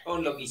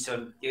 Unlucky,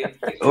 son.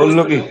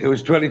 Unlucky. It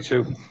was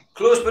 22.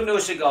 Close but no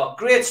cigar.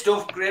 Great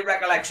stuff. Great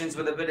recollections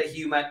with a bit of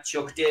humour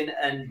chucked in.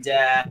 And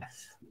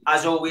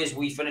as always,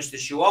 we finish the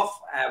show off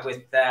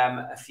with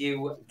a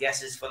few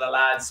guesses for the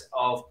lads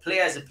of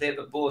players that played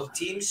for both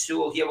teams.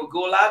 So here we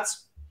go,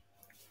 lads.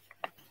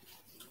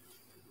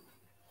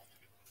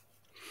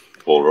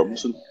 Paul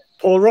Robinson.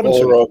 Paul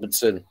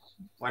Robinson.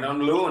 Went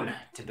on loan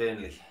to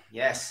Burnley.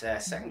 Yes,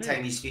 second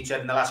time he's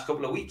featured in the last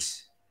couple of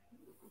weeks.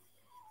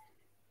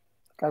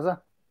 Gaza,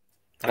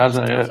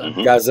 yeah.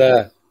 Mm-hmm.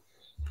 Gaza.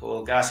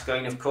 Paul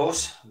Gascoigne, of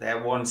course. Their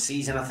one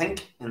season, I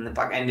think, in the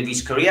back end of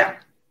his career.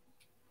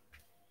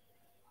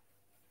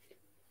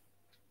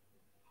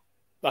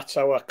 That's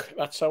our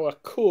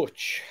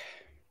coach.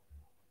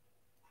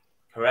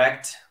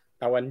 Correct.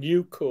 Our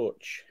new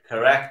coach.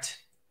 Correct.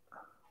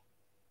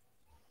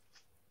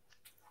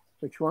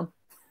 which one?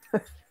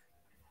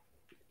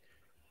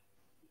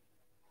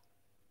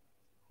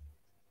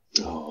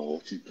 Oh,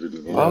 what's he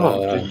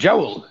doing?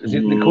 Joel. Is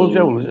it Nicole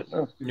Joel? Is it?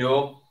 Oh.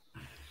 No.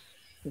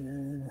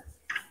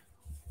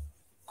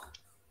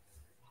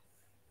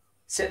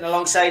 Sitting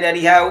alongside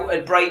Eddie Howe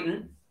at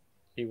Brighton.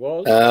 He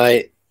was.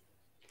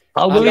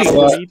 I'll believe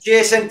it.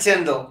 Jason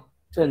Tyndall.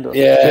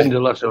 Yeah.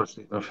 Tyndall, that's what I was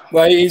thinking of.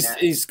 Well,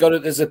 he's got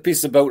it. There's a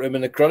piece about him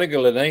in the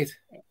Chronicle tonight.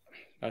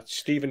 That's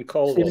Stephen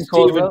Caldwell.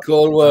 Stephen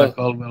Caldwell.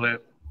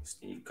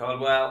 Steve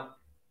Caldwell.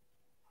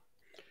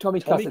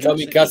 Tommy Cassidy.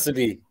 Tommy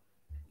Cassidy.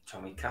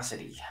 Tommy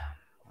Cassidy.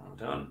 Well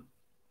done.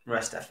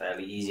 Rest are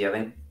fairly easy, I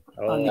think.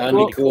 Oh,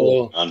 Andy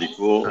Cole. Andy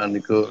Cole.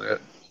 Andy Cole, yeah.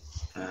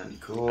 Andy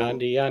Cole.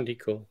 Andy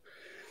Cole.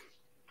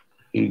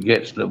 He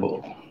gets the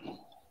ball.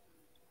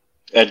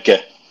 Edgar.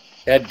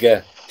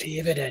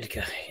 David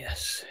Edgar,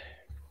 yes.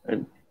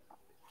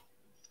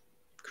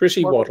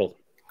 Chrissy Waddle.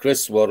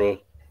 Chris Waddle.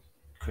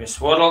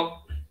 Chris Waddle.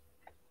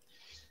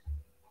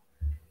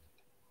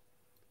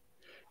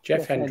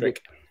 Jeff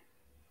Hendrick.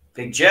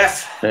 Big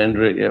Jeff.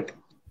 Hendrick, yep.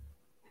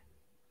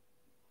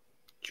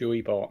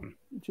 Joey Barton.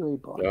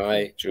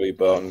 Right, Joey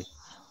Barton.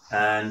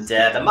 And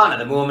the man at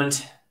the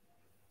moment.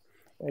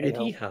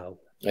 Eddie Howe.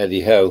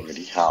 Eddie Howe.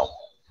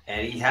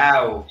 Eddie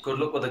Howe. Good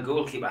luck with the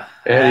goalkeeper.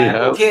 Eddie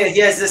Howe. Okay,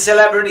 here's the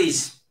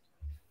celebrities.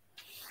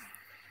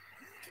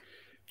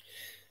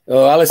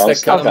 Oh, Alistair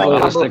Campbell.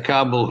 Alistair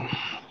Campbell.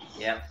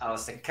 Yeah,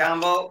 Alistair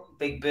Campbell.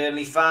 Big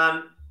Burnley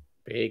fan.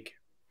 Big.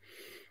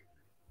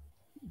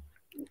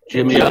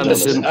 Jimmy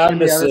Anderson.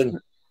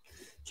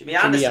 Jimmy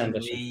Anderson.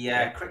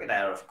 The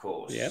cricketer, of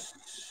course. Yep.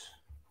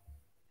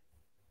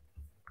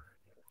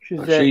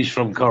 She's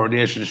from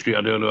Coronation Street.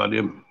 I don't know her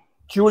name.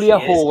 Julia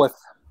Horwath.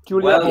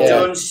 Well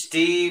done,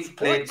 Steve.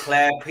 Played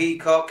Claire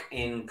Peacock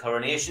in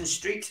Coronation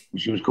Street.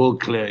 She was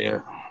called Claire,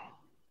 yeah.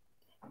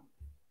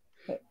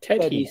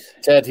 Ted Heath,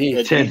 yeah.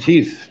 Ted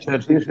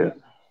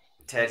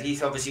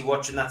Heath, obviously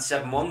watching that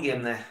 7-1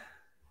 game there.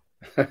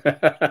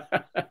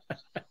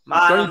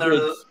 Man,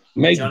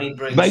 Johnny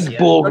Briggs. Mike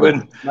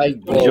Baldwin.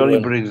 Johnny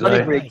Briggs.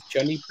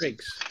 Johnny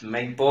Briggs.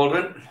 Mike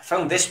Baldwin.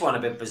 Found this one a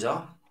bit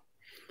bizarre.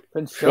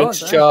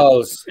 Prince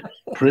Charles.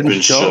 Apparently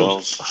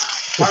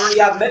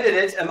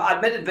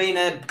admitted being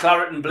a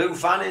Claret and Blue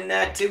fan in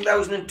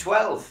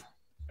 2012.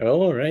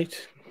 Oh,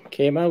 right.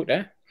 Came out,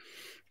 eh?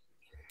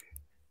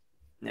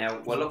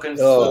 Now, we're looking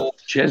for...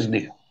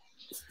 Chesney.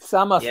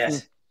 Sam Aston.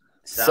 Yes.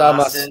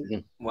 Sam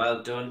Aston.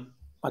 Well done.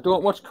 I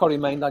don't watch Corrie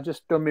Mind. I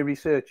just done my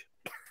research.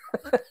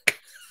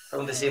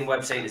 On the same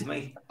website as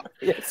me.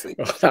 Yes.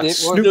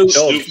 Snoop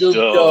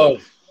Dogg.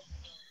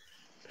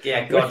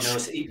 Yeah, God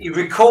knows. He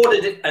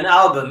recorded an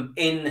album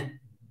in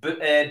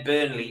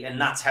Burnley, and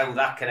that's how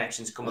that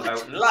connection's come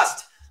about. And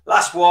last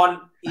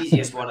one,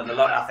 easiest one of the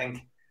lot, I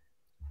think.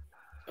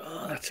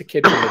 Oh, that's a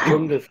kid from the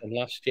jungle from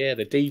last year,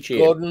 the DJ.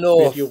 Gordon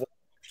North.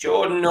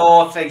 Jordan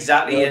North,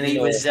 exactly. Gordon and he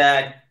North.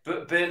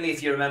 was, Burnley,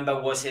 if you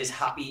remember, was his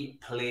happy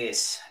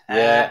place.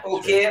 Yeah.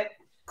 Okay,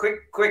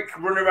 quick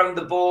run around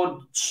the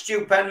board.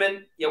 Stu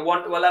Penman, you're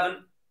 1 to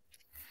 11.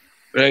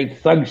 Right,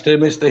 thanks to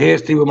Mr.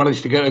 Hasty, we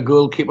managed to get a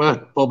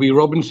goalkeeper, Bobby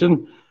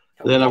Robinson.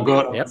 Then I've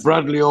got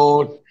Bradley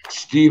Orr,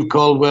 Steve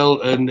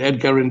Caldwell, and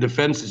Edgar in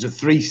defence. It's a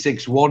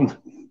 3-6-1,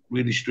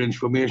 really strange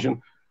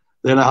formation.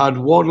 Then I had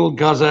Waddle,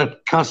 Gaza,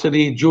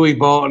 Cassidy, Joey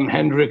Barton,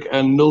 Hendrick,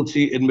 and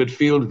Nolte in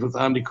midfield with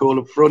Andy Cole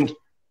up front.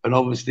 And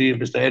obviously,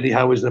 Mr. Eddie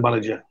Howe is the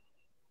manager.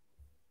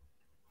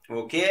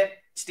 Okay,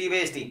 Steve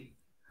Hasty.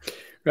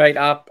 Right,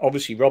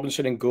 obviously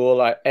Robinson in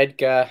goal,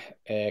 Edgar,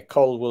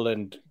 Caldwell,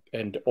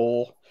 and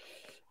Orr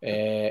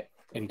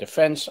in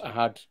defence. I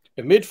had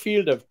a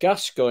midfield of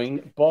Gascoigne,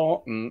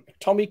 Barton,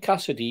 Tommy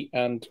Cassidy,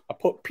 and I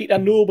put Peter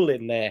Noble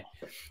in there.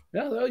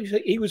 Yeah,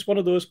 he was one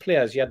of those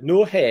players. He had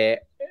no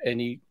hair,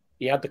 and he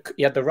had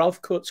the Ralph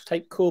Coates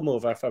type comb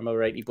over, if I'm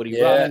right, but he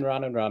ran.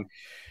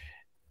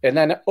 And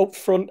then up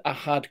front, I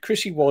had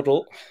Chrissy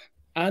Waddle,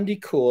 Andy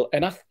Cole,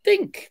 and I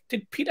think,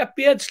 did Peter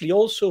Beardsley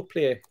also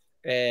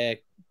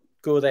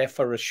go there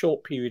for a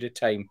short period of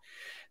time?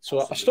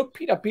 So I stuck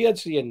Peter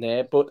Beardsley in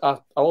there, but I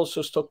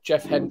also stuck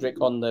Jeff Hendrick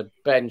on the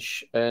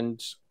bench,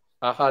 and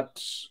I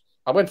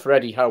went for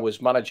Eddie Howe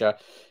as manager,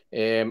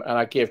 and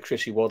I gave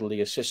Chrissy Waddle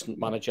the assistant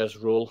manager's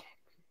role.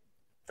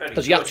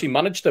 Because he actually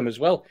managed them as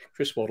well,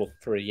 Chris Waddle,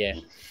 for a year.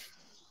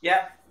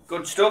 Yeah,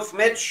 good stuff,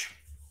 Mitch.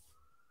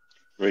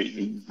 Right,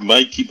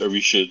 my keeper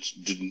Richard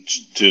didn't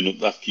turn up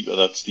that keeper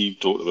that Steve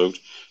talked about,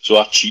 so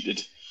I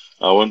cheated.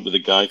 I went with a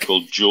guy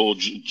called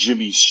George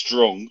Jimmy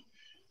Strong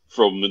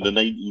from the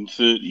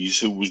 1930s,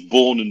 who was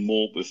born in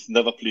Morpeth,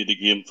 never played a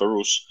game for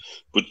us,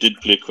 but did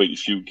play quite a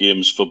few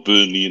games for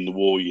Burnley in the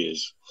war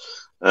years.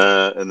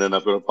 And then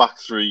I've got a back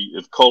three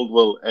of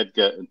Caldwell,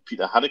 Edgar, and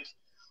Peter Haddock.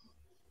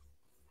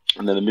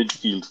 And then a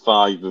midfield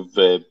five of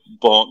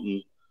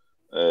Barton,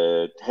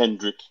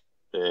 Hendrick,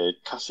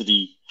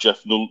 Cassidy,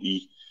 Jeff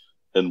Nolte,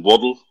 and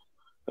Waddle.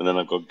 And then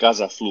I've got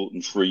Gaza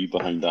floating free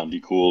behind Andy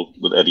Cole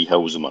with Eddie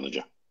Howe as the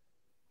manager.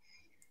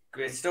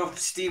 Great stuff.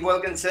 Steve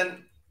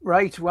Wilkinson.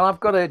 Right, well, I've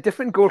got a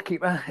different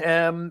goalkeeper.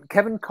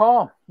 Kevin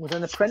Carr was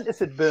an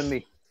apprentice at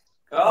Burnley.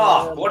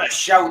 Oh, what a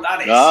shout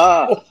that is.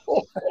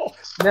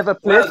 Never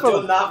played for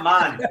done, that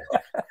man.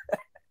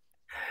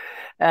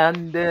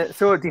 And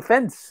so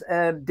defence,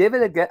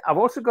 David, I've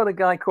also got a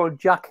guy called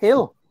Jack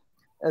Hill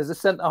as a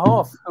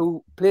centre-half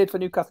who played for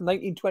Newcastle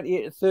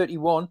 1928 to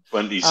 31.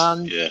 20s,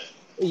 and yeah.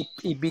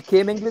 He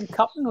became England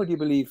captain, would you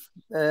believe,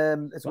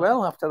 as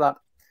well after that.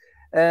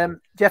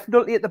 Jeff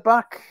Nolte at the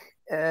back,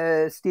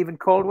 Stephen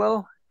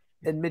Caldwell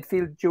in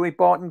midfield, Joey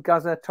Barton,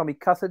 Gaza, Tommy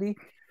Cassidy.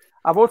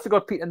 I've also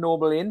got Peter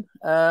Noble in.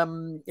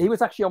 He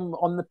was actually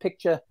on the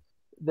picture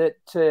that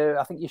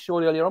I think you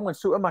showed earlier on when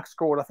Supermax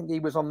scored. I think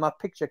he was on that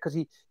picture because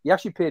he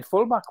actually played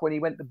fullback when he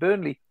went to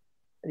Burnley,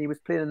 and he was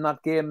playing in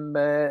that game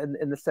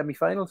in the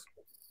semi-finals.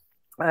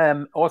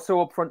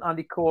 Also up front,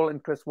 Andy Cole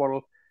and Chris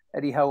Waddle,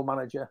 Eddie Howe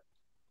manager.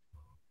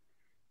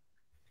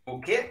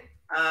 Okay,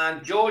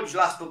 and George,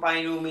 last but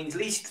by no means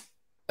least.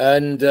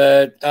 And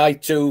I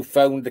too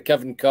found the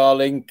Kevin Carr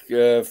link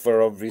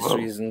for obvious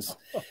reasons.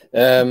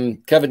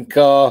 Kevin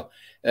Carr,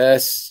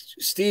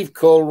 Steve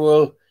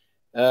Caldwell,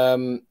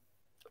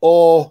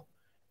 or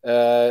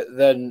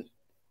then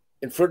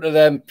in front of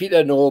them,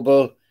 Peter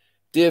Noble,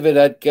 David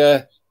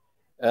Edgar,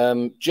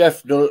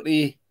 Jeff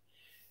Nolte.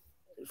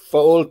 For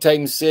old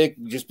time's sake,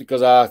 just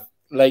because I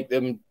like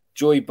them,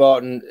 Joey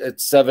Barton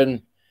at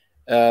 7,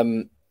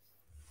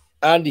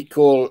 Andy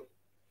Cole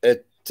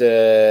at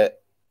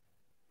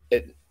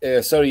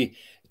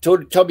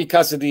Tommy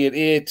Cassidy at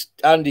 8,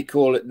 Andy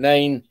Cole at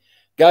 9,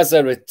 Gaza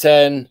at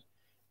 10,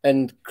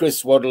 and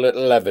Chris Waddle at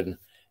 11.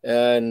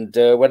 And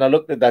when I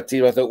looked at that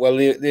team, I thought, well,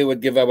 they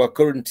would give our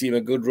current team a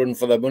good run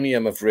for their money,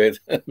 I'm afraid.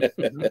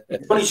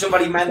 Funny,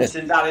 somebody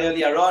mentioned that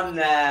earlier on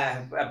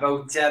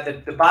about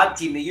the bad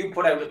team that you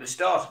put out at the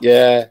start.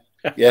 Yeah.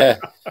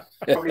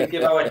 Probably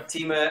give our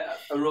team a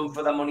run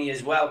for their money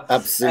as well.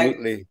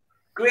 Absolutely.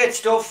 Great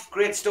stuff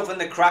in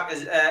the crack,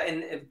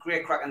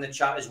 great crack in the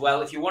chat as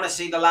well. If you want to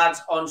see the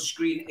lads on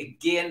screen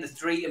again, the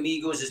Three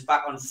Amigos is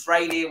back on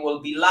Friday. We'll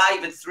be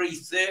live at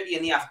 3:30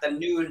 in the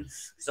afternoon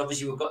because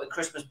obviously we've got the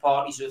Christmas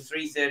party, so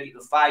 3:30 to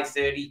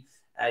 5:30.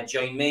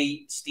 Join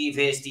me, Steve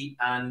Hasty,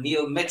 and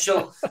Neil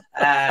Mitchell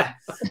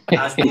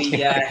as we.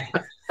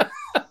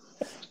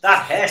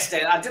 That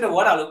hairstyle, I don't know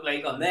what I look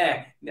like on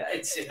there.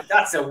 That's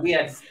got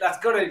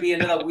to be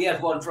another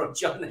weird one from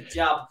John the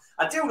Jab.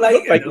 I do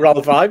like it. Like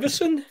Ralph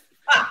Iverson.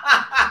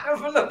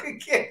 Have a look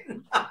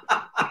again.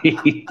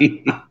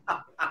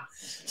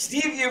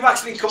 Steve, you've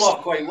actually come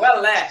off quite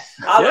well there.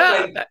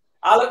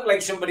 I look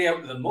like somebody out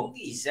of the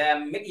Monkeys.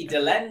 Mickey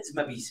DeLenz,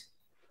 maybe.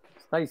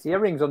 Nice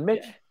earrings on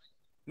Mitch.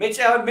 Mitch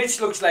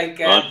looks like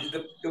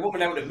the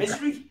woman out of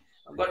Misery.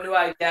 I've got no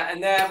idea.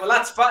 And well,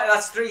 that's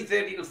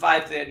 3:30 to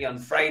 5:30 on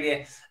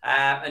Friday.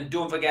 And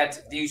don't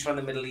forget, Views from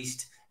the Middle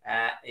East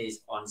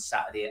is on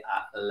Saturday at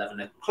 11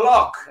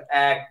 o'clock.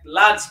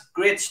 Lads,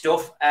 great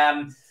stuff.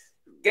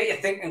 Get your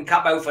thinking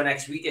cap out for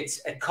next week. It's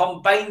a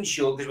combined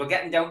show because we're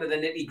getting down to the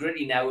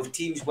nitty-gritty now of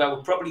teams where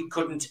we probably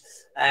couldn't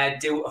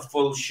do a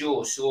full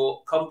show.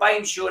 So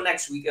combined show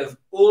next week of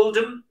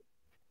Oldham,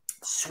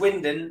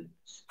 Swindon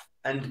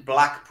and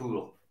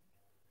Blackpool.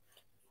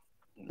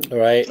 All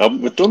right.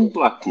 Haven't we done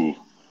Blackpool?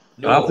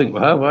 No, I think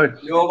we have, right?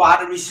 No, we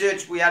had a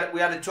research. We had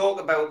a talk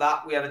about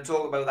that.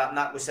 And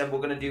that was said we're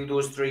going to do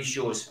those 3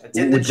 shows. It's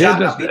in the chat.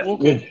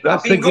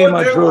 That's the game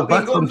I drove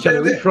back from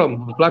Tenerife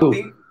from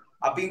Blackpool.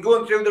 I've been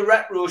going through the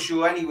retro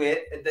show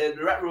anyway, the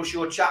retro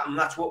show chat, and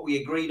that's what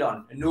we agreed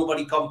on, and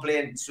nobody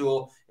complained.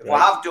 So if we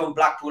have done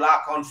Blackpool,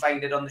 I can't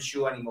find it on the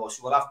show anymore.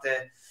 So we'll have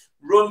to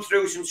run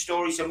through some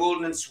stories, some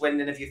Oldham and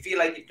Swindon. If you feel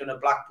like you've done a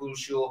Blackpool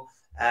show,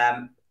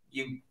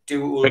 you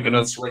do Oldham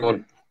and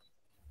Swindon.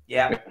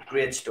 Yeah,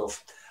 great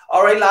stuff.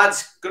 All right,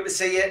 lads, good to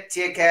see you.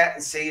 Take care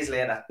and see you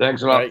later.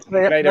 Thanks a lot.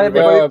 Right,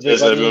 everybody.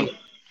 Cheers, everyone.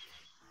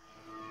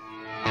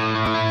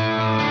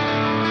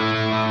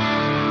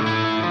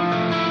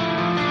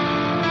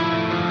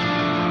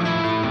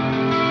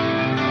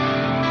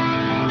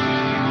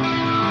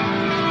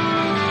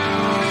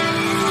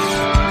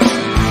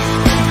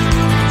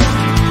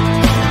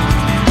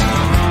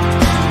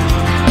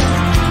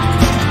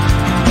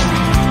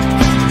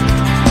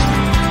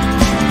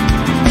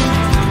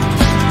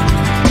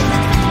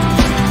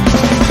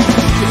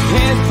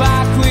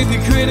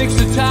 Critics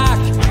attack.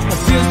 It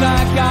feels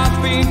like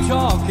I've been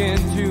talking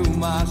to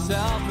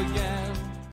myself again.